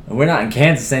 we're not in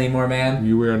Kansas anymore, man.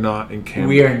 You are not in Kansas.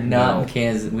 We are not in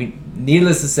Kansas.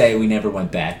 Needless to say, we never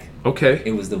went back. Okay.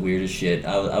 It was the weirdest shit.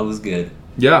 I was good.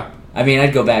 Yeah. I mean,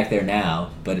 I'd go back there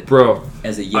now, but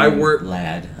as a young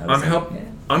lad, I was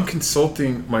I'm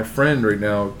consulting my friend right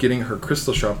now, getting her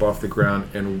crystal shop off the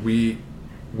ground, and we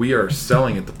are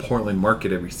selling at the Portland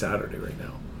market every Saturday right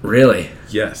now. Really?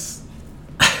 Yes.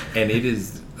 And it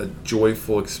is a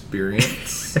joyful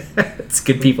experience. It's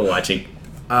good people watching.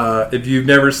 If you've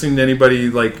never seen anybody,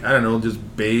 like, I don't know, just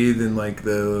bathe in, like,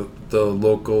 the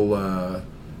local, what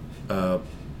are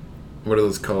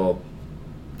those called?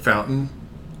 Fountain?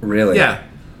 Really? Yeah.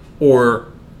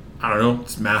 Or, I don't know,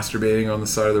 it's masturbating on the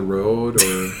side of the road,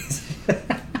 or,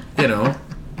 you know,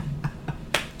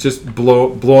 just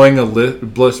blowing a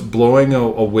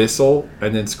whistle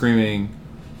and then screaming,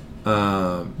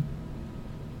 why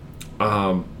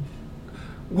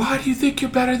do you think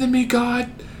you're better than me, God?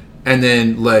 And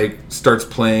then, like, starts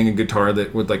playing a guitar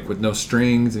that with no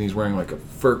strings, and he's wearing, like, a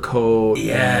fur coat.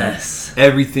 Yes.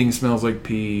 Everything smells like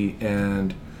pee,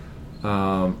 and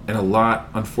a lot,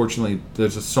 unfortunately,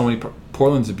 there's just so many.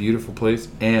 Portland's a beautiful place,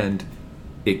 and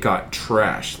it got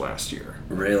trashed last year.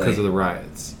 Really? Because of the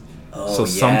riots. Oh, so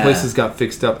some places got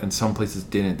fixed up, and some places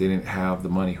didn't. They didn't have the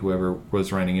money. Whoever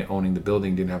was running it, owning the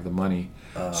building, didn't have the money.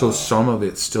 So some of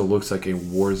it still looks like a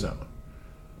war zone.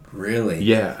 Really?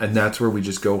 Yeah, and that's where we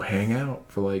just go hang out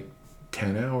for like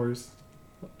 10 hours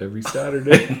every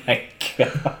Saturday. Oh my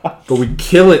God. But we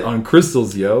kill it on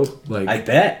crystals, yo. Like, I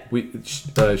bet.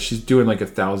 She's doing like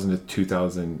 1,000 to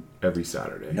 2,000 every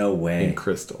Saturday. No way. In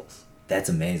crystals. That's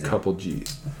amazing. Couple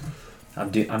G's.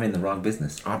 I'm in the wrong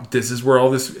business. This is where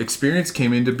all this experience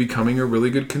came into becoming a really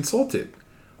good consultant.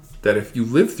 That if you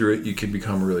live through it, you can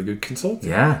become a really good consultant.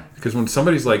 Yeah. Because when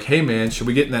somebody's like, hey man, should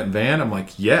we get in that van? I'm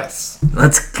like, yes.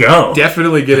 Let's go.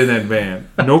 Definitely get in that van.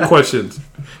 No questions.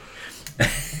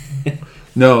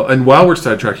 No, and while we're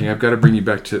sidetracking, we got to bring you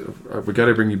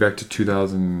back to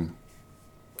 2000,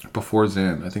 before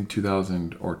Zen. I think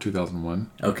 2000 or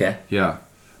 2001. Okay. Yeah.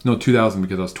 No, 2000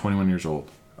 because I was 21 years old.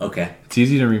 Okay. It's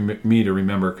easy to me to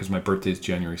remember because my birthday is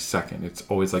January 2nd. It's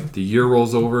always like the year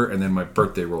rolls over and then my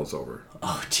birthday rolls over.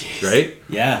 Oh, jeez. Right?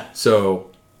 Yeah.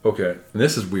 So, okay. And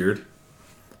this is weird.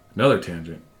 Another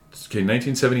tangent. Okay,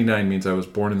 1979 means I was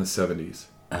born in the 70s.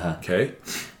 Uh-huh. Okay?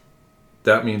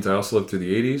 That means I also lived through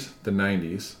the 80s, the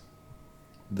 90s,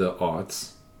 the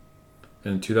aughts,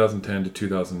 and 2010 to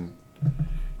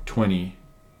 2020.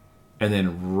 And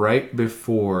then right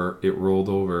before it rolled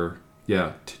over,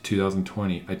 to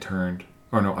 2020, I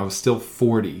was still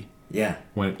 40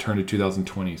 when it turned to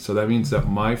 2020. So that means that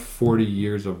my 40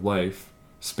 years of life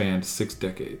spanned 6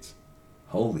 decades.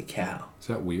 Holy cow. Is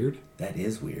that weird? That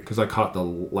is weird. Because I caught the,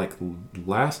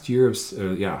 last year of,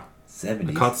 70s.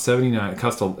 I caught 79. I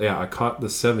caught the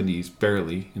 70s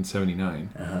barely in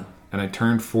 79. Uh-huh. And I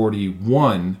turned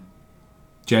 41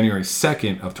 January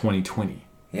 2nd of 2020.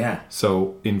 Yeah.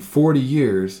 So in 40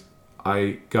 years,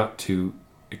 I got to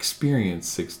experience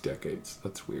 6 decades.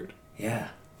 That's weird. Yeah.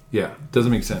 Yeah,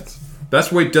 doesn't make sense.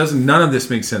 That's why none of this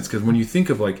makes sense, because when you think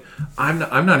of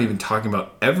I'm not even talking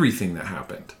about everything that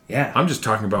happened. Yeah. I'm just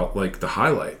talking about the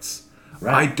highlights.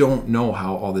 Right. I don't know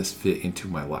how all this fit into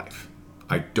my life.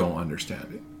 I don't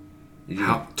understand it.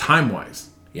 How time-wise?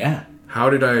 Yeah. How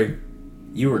did I?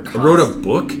 You were. I wrote a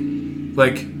book. Dude,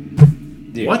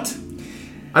 what?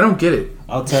 I don't get it.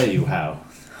 I'll tell you how.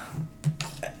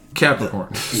 Capricorn.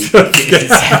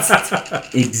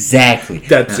 Exactly.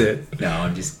 That's it. No,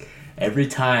 I'm just. Every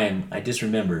time I just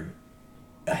remember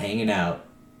hanging out.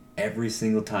 Every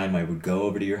single time I would go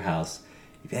over to your house,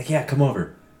 you'd be like, "Yeah, come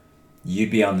over."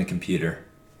 You'd be on the computer,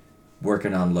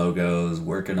 working on logos,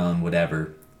 working on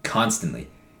whatever, constantly.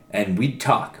 And we'd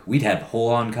talk. We'd have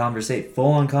full-on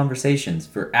conversations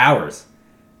for hours.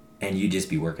 And you'd just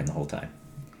be working the whole time.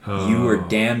 Oh. You were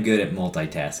damn good at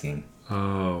multitasking.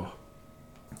 Oh.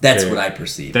 That's what I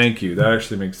perceived. Thank you. That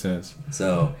actually makes sense.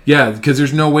 So. Yeah, because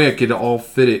there's no way I could all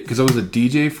fit it. Because I was a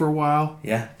DJ for a while.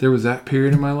 Yeah. There was that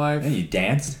period in my life. And you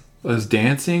danced? I was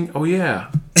dancing. Oh, yeah.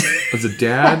 I was a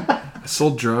dad. I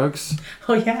sold drugs.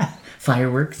 Oh, yeah.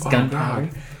 Fireworks, gunpowder.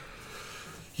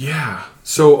 Yeah.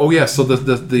 So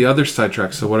the other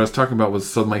sidetrack. So what I was talking about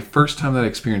was, my first time that I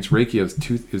experienced Reiki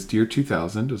was year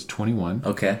 2000. I was 21.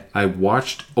 Okay. I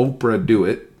watched Oprah do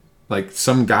it.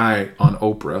 Some guy on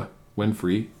Oprah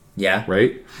Winfrey. Yeah.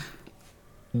 Right?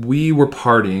 We were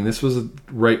partying. This was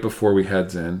right before we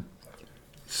had Zen.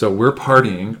 So we're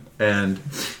partying and...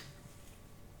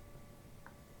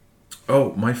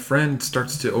 Oh, my friend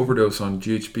starts to overdose on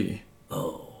GHB.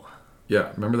 Oh.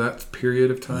 Yeah, remember that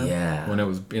period of time? Yeah. When it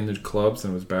was in the clubs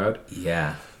and it was bad?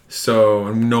 Yeah. So,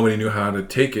 and nobody knew how to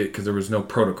take it because there was no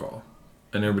protocol.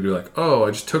 And everybody would be like, oh,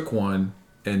 I just took one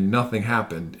and nothing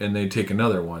happened. And they'd take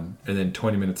another one. And then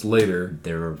 20 minutes later...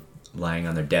 They were lying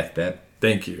on their deathbed.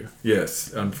 Thank you.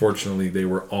 Yes. Unfortunately, they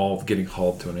were all getting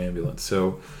hauled to an ambulance.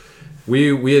 So,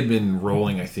 we had been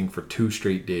rolling, I think, for 2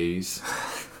 straight days.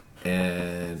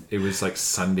 And it was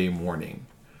Sunday morning.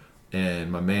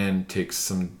 And my man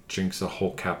drinks a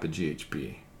whole cap of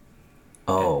GHB.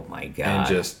 Oh my God. And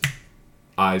just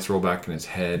eyes roll back in his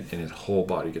head and his whole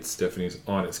body gets stiff and he's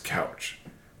on his couch.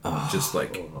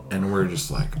 And we're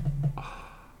just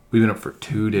we've been up for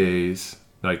 2 days.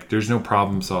 There's no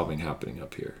problem solving happening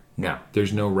up here. No.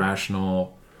 There's no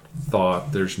rational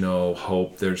thought. There's no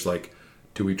hope. There's like,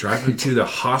 do we drive him to the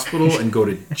hospital and go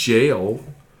to jail,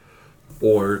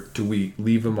 or do we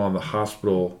leave him on the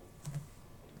hospital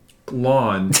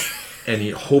lawn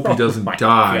and hope he doesn't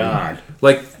die? God.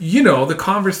 Like, you know, the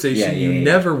conversation you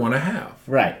never want to have.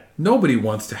 Right. Nobody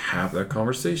wants to have that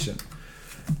conversation.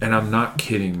 And I'm not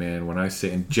kidding, man, when I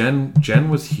say, and Jen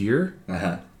was here,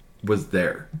 was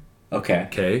there. Okay.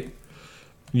 Okay?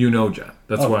 You know Jen.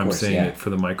 That's why I'm saying it for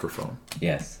the microphone.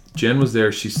 Yes. Jen was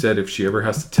there. She said if she ever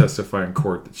has to testify in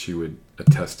court that she would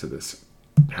attest to this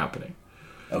happening.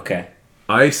 Okay.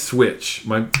 I switch.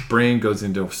 My brain goes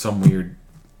into some weird,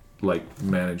 like,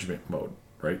 management mode,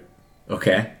 right?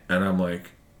 Okay. And I'm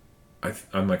like,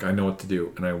 I know what to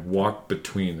do. And I walk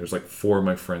between. There's like 4 of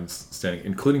my friends standing,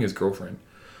 including his girlfriend,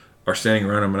 are standing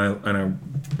around him. And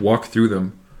I walk through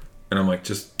them. And I'm like,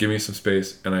 just give me some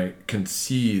space. And I can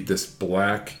see this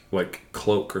black, like,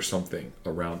 cloak or something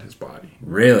around his body.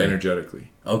 Really?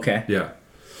 Energetically. Okay. Yeah.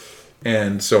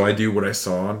 And so I do what I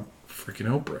saw on freaking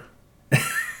Oprah.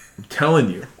 I'm telling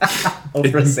you.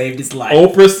 Oprah saved his life.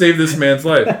 Oprah saved this man's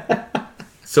life.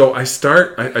 So I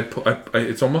start,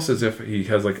 it's almost as if he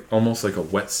has like, almost like a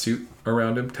wetsuit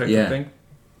around him type of thing.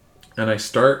 And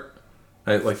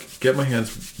I like get my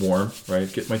hands warm, right?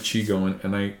 Get my chi going.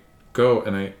 And I go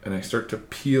and I start to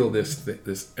peel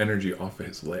this energy off of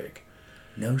his leg.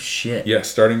 No shit. Yeah,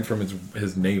 starting from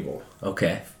his navel.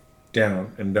 Okay.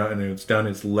 Down, and it's down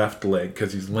his left leg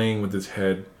because he's laying with his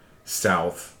head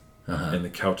south and the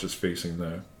couch is facing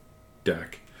the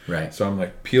deck. Right. So I'm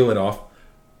like, peel it off.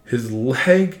 His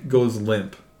leg goes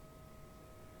limp.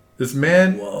 This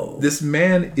man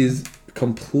is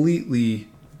completely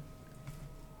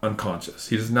unconscious.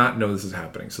 He does not know this is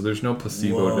happening. So there's no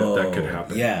placebo that could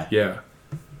happen. Yeah. Yeah.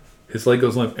 His leg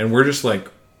goes limp. And we're just like,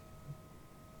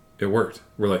 it worked.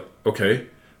 We're like, okay.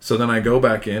 So then I go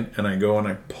back in and I go and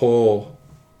I pull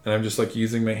and I'm just like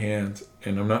using my hands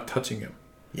and I'm not touching him.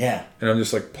 Yeah. And I'm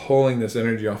just like pulling this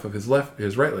energy off of his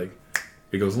right leg.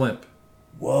 It goes limp.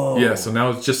 Whoa. Yeah, so now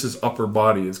it's just his upper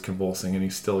body is convulsing and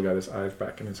he's still got his eyes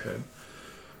back in his head.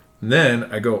 And then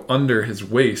I go under his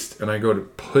waist and I go to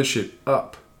push it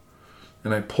up.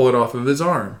 And I pull it off of his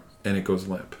arm and it goes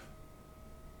limp.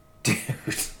 Dude.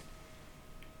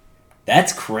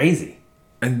 That's crazy.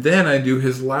 And then I do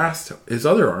his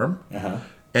other arm.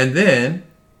 And then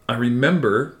I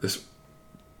remember this,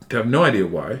 I have no idea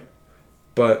why,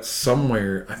 but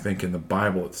somewhere, I think in the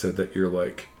Bible, it said that your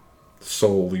like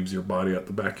soul leaves your body at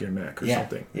the back of your neck or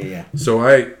something. Yeah. So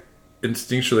I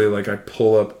instinctually, like, I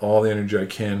pull up all the energy I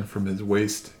can from his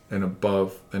waist and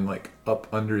above and like up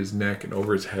under his neck and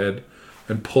over his head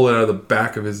and pull it out of the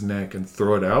back of his neck and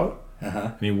throw it out.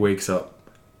 And he wakes up.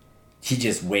 He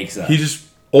just wakes up. He just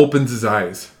opens his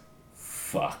eyes.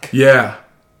 Fuck. Yeah.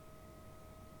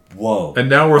 Whoa. And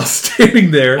now we're all standing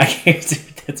there.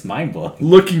 That's mind blowing.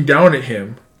 Looking down at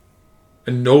him,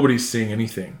 and nobody's saying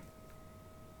anything.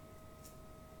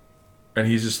 And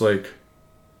he's just like,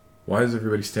 why is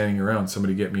everybody standing around?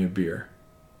 Somebody get me a beer.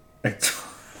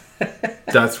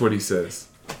 That's what he says.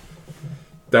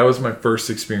 That was my first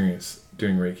experience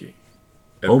doing Reiki.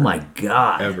 Oh my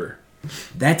God. Ever.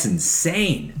 That's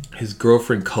insane. His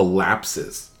girlfriend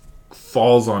collapses,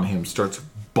 falls on him, starts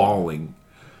bawling,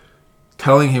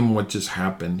 telling him what just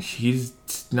happened. He's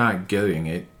not getting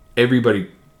it. Everybody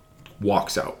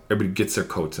walks out. Everybody gets their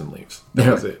coats and leaves.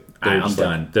 That was it. I'm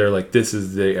done. They're like, this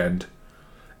is the end.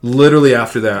 Literally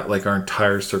after that, like, our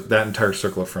entire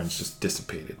circle of friends just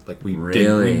dissipated. Like, we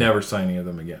never saw any of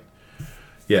them again.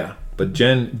 Yeah, but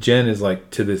Jen is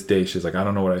like, to this day, she's like, I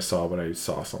don't know what I saw, but I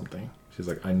saw something. She's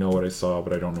like, I know what I saw,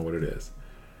 but I don't know what it is.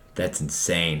 That's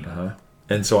insane.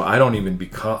 And so I don't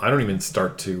even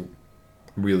start to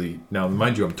really, now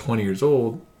mind you, I'm 20 years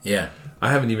old. Yeah. I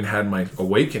haven't even had my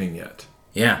awakening yet.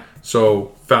 Yeah.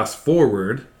 So fast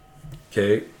forward,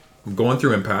 okay, I'm going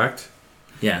through Impact.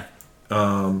 Yeah.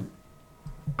 I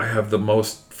have the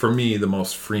most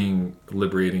freeing,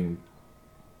 liberating,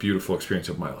 beautiful experience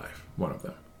of my life. One of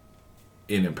them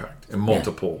in Impact, and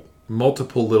multiple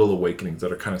little awakenings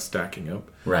that are kind of stacking up.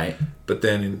 Right. But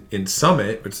then in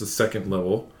Summit, which is the second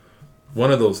level,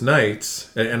 one of those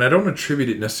nights, and I don't attribute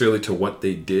it necessarily to what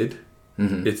they did.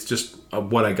 It's just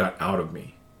what I got out of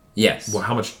me. Yes.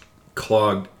 How much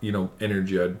clogged,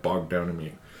 energy I'd bogged down in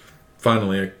me.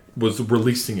 Finally, I was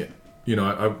releasing it.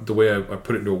 The way I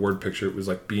put it into a word picture, it was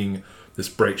like being this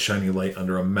bright, shiny light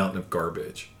under a mountain of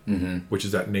garbage, which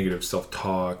is that negative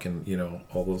self-talk and,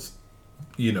 all those,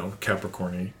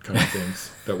 Capricorn-y kind of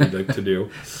things that we like to do.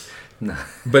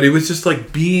 But it was just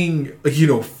like being,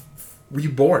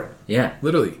 reborn. Yeah.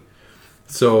 Literally.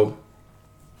 So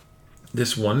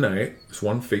this one night, this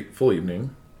one fateful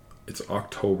evening, it's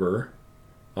October.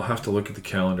 I'll have to look at the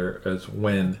calendar as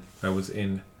when I was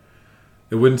in.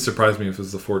 It wouldn't surprise me if it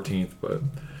was the 14th, but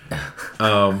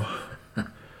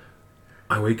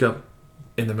I wake up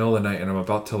in the middle of the night and I'm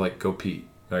about to like go pee.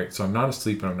 Right, so I'm not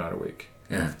asleep and I'm not awake.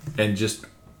 Yeah. And just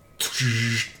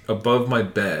above my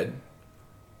bed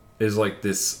is like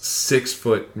this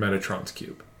 6-foot Metatron's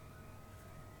cube.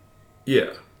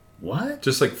 Yeah. What?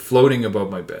 Just like floating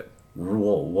above my bed.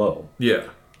 Whoa. Yeah.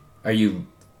 Are you...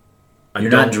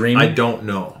 You're not dreaming? I don't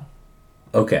know.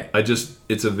 Okay.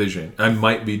 It's a vision. I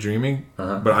might be dreaming,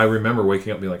 but I remember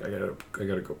waking up and being like, I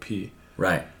gotta go pee.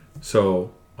 Right.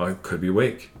 So I could be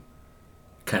awake.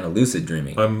 Kind of lucid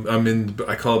dreaming. I'm in,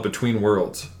 I call it between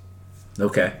worlds.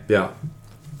 Okay. Yeah.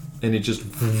 And it just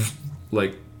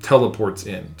like teleports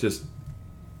in. Just,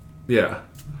 yeah.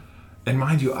 And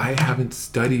mind you, I haven't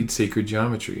studied sacred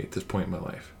geometry at this point in my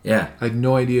life. Yeah. I had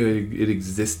no idea it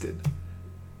existed.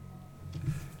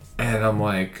 And I'm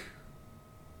like,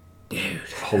 dude.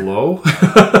 Hello?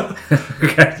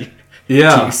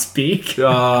 Yeah. Do you speak?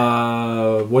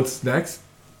 What's next?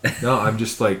 No, I'm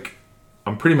just like,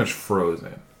 I'm pretty much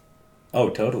frozen. Oh,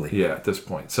 totally. Yeah, at this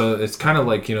point. So it's kind of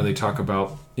like, they talk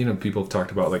about, people have talked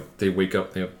about like they wake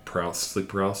up, they have sleep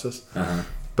paralysis. Uh-huh.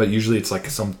 But usually it's like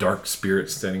some dark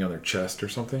spirit standing on their chest or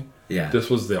something. Yeah. This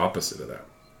was the opposite of that.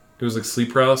 It was like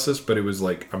sleep paralysis, but it was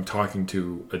like I'm talking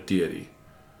to a deity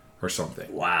or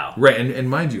something. Wow. Right. And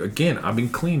mind you, again, I've been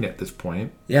clean at this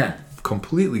point. Yeah.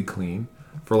 Completely clean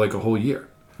for like a whole year.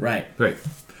 Right. Right.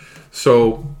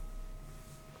 So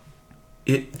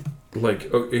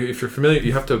if you're familiar,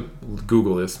 you have to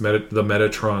Google this. The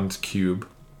Metatron's cube.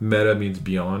 Meta means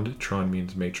beyond. Tron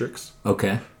means matrix.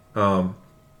 Okay.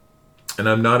 And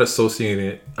I'm not associating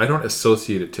it. I don't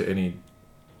associate it to any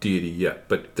deity yet,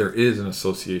 but there is an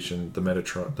association. The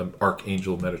Metatron, the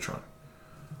Archangel Metatron.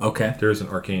 Okay. There is an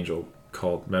archangel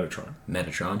called Metatron.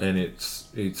 Metatron. And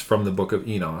it's from the book of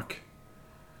Enoch.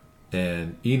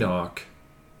 And Enoch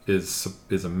is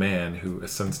a man who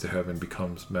ascends to heaven,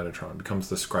 becomes Metatron, becomes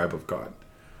the scribe of God.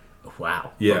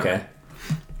 Wow. Yeah. Okay.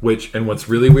 What's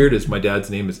really weird is my dad's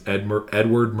name is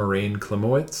Edward Moraine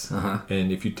Klimowitz. Uh-huh.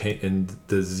 And if you take, and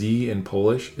the Z in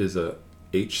Polish is a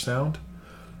H sound,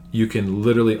 you can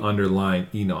literally underline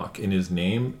Enoch in his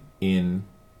name in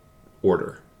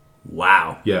order.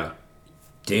 Wow. Yeah.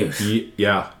 Dude.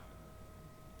 Yeah.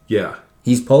 Yeah.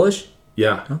 He's Polish?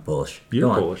 Yeah. I'm Polish.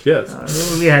 You're Polish,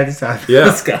 yes. We had this time. Yeah.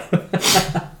 Let's go.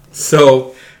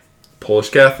 So, Polish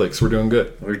Catholics, we're doing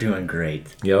good. We're doing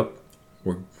great. Yep.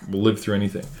 We'll live through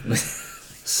anything.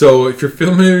 So, if you're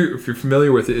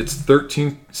familiar with it, it's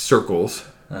 13 circles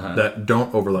that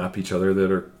don't overlap each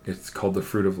other. It's called the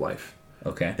fruit of life.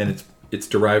 Okay. And it's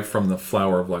derived from the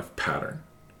flower of life pattern.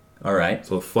 All right.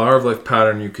 So, the flower of life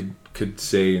pattern, you could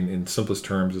say in simplest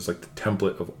terms, is like the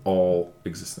template of all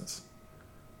existence.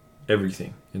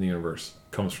 Everything in the universe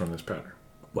comes from this pattern.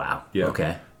 Wow. Yeah.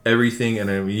 Okay. Everything, and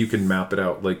I mean, you can map it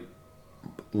out. Like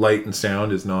light and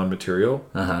sound is non-material,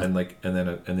 and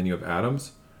then you have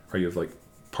atoms, or you have like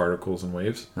particles and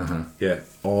waves. Yeah,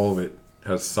 all of it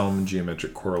has some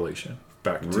geometric correlation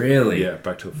back to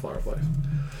back to the flower of life.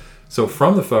 So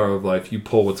from the flower of life, you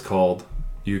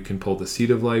can pull the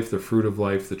seed of life, the fruit of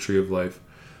life, the tree of life.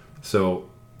 So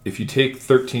if you take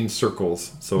 13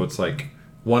 circles, so it's like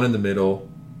one in the middle,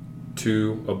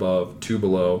 2 above, 2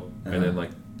 below, and then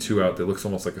like 2 out. That looks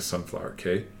almost like a sunflower.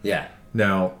 Okay. Yeah.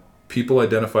 Now people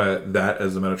identify that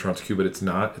as the Metatron's cube, but it's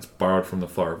not. It's borrowed from the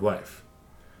flower of life.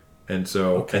 And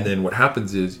so, and then what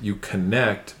happens is you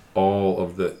connect all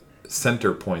of the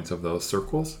center points of those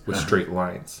circles with straight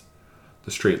lines.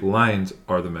 The straight lines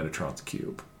are the Metatron's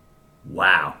cube.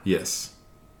 Wow. Yes.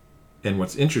 And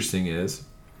what's interesting is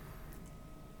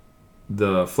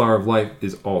the flower of life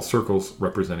is all circles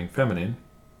representing feminine,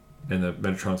 and the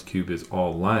Metatron's cube is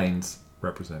all lines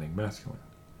representing masculine.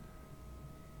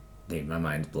 Dude, my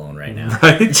mind's blown right now.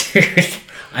 Right?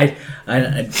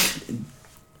 I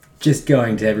just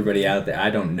going to everybody out there,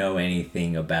 I don't know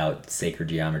anything about sacred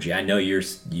geometry. I know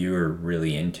you're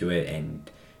really into it and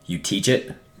you teach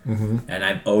it. Mm-hmm. And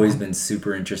I've always been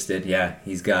super interested. Yeah,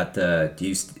 he's got what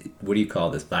do you call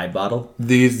this, vibe bottle?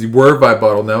 These were vibe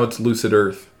bottle. Now it's Lucid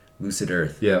Earth. Lucid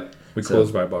Earth. Yeah, we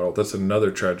closed vibe bottle. That's another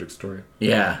tragic story.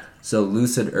 Yeah. So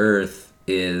Lucid Earth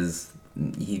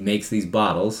he makes these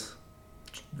bottles.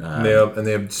 They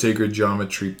have sacred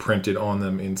geometry printed on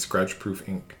them in scratch-proof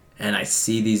ink. And I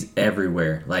see these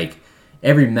everywhere, like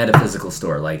every metaphysical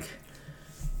store,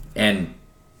 and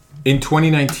in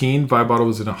 2019, Vibe Bottle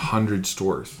was in 100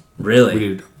 stores.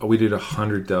 Really? We did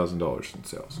 $100,000 in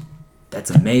sales. That's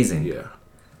amazing. Yeah,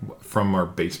 from our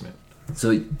basement.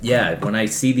 So yeah, when I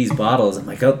see these bottles, I'm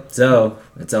like, oh, so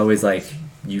it's always like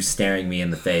you staring me in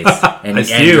the face, and I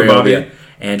see you, Bobby.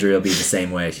 Andrea will be the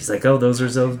same way. She's like, oh, those are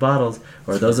those bottles,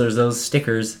 or those are those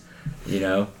stickers, you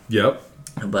know. Yep.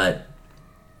 But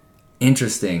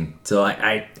interesting. So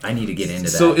I need to get into that.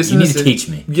 So you need to teach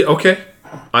me. Yeah. Okay.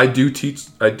 I do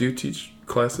teach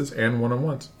classes and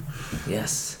one-on-ones.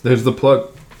 Yes. There's the plug.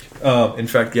 In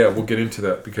fact, yeah, we'll get into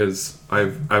that because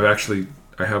I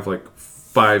have like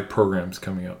 5 programs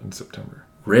coming out in September.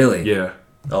 Really? Yeah.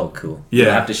 Oh, cool. Yeah.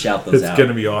 You'll have to shout those out. It's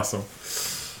gonna be awesome.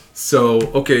 So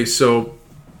okay, so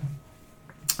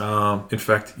in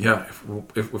fact, yeah,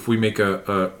 if we make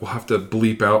we'll have to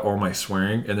bleep out all my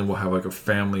swearing, and then we'll have like a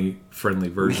family-friendly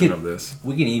version of this.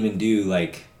 We can even do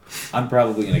like, I'm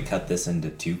probably going to cut this into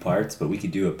 2 parts, but we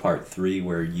could do a part 3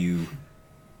 where you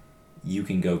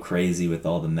can go crazy with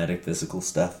all the metaphysical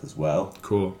stuff as well.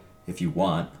 Cool. If you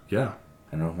want. Yeah.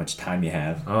 I don't know how much time you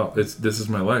have. Oh, this is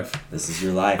my life. This is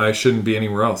your life. I shouldn't be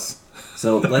anywhere else.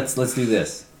 So let's do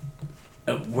this.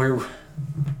 Where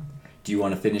do you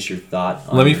want to finish your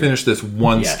thought? Let me finish this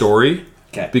one story.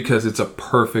 Okay. Because it's a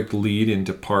perfect lead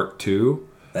into part 2.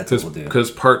 That's what we'll do.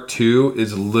 Because part 2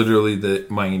 is literally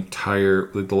my entire,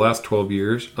 like the last 12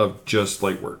 years of just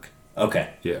light work.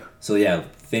 Okay. Yeah. So yeah,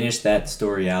 finish that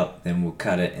story out, then we'll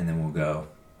cut it, and then we'll go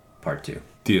part 2.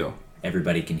 Deal.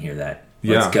 Everybody can hear that.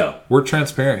 Yeah. Let's go. We're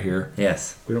transparent here.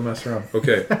 Yes. We don't mess around.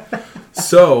 Okay.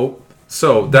 So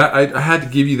that I had to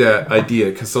give you that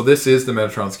idea because this is the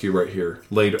Metatron's cube right here,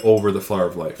 laid over the flower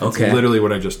of life. It's literally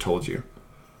what I just told you.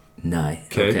 Nice.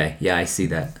 Okay. Yeah, I see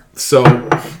that.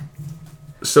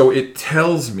 So it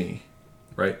tells me,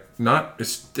 right?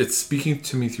 It's speaking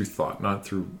to me through thought, not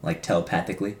through like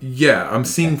telepathically. Yeah, I'm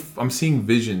seeing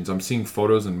visions. I'm seeing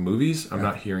photos and movies. I'm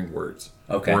not hearing words.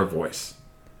 Okay. Or a voice.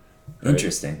 Right?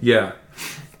 Interesting. Yeah.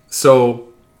 So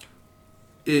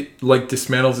it like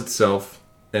dismantles itself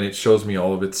and it shows me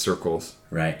all of its circles.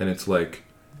 Right. And it's like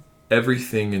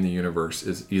everything in the universe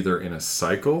is either in a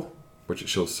cycle, which it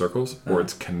shows circles, or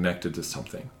it's connected to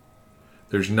something.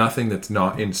 There's nothing that's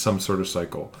not in some sort of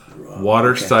cycle.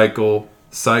 Water cycle,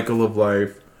 cycle of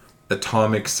life,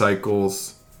 atomic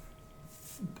cycles,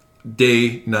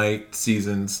 day, night,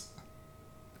 seasons,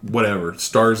 whatever.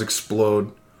 Stars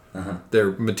explode.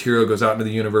 Their material goes out into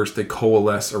the universe. They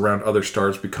coalesce around other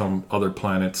stars, become other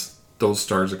planets. Those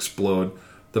stars explode.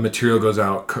 The material goes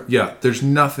out. Yeah, there's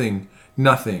nothing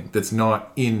that's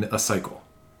not in a cycle.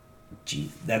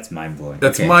 Gee, that's mind-blowing.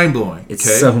 That's mind-blowing.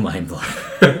 It's so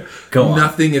mind-blowing. Go on.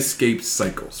 Nothing escapes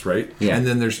cycles, right? Yeah. And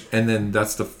then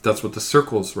that's what the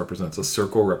circles represents. A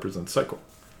circle represents cycle.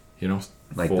 You know,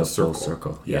 like full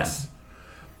circle. Yes.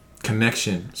 Yeah.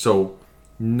 Connection. So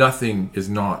nothing is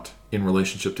not in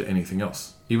relationship to anything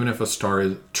else. Even if a star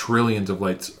is trillions of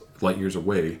light years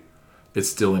away, it's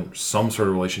still in some sort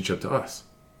of relationship to us.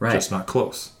 Right. Just not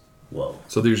close. Whoa.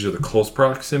 So there's either close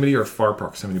proximity or far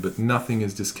proximity, but nothing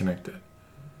is disconnected.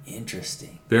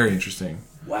 Interesting. Very interesting.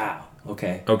 Wow.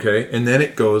 Okay. Okay, and then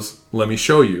it goes, let me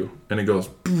show you, and it goes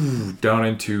down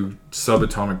into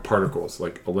subatomic particles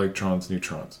like electrons,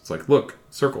 neutrons. It's like, look,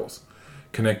 circles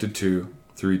connected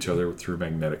through each other through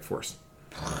magnetic force.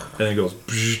 And it goes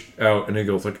out, and it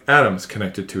goes like atoms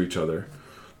connected to each other.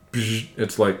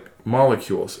 It's like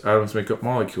molecules. Atoms make up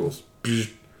molecules.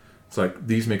 It's like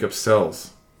these make up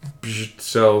cells.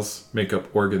 Cells make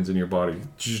up organs in your body.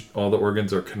 All the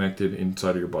organs are connected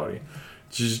inside of your body.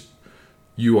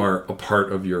 You are a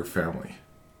part of your family.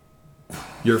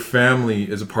 Your family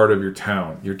is a part of your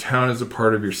town. Your town is a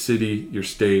part of your city, your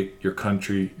state, your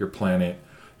country, your planet.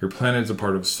 Your planet is a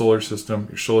part of a solar system.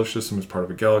 Your solar system is part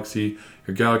of a galaxy.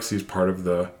 Your galaxy is part of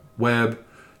the web.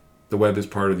 The web is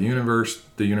part of the universe.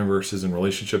 The universe is in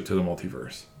relationship to the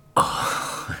multiverse.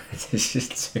 Oh,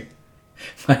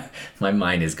 my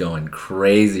mind is going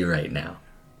crazy right now.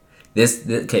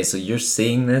 Okay, so you're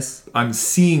seeing this? I'm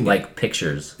seeing like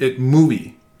pictures.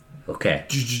 Movie. Okay.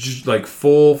 Like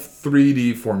full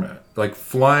 3D format. Like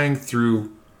flying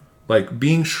through, like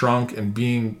being shrunk and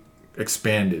being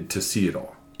expanded to see it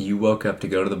all. You woke up to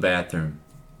go to the bathroom.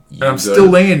 And I'm still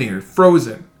laying here,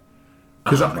 frozen.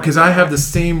 Because I have the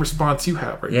same response you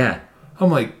have right now.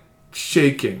 I'm like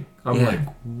shaking. I'm like,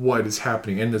 what is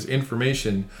happening? And this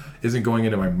information isn't going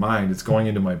into my mind. It's going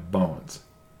into my bones.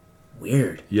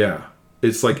 Weird. Yeah.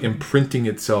 It's like imprinting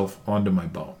itself onto my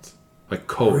bones. Like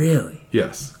code. Really?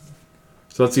 Yes.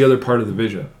 So that's the other part of the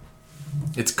vision.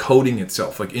 It's coding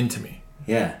itself like into me.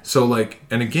 Yeah. So like,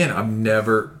 and again, I've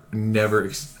never,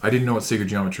 I didn't know what sacred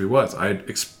geometry was. I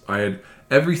had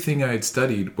everything I had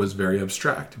studied was very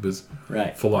abstract. It was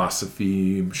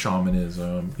philosophy,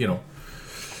 shamanism,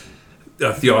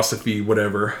 theosophy,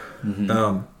 whatever.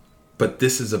 Mm-hmm. But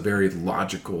this is a very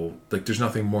logical, like there's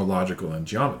nothing more logical than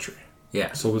geometry.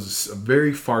 Yeah. So it was a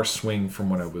very far swing from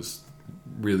what I was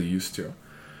really used to.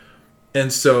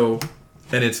 And so,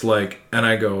 and it's like, and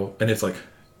I go, and it's like,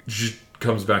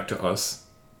 comes back to us.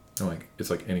 I'm like, it's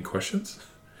like, any questions?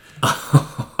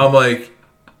 I'm like,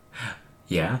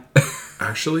 yeah.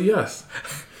 actually, yes.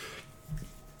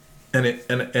 And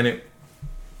it,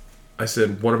 I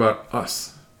said, what about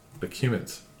us, like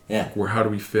humans? Yeah. How do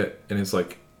we fit? And it's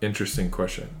like, interesting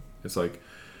question. It's like,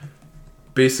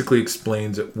 basically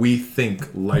explains that we think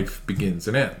life begins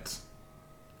and ends.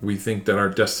 We think that our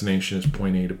destination is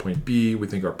point A to point B. We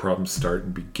think our problems start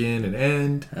and begin and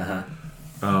end.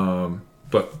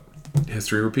 But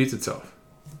history repeats itself.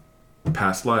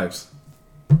 Past lives,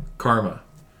 karma,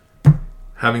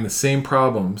 having the same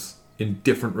problems in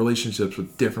different relationships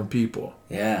with different people.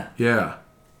 Yeah. Yeah.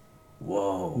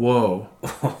 Whoa.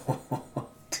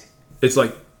 It's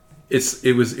like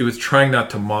it was trying not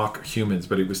to mock humans,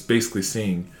 but it was basically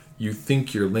saying you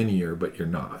think you're linear, but you're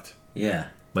not. Yeah.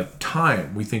 Like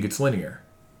time, we think it's linear.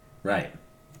 Right.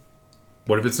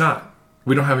 What if it's not?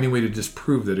 We don't have any way to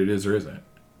disprove that it is or isn't.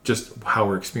 Just how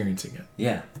we're experiencing it.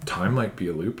 Yeah. Time might be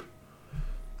a loop.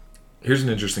 Here's an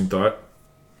interesting thought.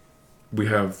 We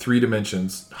have 3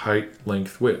 dimensions, height,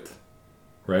 length, width,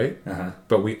 right?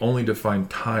 But we only define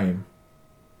time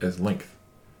as length.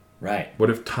 Right. What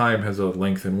if time has a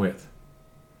length and width?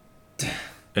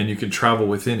 And you can travel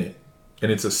within it.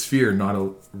 And it's a sphere, not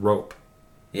a rope.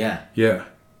 Yeah. Yeah.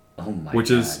 Oh my Which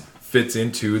God. fits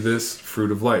into this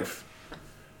fruit of life.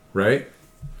 Right?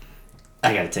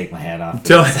 I gotta take my hat off.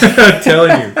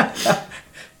 Telling you.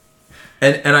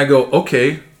 And I go,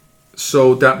 okay,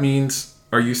 so that means,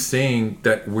 are you saying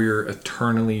that we're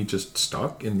eternally just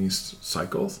stuck in these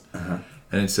cycles? And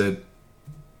it said,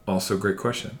 also great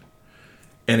question.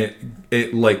 And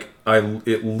it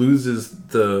loses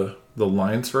the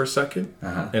lines for a second,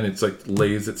 and it's like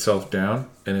lays itself down,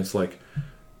 and it's like,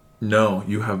 no,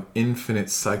 you have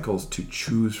infinite cycles to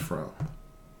choose from.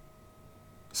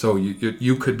 So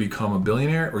you could become a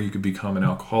billionaire, or you could become an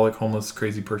alcoholic, homeless,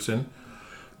 crazy person.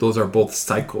 Those are both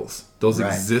cycles. Those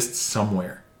exist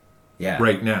somewhere. Yeah.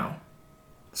 Right now.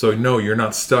 So no, you're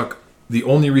not stuck. The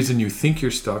only reason you think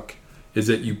you're stuck is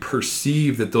that you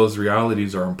perceive that those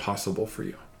realities are impossible for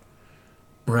you.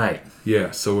 Right.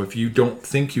 Yeah. So if you don't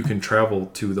think you can travel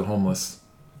to the homeless,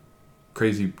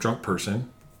 crazy drunk person,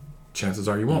 chances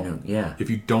are you won't. Yeah. If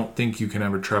you don't think you can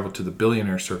ever travel to the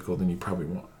billionaire circle, then you probably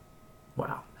won't.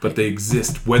 Wow. But they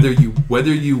exist. Whether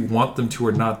you want them to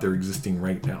or not, they're existing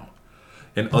right now.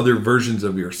 And other versions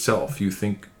of yourself you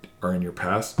think are in your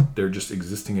past, they're just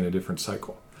existing in a different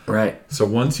cycle. Right. So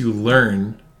once you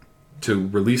learn to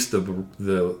release the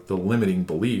limiting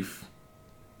belief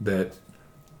that,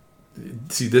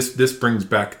 see, this brings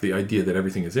back the idea that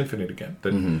everything is infinite again.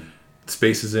 That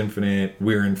space is infinite,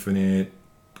 we're infinite,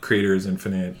 creator is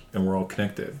infinite, and we're all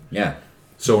connected. Yeah.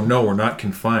 So no, we're not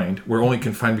confined. We're only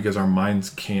confined because our minds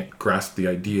can't grasp the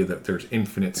idea that there's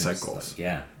infinite cycles.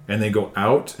 Yeah. And they go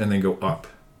out and they go up.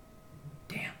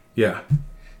 Damn. Yeah.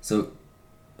 So,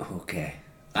 okay.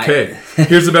 Okay.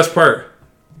 Here's the best part.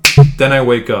 Then I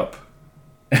wake up.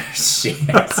 Shit.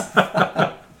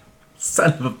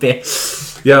 Son of a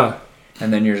bitch. Yeah.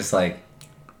 And then you're just like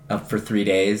up for 3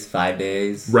 days, 5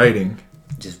 days. Writing.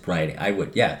 Just writing. I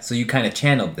would, yeah. So you kind of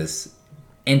channeled this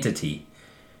entity.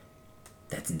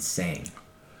 That's insane.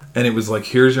 And it was like,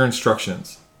 here's your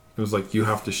instructions. It was like, you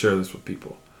have to share this with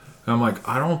people. And I'm like,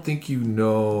 I don't think you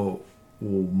know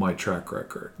my track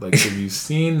record. Like, have you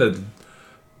seen the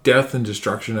death and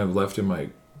destruction I've left in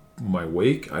my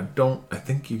wake? I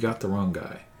think you got the wrong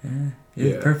guy.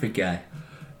 You're the perfect guy.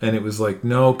 And it was like,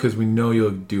 no, because we know you'll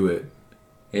do it.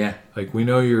 Yeah. Like, we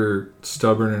know you're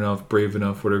stubborn enough, brave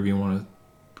enough, whatever you want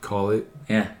to call it.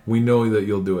 Yeah. We know that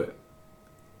you'll do it.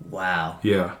 Wow.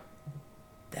 Yeah.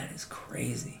 That is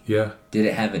crazy. Yeah. Did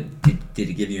it have did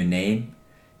it give you a name?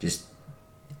 Just.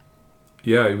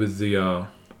 Yeah, it was the,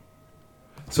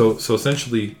 so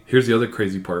essentially, here's the other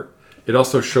crazy part. It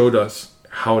also showed us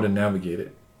how to navigate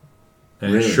it.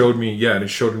 And really? It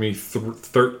showed me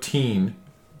 13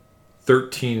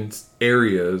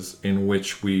 areas in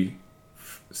which we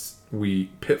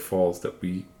pitfalls that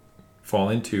we fall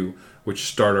into, which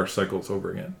start our cycles over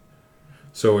again.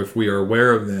 So if we are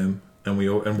aware of them, and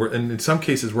in some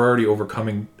cases we're already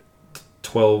overcoming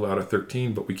 12 out of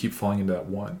 13, but we keep falling into that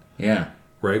one. Yeah.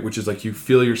 Right? Which is like, you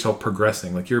feel yourself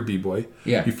progressing, like you're a b-boy.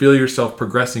 Yeah. You feel yourself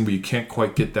progressing, but you can't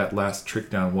quite get that last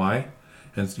trick down. Why?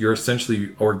 And you're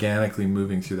essentially organically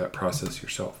moving through that process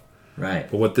yourself. Right.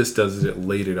 But what this does is it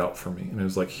laid it out for me. And it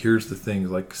was like, here's the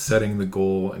things, like setting the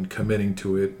goal and committing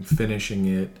to it and finishing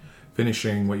it,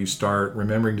 finishing what you start,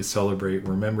 remembering to celebrate,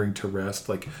 remembering to rest.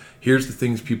 Like, here's the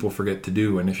things people forget to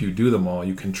do, and if you do them all,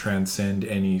 you can transcend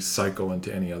any cycle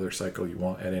into any other cycle you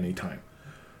want at any time.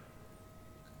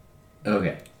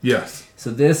 Okay. Yes.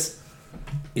 So this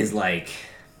is like...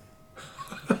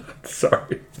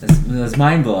 Sorry. It's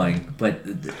mind-blowing, but...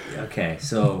 Okay,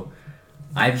 so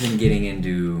I've been getting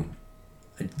into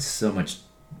so much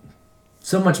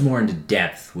more into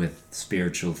depth with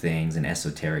spiritual things and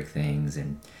esoteric things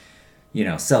and,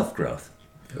 self-growth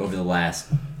over the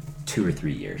last 2 or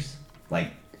 3 years.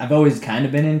 Like, I've always kind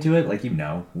of been into it, like,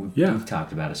 we've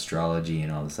talked about astrology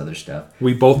and all this other stuff.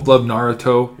 We both love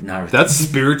Naruto. That's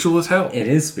spiritual as hell. It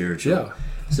is spiritual. Yeah.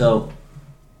 So,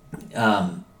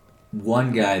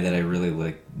 one guy that I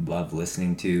really love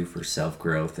listening to for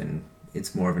self-growth, and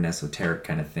it's more of an esoteric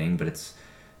kind of thing, but it's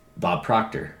Bob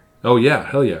Proctor. Oh, yeah.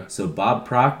 Hell yeah. So Bob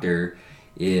Proctor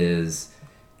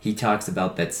he talks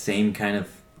about that same kind of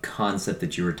concept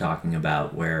that you were talking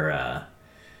about where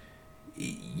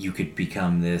you could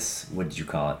become this, what did you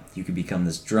call it? You could become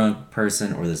this drunk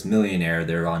person or this millionaire.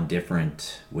 They're on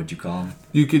different, what'd you call them?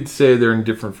 You could say they're in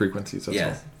different frequencies.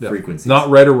 That's all. Frequencies. Not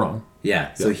right or wrong.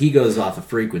 Yeah, so he goes off a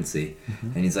frequency,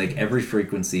 and he's like, every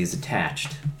frequency is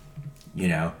attached.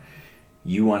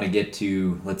 You want to get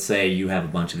to, let's say you have a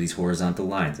bunch of these horizontal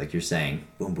lines, like you're saying,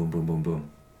 boom, boom, boom, boom, boom.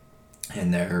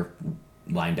 And they're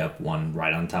lined up one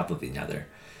right on top of another.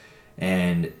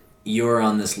 And you're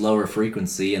on this lower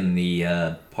frequency, and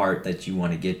the part that you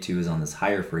want to get to is on this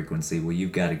higher frequency. Well,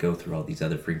 you've got to go through all these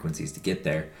other frequencies to get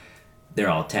there. They're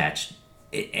all attached.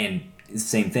 And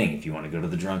same thing, if you want to go to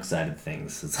the drunk side of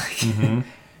things, it's like,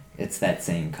 it's that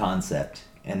same concept.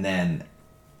 And then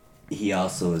he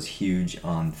also is huge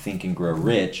on Think and Grow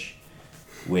Rich,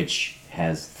 which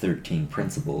has 13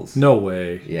 principles. No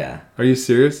way. Yeah. Are you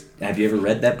serious? Have you ever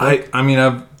read that book? I mean,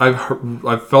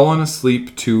 I've fallen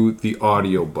asleep to the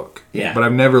audio book. Yeah. But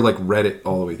I've never read it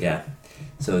all the way through. Yeah.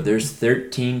 So there's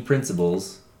 13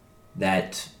 principles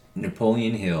that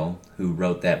Napoleon Hill, who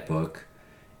wrote that book,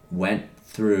 went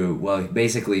through. Well,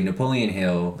 basically, Napoleon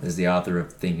Hill is the author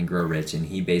of Think and Grow Rich, and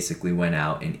he basically went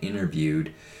out and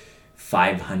interviewed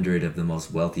 500 of the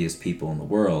most wealthiest people in the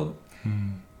world,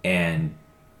 and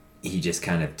he just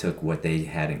kind of took what they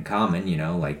had in common,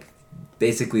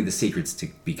 basically the secrets to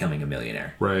becoming a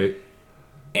millionaire. Right.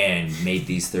 And made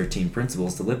these 13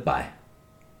 principles to live by.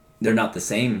 They're not the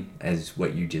same as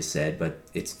what you just said, but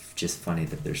it's just funny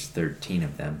that there's 13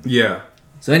 of them. Yeah.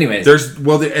 So anyways. There's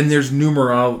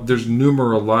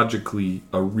numerologically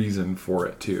a reason for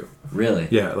it too. Really?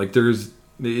 Yeah,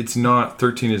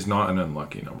 13 is not an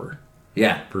unlucky number.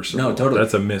 Yeah. Personally. No, totally.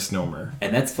 That's a misnomer.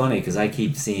 And that's funny because I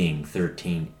keep seeing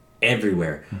 13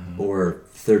 everywhere, or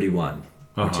 31,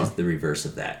 which is the reverse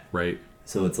of that. Right.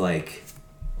 So it's like,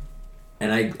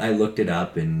 and I looked it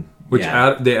up, and they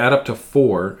add up to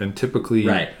 4 and typically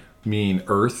mean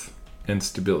earth and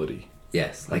stability.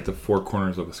 Yes. Like the 4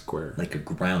 corners of a square. Like a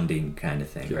grounding kind of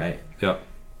thing, right? Yeah.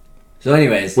 So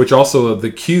anyways. Which also,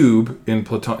 the cube in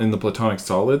the Platonic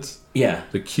solids. Yeah.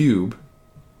 The cube,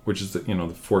 which is the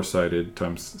 4-sided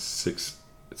times 6.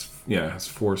 It has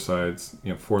 4 sides,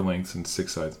 4 lengths and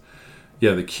 6 sides.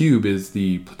 Yeah, the cube is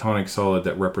the Platonic solid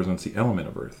that represents the element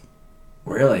of earth.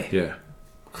 Really? Yeah.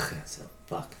 So,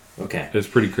 fuck. Okay. It's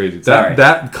pretty crazy. Sorry.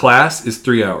 That class is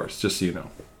 3 hours, just so you know.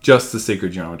 Just the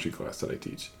sacred geometry class that I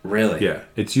teach. Really? Yeah.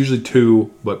 It's usually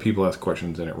 2, but people ask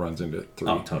questions and it runs into 3.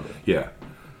 Oh, totally. Yeah.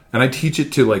 And I teach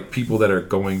it to people that are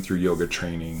going through yoga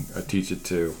training. I teach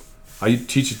it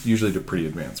usually to pretty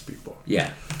advanced people.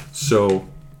 Yeah. So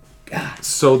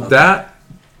that,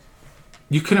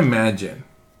 you can imagine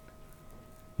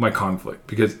my conflict,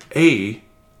 because I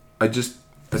just,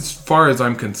 as far as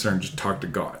I'm concerned, just talk to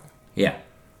God. Yeah.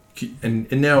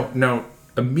 And now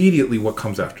immediately what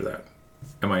comes after that?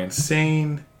 Am I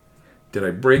insane? Did I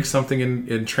break something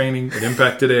in training at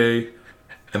Impact today?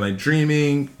 Am I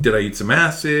dreaming? Did I eat some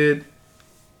acid?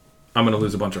 I'm going to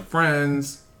lose a bunch of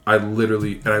friends. I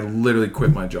literally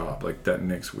quit my job that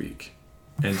next week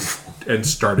and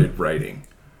started writing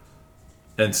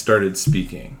and started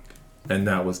speaking. And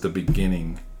that was the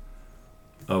beginning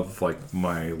of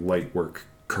my light work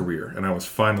career. And I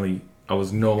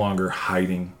was no longer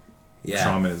hiding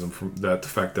shamanism from the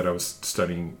fact that I was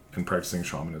studying and practicing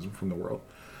shamanism from the world.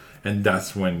 And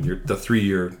that's when the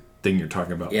 3-year thing you're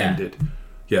talking about ended.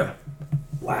 Yeah.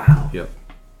 Wow. Yep.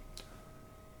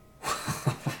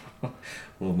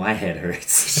 Well, my head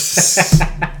hurts.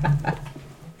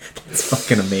 That's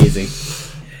fucking amazing.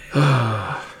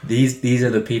 These are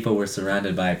the people we're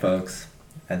surrounded by, folks.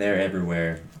 And they're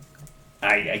everywhere.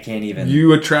 I can't even.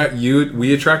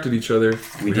 We attracted each other.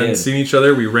 We hadn't seen each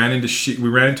other. We ran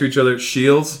into each other at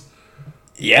Shields.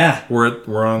 Yeah.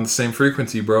 We're on the same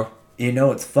frequency, bro. You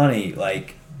know, it's funny.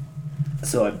 Like,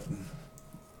 so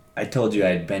I told you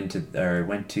I had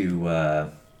went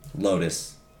to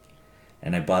Lotus,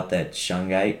 and I bought that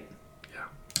shungite. Yeah.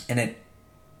 And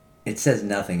it says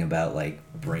nothing about like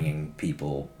bringing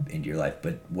people into your life,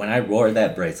 but when I wore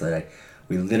that bracelet,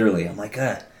 I'm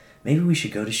like, maybe we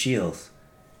should go to Shields.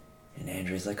 And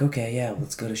Andrew's like, okay, yeah,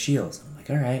 let's go to Shields. I'm like,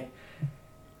 all right.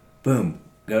 Boom,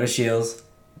 go to Shields.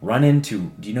 Run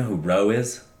into. Do you know who Ro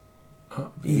is?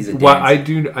 He's a dancer.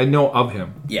 Well, I know of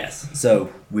him. Yes.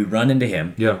 So we run into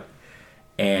him. Yeah.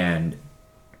 And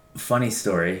funny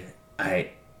story,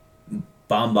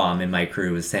 Bomb in my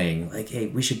crew was saying, like, hey,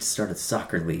 we should start a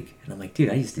soccer league. And I'm like, dude,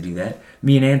 I used to do that.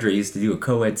 Me and Andrew used to do a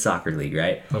co-ed soccer league,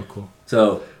 right? Oh, cool.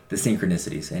 So the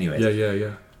synchronicities. Anyways.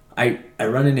 Yeah. I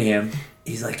run into him.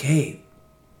 He's like, hey,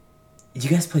 did you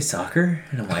guys play soccer?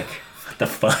 And I'm like, what the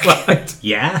fuck? What?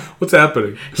 Yeah. What's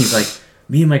happening? He's like,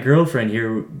 me and my girlfriend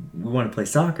here, we want to play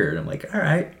soccer. And I'm like, all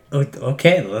right,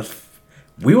 okay,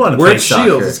 we want to play soccer. We're at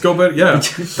Shields. Let's go, but yeah. What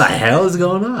the hell is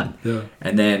going on? Yeah.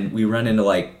 And then we run into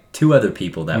like 2 other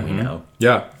people that we know.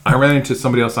 Yeah. I ran into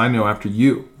somebody else I know after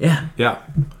you. Yeah. Yeah.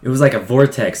 It was like a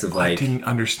vortex of like... I didn't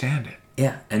understand it.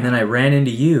 Yeah. And then I ran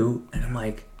into you, and I'm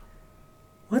like,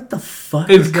 what the fuck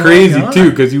It's is going crazy, on?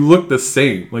 too, because you look the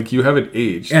same. Like, you haven't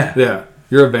aged. Yeah. Yeah.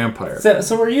 You're a vampire.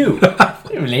 So are you. I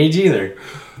don't even age either.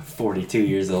 42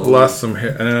 years old. Lost some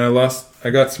hair. And I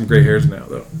got some gray hairs now,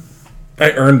 though.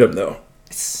 I earned them, though.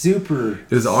 Super.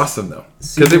 It was awesome, though.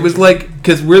 Because it was like...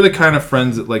 Because we're the kind of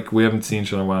friends that, like, we haven't seen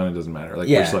each other in a while and it doesn't matter. Like,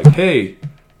 we're just like, hey...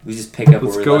 We just pick up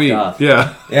let's where go we eat. left off.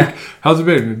 Yeah. Yeah. How's it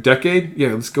been? A decade?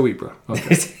 Yeah, let's go eat, bro.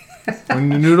 Okay. Want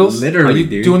the noodles? Literally, Are you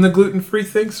dude. doing the gluten-free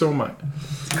thing? So am I.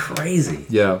 It's crazy.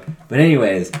 Yeah. But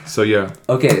anyways. So, yeah.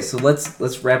 Okay, so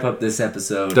let's wrap up this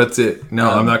episode. That's it.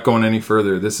 No, I'm not going any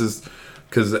further. This is...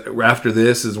 Because after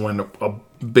this is when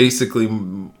basically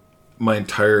my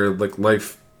entire like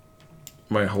life,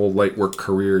 my whole light work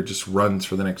career just runs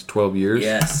for the next 12 years.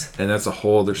 Yes. And that's a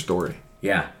whole other story.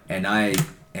 Yeah, and I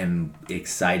am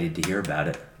excited to hear about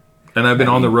it. And I've been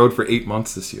on the road for 8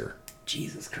 months this year.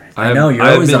 Jesus Christ. I know, you're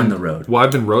always on the road. Well,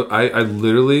 I've been I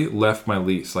literally left my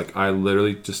lease. Like, I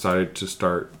literally decided to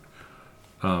start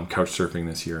couch surfing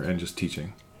this year and just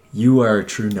teaching. You are a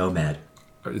true nomad.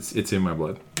 It's in my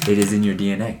blood. It is in your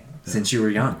DNA since you were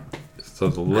young. So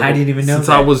it's a little, I didn't even know since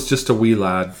that. I was just a wee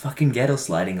lad. Fucking ghetto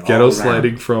sliding all Ghetto around.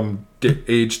 sliding from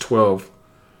age 12.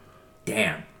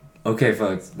 Damn. Okay,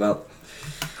 folks. Well,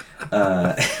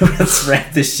 let's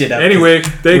wrap this shit up. Anyway,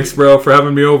 thanks, bro, for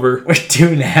having me over. We're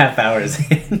 2.5 hours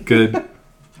in. Good.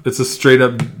 It's a straight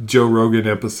up Joe Rogan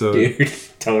episode. Dude,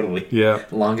 totally. Yeah.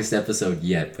 Longest episode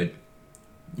yet, but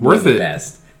Worth it.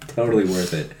 Best. Totally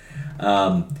worth it.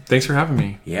 Thanks for having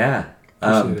me. Yeah.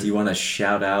 Appreciate Do you want to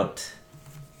shout out?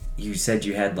 You said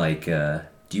you had like. Do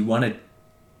you want to?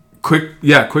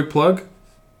 Quick plug.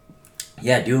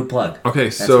 Yeah, do a plug. Okay,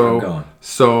 That's where I'm going.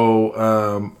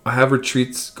 So I have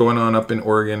retreats going on up in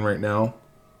Oregon right now,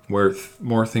 where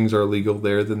more things are illegal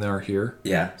there than there are here.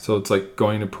 Yeah. So it's like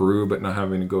going to Peru, but not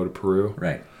having to go to Peru.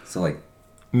 Right. So like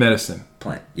medicine.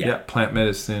 plant. Yeah. Plant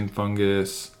medicine,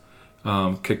 fungus,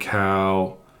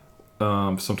 cacao.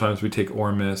 Sometimes we take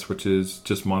ormus, which is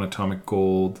just monatomic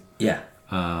gold. Yeah.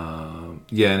 And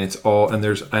it's all and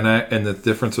the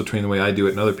difference between the way I do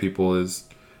it and other people is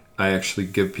I actually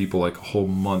give people like a whole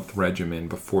month regimen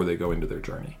before they go into their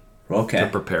journey. Okay. To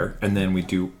prepare, and then we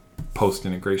do post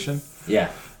integration.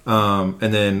 Yeah.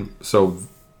 And then so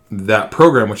that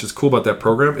program, which is cool about that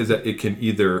program, is that it can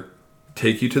either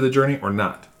take you to the journey or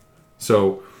not.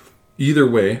 So either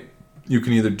way. You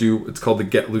can either do, it's called the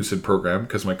Get Lucid program,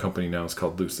 because my company now is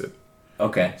called Lucid.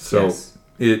 Okay. So yes.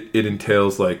 it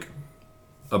entails like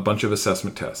a bunch of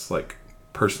assessment tests, like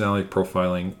personality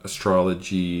profiling,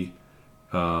 astrology,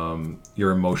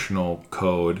 your emotional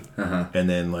code, and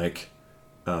then like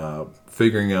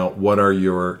figuring out where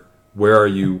are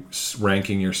you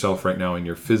ranking yourself right now in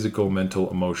your physical, mental,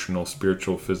 emotional,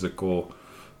 spiritual, physical,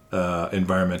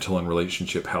 environmental, and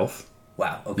relationship health.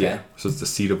 Wow. Okay. Yeah. So it's the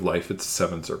seat of life. It's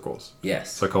 7 circles.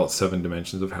 Yes. So I call it 7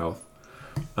 dimensions of health.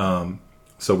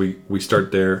 So we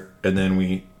start there, and then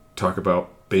we talk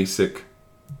about the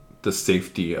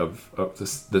safety of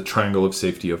the triangle of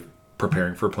safety of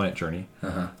preparing for a plant journey.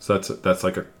 So that's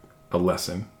like a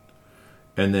lesson.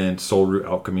 And then soul root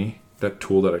alchemy, that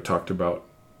tool that I talked about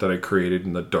that I created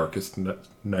in the darkest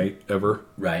night ever.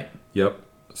 Right. Yep.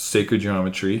 Sacred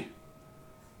geometry.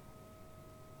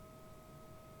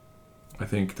 I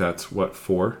think that's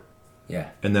 4. Yeah.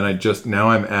 And then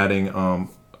I'm adding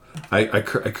I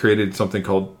created something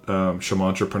called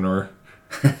Shamantrepreneur.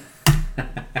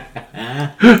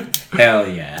 Hell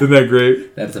yeah. Isn't that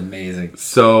great? That's amazing.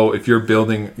 So if you're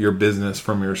building your business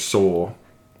from your soul,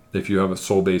 if you have a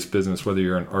soul-based business, whether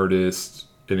you're an artist,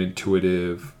 an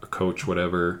intuitive, a coach,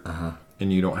 whatever,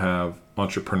 and you don't have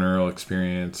entrepreneurial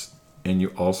experience, and you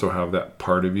also have that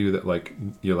part of you that like,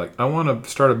 you're like, I want to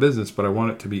start a business, but I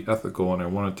want it to be ethical and I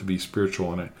want it to be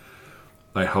spiritual, and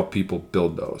I help people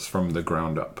build those from the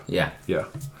ground up. Yeah. Yeah.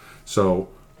 So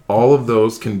all of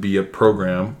those can be a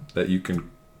program that you can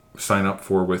sign up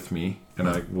for with me, and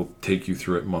I will take you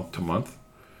through it month to month.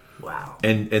 Wow.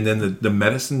 And then the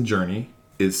medicine journey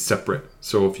is separate.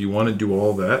 So if you want to do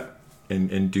all that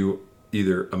and do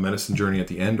either a medicine journey at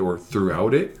the end or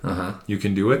throughout it, you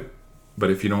can do it. But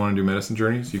if you don't want to do medicine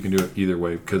journeys, you can do it either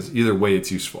way, because either way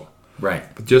it's useful. Right.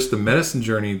 But just the medicine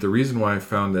journey, the reason why I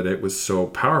found that it was so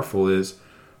powerful is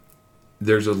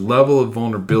there's a level of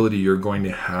vulnerability you're going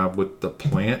to have with the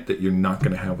plant that you're not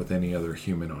going to have with any other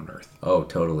human on earth. Oh,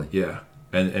 totally. Yeah.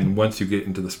 And once you get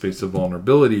into the space of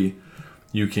vulnerability,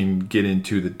 you can get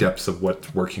into the depths of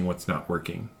what's working, what's not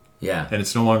working. Yeah. And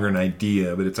it's no longer an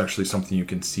idea, but it's actually something you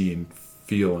can see and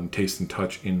feel and taste and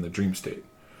touch in the dream state.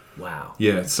 Wow.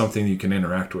 Yeah, it's something you can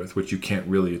interact with, which you can't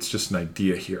really. It's just an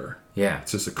idea here. Yeah.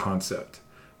 It's just a concept.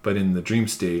 But in the dream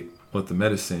state, with the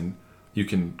medicine, you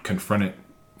can confront it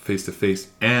face to face,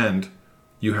 and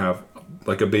you have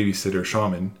like a babysitter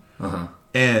shaman,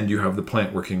 and you have the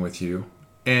plant working with you,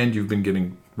 and you've been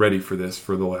getting ready for this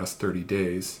for the last 30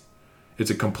 days.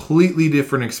 It's a completely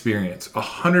different experience,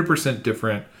 100%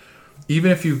 different.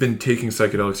 Even if you've been taking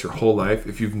psychedelics your whole life,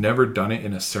 if you've never done it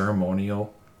in a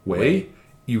ceremonial way,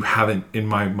 you haven't, in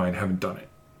my mind, haven't done it.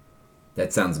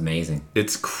 That sounds amazing.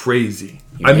 It's crazy.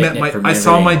 I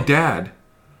saw my dad.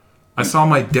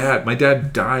 My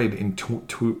dad died in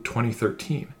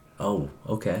 2013. Oh,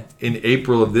 okay. In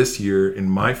April of this year, in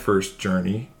my first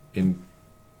journey in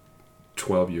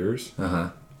 12 years,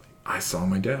 I saw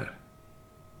my dad.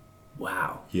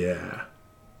 Wow. Yeah.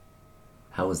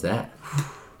 How was that?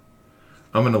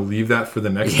 I'm going to leave that for the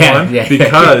next one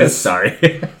because... Sorry.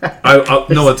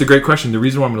 No, it's a great question. The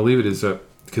reason why I'm going to leave it is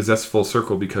because that's full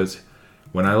circle, because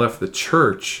when I left the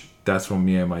church, that's when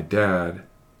me and my dad,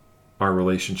 our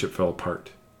relationship fell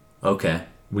apart. Okay.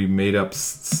 We made up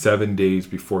 7 days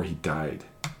before he died.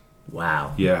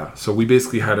 Wow. Yeah. So we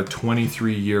basically had a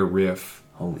 23-year riff.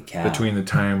 Holy cow. Between the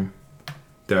time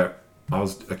that I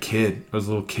was a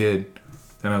little kid,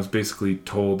 and I was basically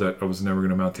told that I was never going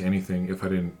to amount to anything if I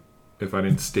didn't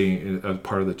stay as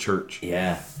part of the church.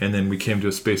 Yeah. And then we came to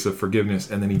a space of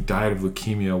forgiveness, and then he died of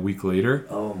leukemia a week later.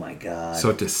 Oh my God.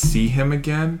 So to see him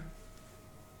again,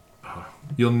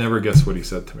 you'll never guess what he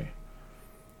said to me.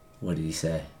 What did he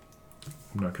say?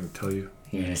 I'm not going to tell you.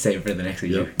 You're going to say it for the next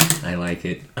Yep. year? I like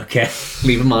it. Okay.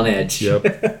 Leave him on edge.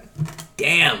 Yep.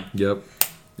 Damn. Yep.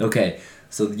 Okay.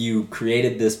 So you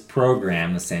created this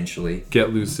program, essentially.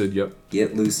 Get Lucid, yep.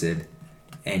 Get Lucid.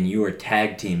 And you are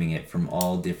tag teaming it from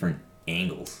all different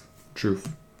angles.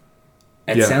 Truth.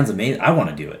 That sounds amazing. I want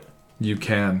to do it. You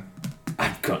can.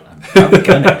 I'm probably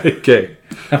gonna. Okay.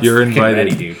 You're invited.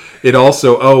 Ready, dude. It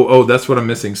also, oh, that's what I'm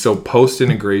missing. So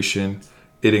post-integration,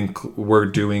 we're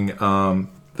doing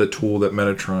the tool that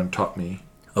Metatron taught me.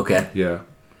 Okay. Yeah.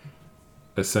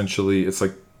 Essentially, it's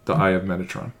like the eye of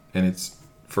Metatron, and it's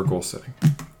for goal setting.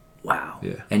 Wow.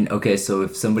 Yeah. And okay, so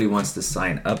if somebody wants to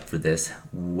sign up for this,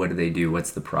 what do they do?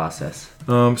 What's the process?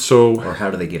 So Or how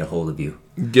do they get a hold of you?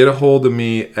 get a hold of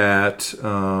me at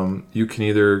you can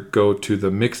either go to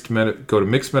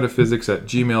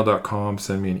mixedmetaphysics@gmail.com,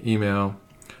 send me an email.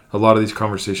 A lot of these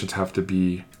conversations have to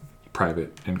be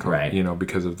private and Right.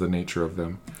 because of the nature of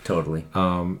them. Totally.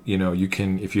 You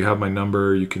can, if you have my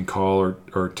number, you can call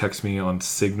or text me on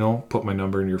Signal. Put my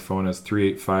number in your phone as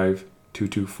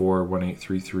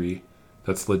 385-224-1833.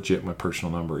 That's legit my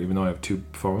personal number. Even though I have two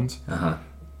phones,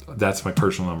 that's my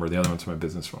personal number. The other one's my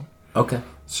business phone. Okay.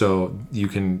 So you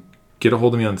can get a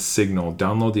hold of me on Signal.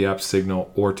 Download the app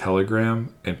Signal or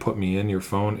Telegram and put me in your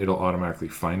phone. It'll automatically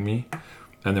find me.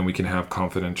 And then we can have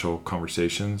confidential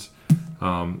conversations.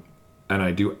 And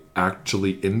I do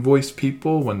actually invoice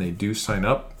people when they do sign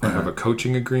up. I have a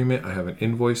coaching agreement. I have an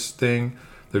invoice thing.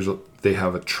 They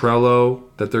have a Trello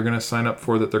that they're going to sign up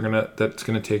for that's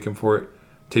going to take them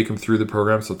through the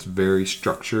program. So it's very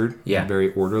structured, and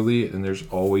very orderly, and there's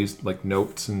always like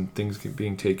notes and things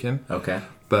being taken. Okay.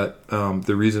 But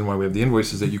the reason why we have the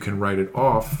invoice is that you can write it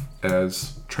off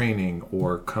as training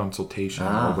or consultation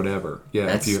or whatever. Yeah,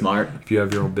 that's smart. If you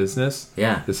have your own business,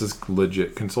 this is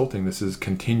legit consulting. This is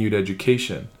continued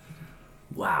education.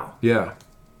 Wow. Yeah.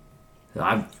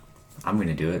 I'm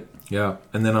gonna do it. Yeah,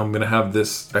 and then I'm gonna have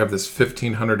this. I have this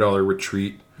 $1,500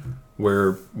 retreat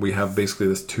where we have basically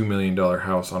this $2 million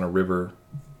house on a river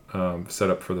set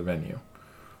up for the venue.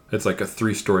 It's like a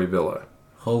 3-story villa.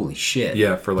 Holy shit.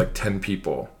 Yeah, for like 10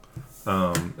 people.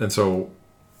 And so,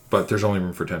 but there's only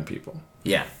room for 10 people.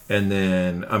 Yeah. And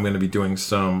then I'm going to be doing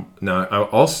now I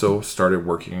also started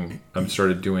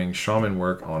doing shaman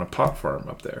work on a pot farm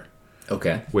up there.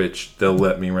 Okay. Which they'll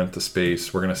let me rent the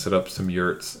space. We're going to set up some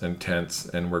yurts and tents,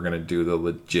 and we're going to do the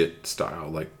legit style,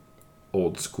 like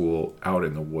old school, out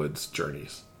in the woods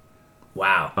journeys.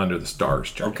 Wow. Under the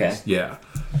stars journeys. Okay. Yeah.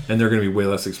 And they're going to be way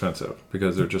less expensive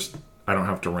because I don't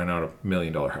have to rent out $1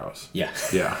 million house. Yeah.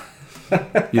 Yeah.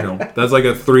 That's like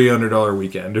a $300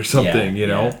 weekend or something,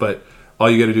 Yeah. But all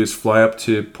you got to do is fly up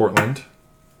to Portland,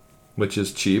 which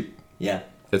is cheap. Yeah.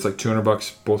 It's like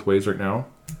 $200 both ways right now.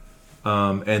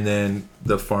 And then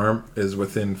the farm is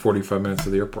within 45 minutes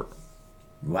of the airport.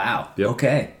 Wow. Yep.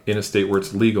 Okay. In a state where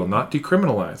it's legal, not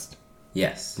decriminalized.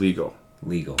 Yes. Legal.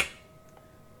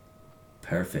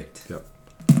 Perfect. Yep.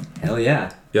 Hell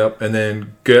yeah. Yep. And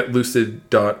then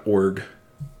getlucid.org.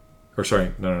 Or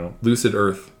sorry, no. Lucid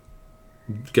Earth.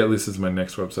 Get Lucid is my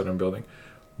next website I'm building.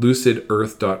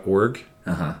 lucidearth.org.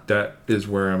 Uh-huh. That is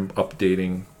where I'm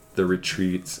updating the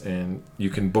retreats, and you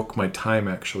can book my time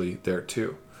actually there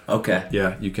too. Okay.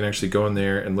 Yeah, you can actually go in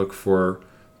there and look for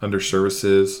under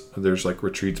services. There's like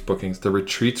retreats bookings. The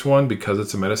retreats one, because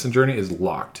it's a medicine journey, is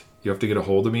locked. You have to get a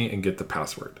hold of me and get the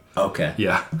password. Okay.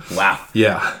 Yeah. Wow.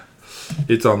 Yeah.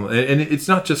 It's on, and it's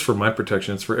not just for my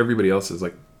protection. It's for everybody else's.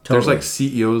 Like, There's like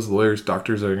CEOs, lawyers,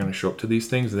 doctors that are going to show up to these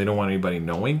things, and they don't want anybody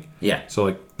knowing. Yeah. So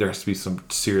like, there has to be some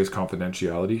serious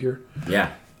confidentiality here.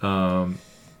 Yeah.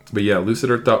 But yeah,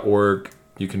 lucidearth.org.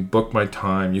 You can book my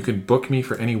time. You can book me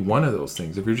for any one of those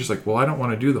things. If you're just like, well, I don't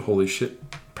want to do the holy shit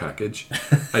package.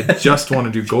 I just want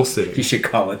to do goal sitting. You should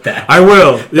call it that. I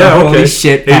will. Yeah, the okay. Holy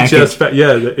shit package.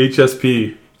 The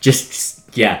HSP.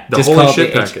 The holy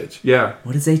shit package. Yeah.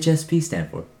 What does HSP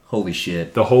stand for? Holy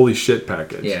shit. The holy shit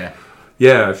package. Yeah.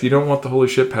 Yeah, if you don't want the holy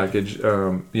shit package,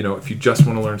 if you just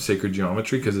want to learn sacred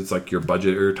geometry because it's like your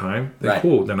budget or your time, then right.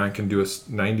 Cool. Then I can do a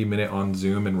 90-minute on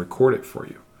Zoom and record it for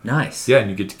you. Nice. Yeah, and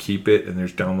you get to keep it, and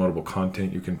there's downloadable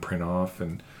content you can print off,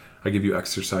 and I give you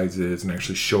exercises and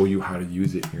actually show you how to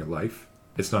use it in your life.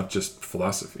 It's not just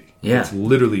philosophy. Yeah. It's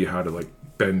literally how to like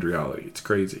bend reality. It's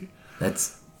crazy. I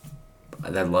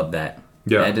love that.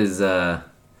 Yeah. That is,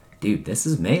 dude, this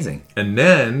is amazing. And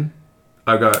then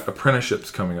I've got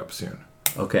apprenticeships coming up soon.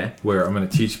 Okay. Where I'm going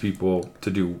to teach people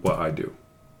to do what I do.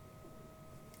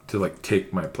 To like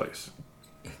take my place.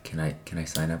 Can I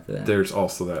sign up for that? There's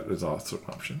also an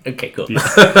option. Okay, cool. Yeah.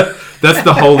 That's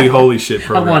the holy shit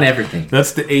program. I want everything.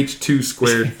 That's the H2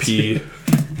 squared P.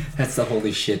 That's the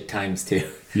holy shit times 2.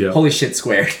 Yeah. Holy shit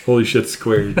squared. Holy shit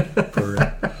squared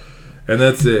program. And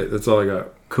that's it. That's all I got.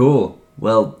 Cool.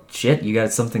 Well, shit, you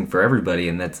got something for everybody,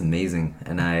 and that's amazing.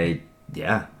 And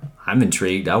I'm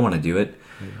intrigued. I want to do it.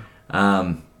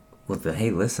 Yeah.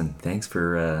 Hey, listen, thanks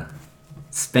for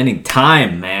spending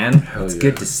time, man. Hell it's yeah.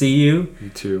 good to see you. You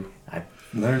too. I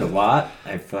learned a lot.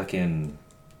 I didn't,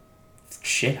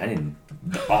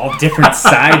 all different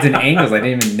sides and angles I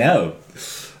didn't even know.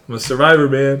 I'm a survivor,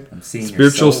 man. I'm seeing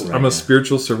spiritual. I'm a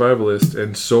spiritual survivalist,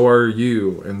 and so are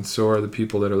you, and so are the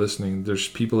people that are listening. There's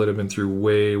people that have been through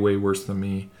way, way worse than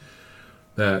me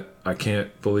that I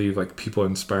can't believe. Like, people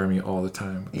inspire me all the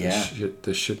time. Yeah.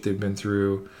 The shit they've been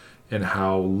through, and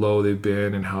how low they've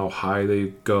been, and how high they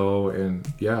go, and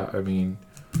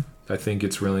I think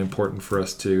it's really important for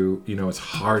us to, it's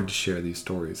hard to share these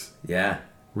stories. Yeah.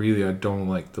 Really, I don't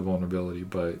like the vulnerability,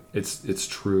 but it's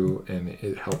true, and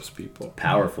it helps people.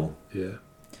 Powerful. Yeah.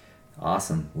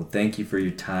 Awesome. Well, thank you for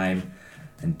your time.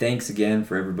 And thanks again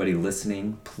for everybody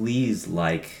listening. Please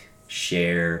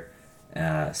share,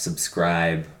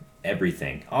 subscribe,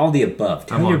 everything. All the above.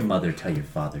 Tell your mother, tell your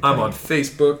father. I'm on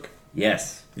Facebook.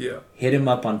 Yes. Yeah. Hit him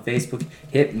up on Facebook.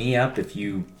 Hit me up if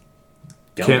you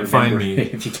can't find me.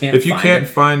 If you can't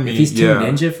find me, if he's too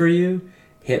ninja for you,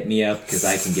 hit me up because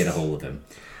I can get a hold of him.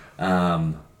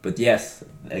 But yes,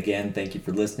 again, thank you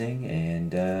for listening,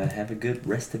 and have a good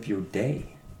rest of your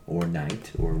day or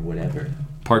night or whatever.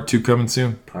 Part 2 coming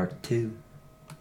soon. Part 2.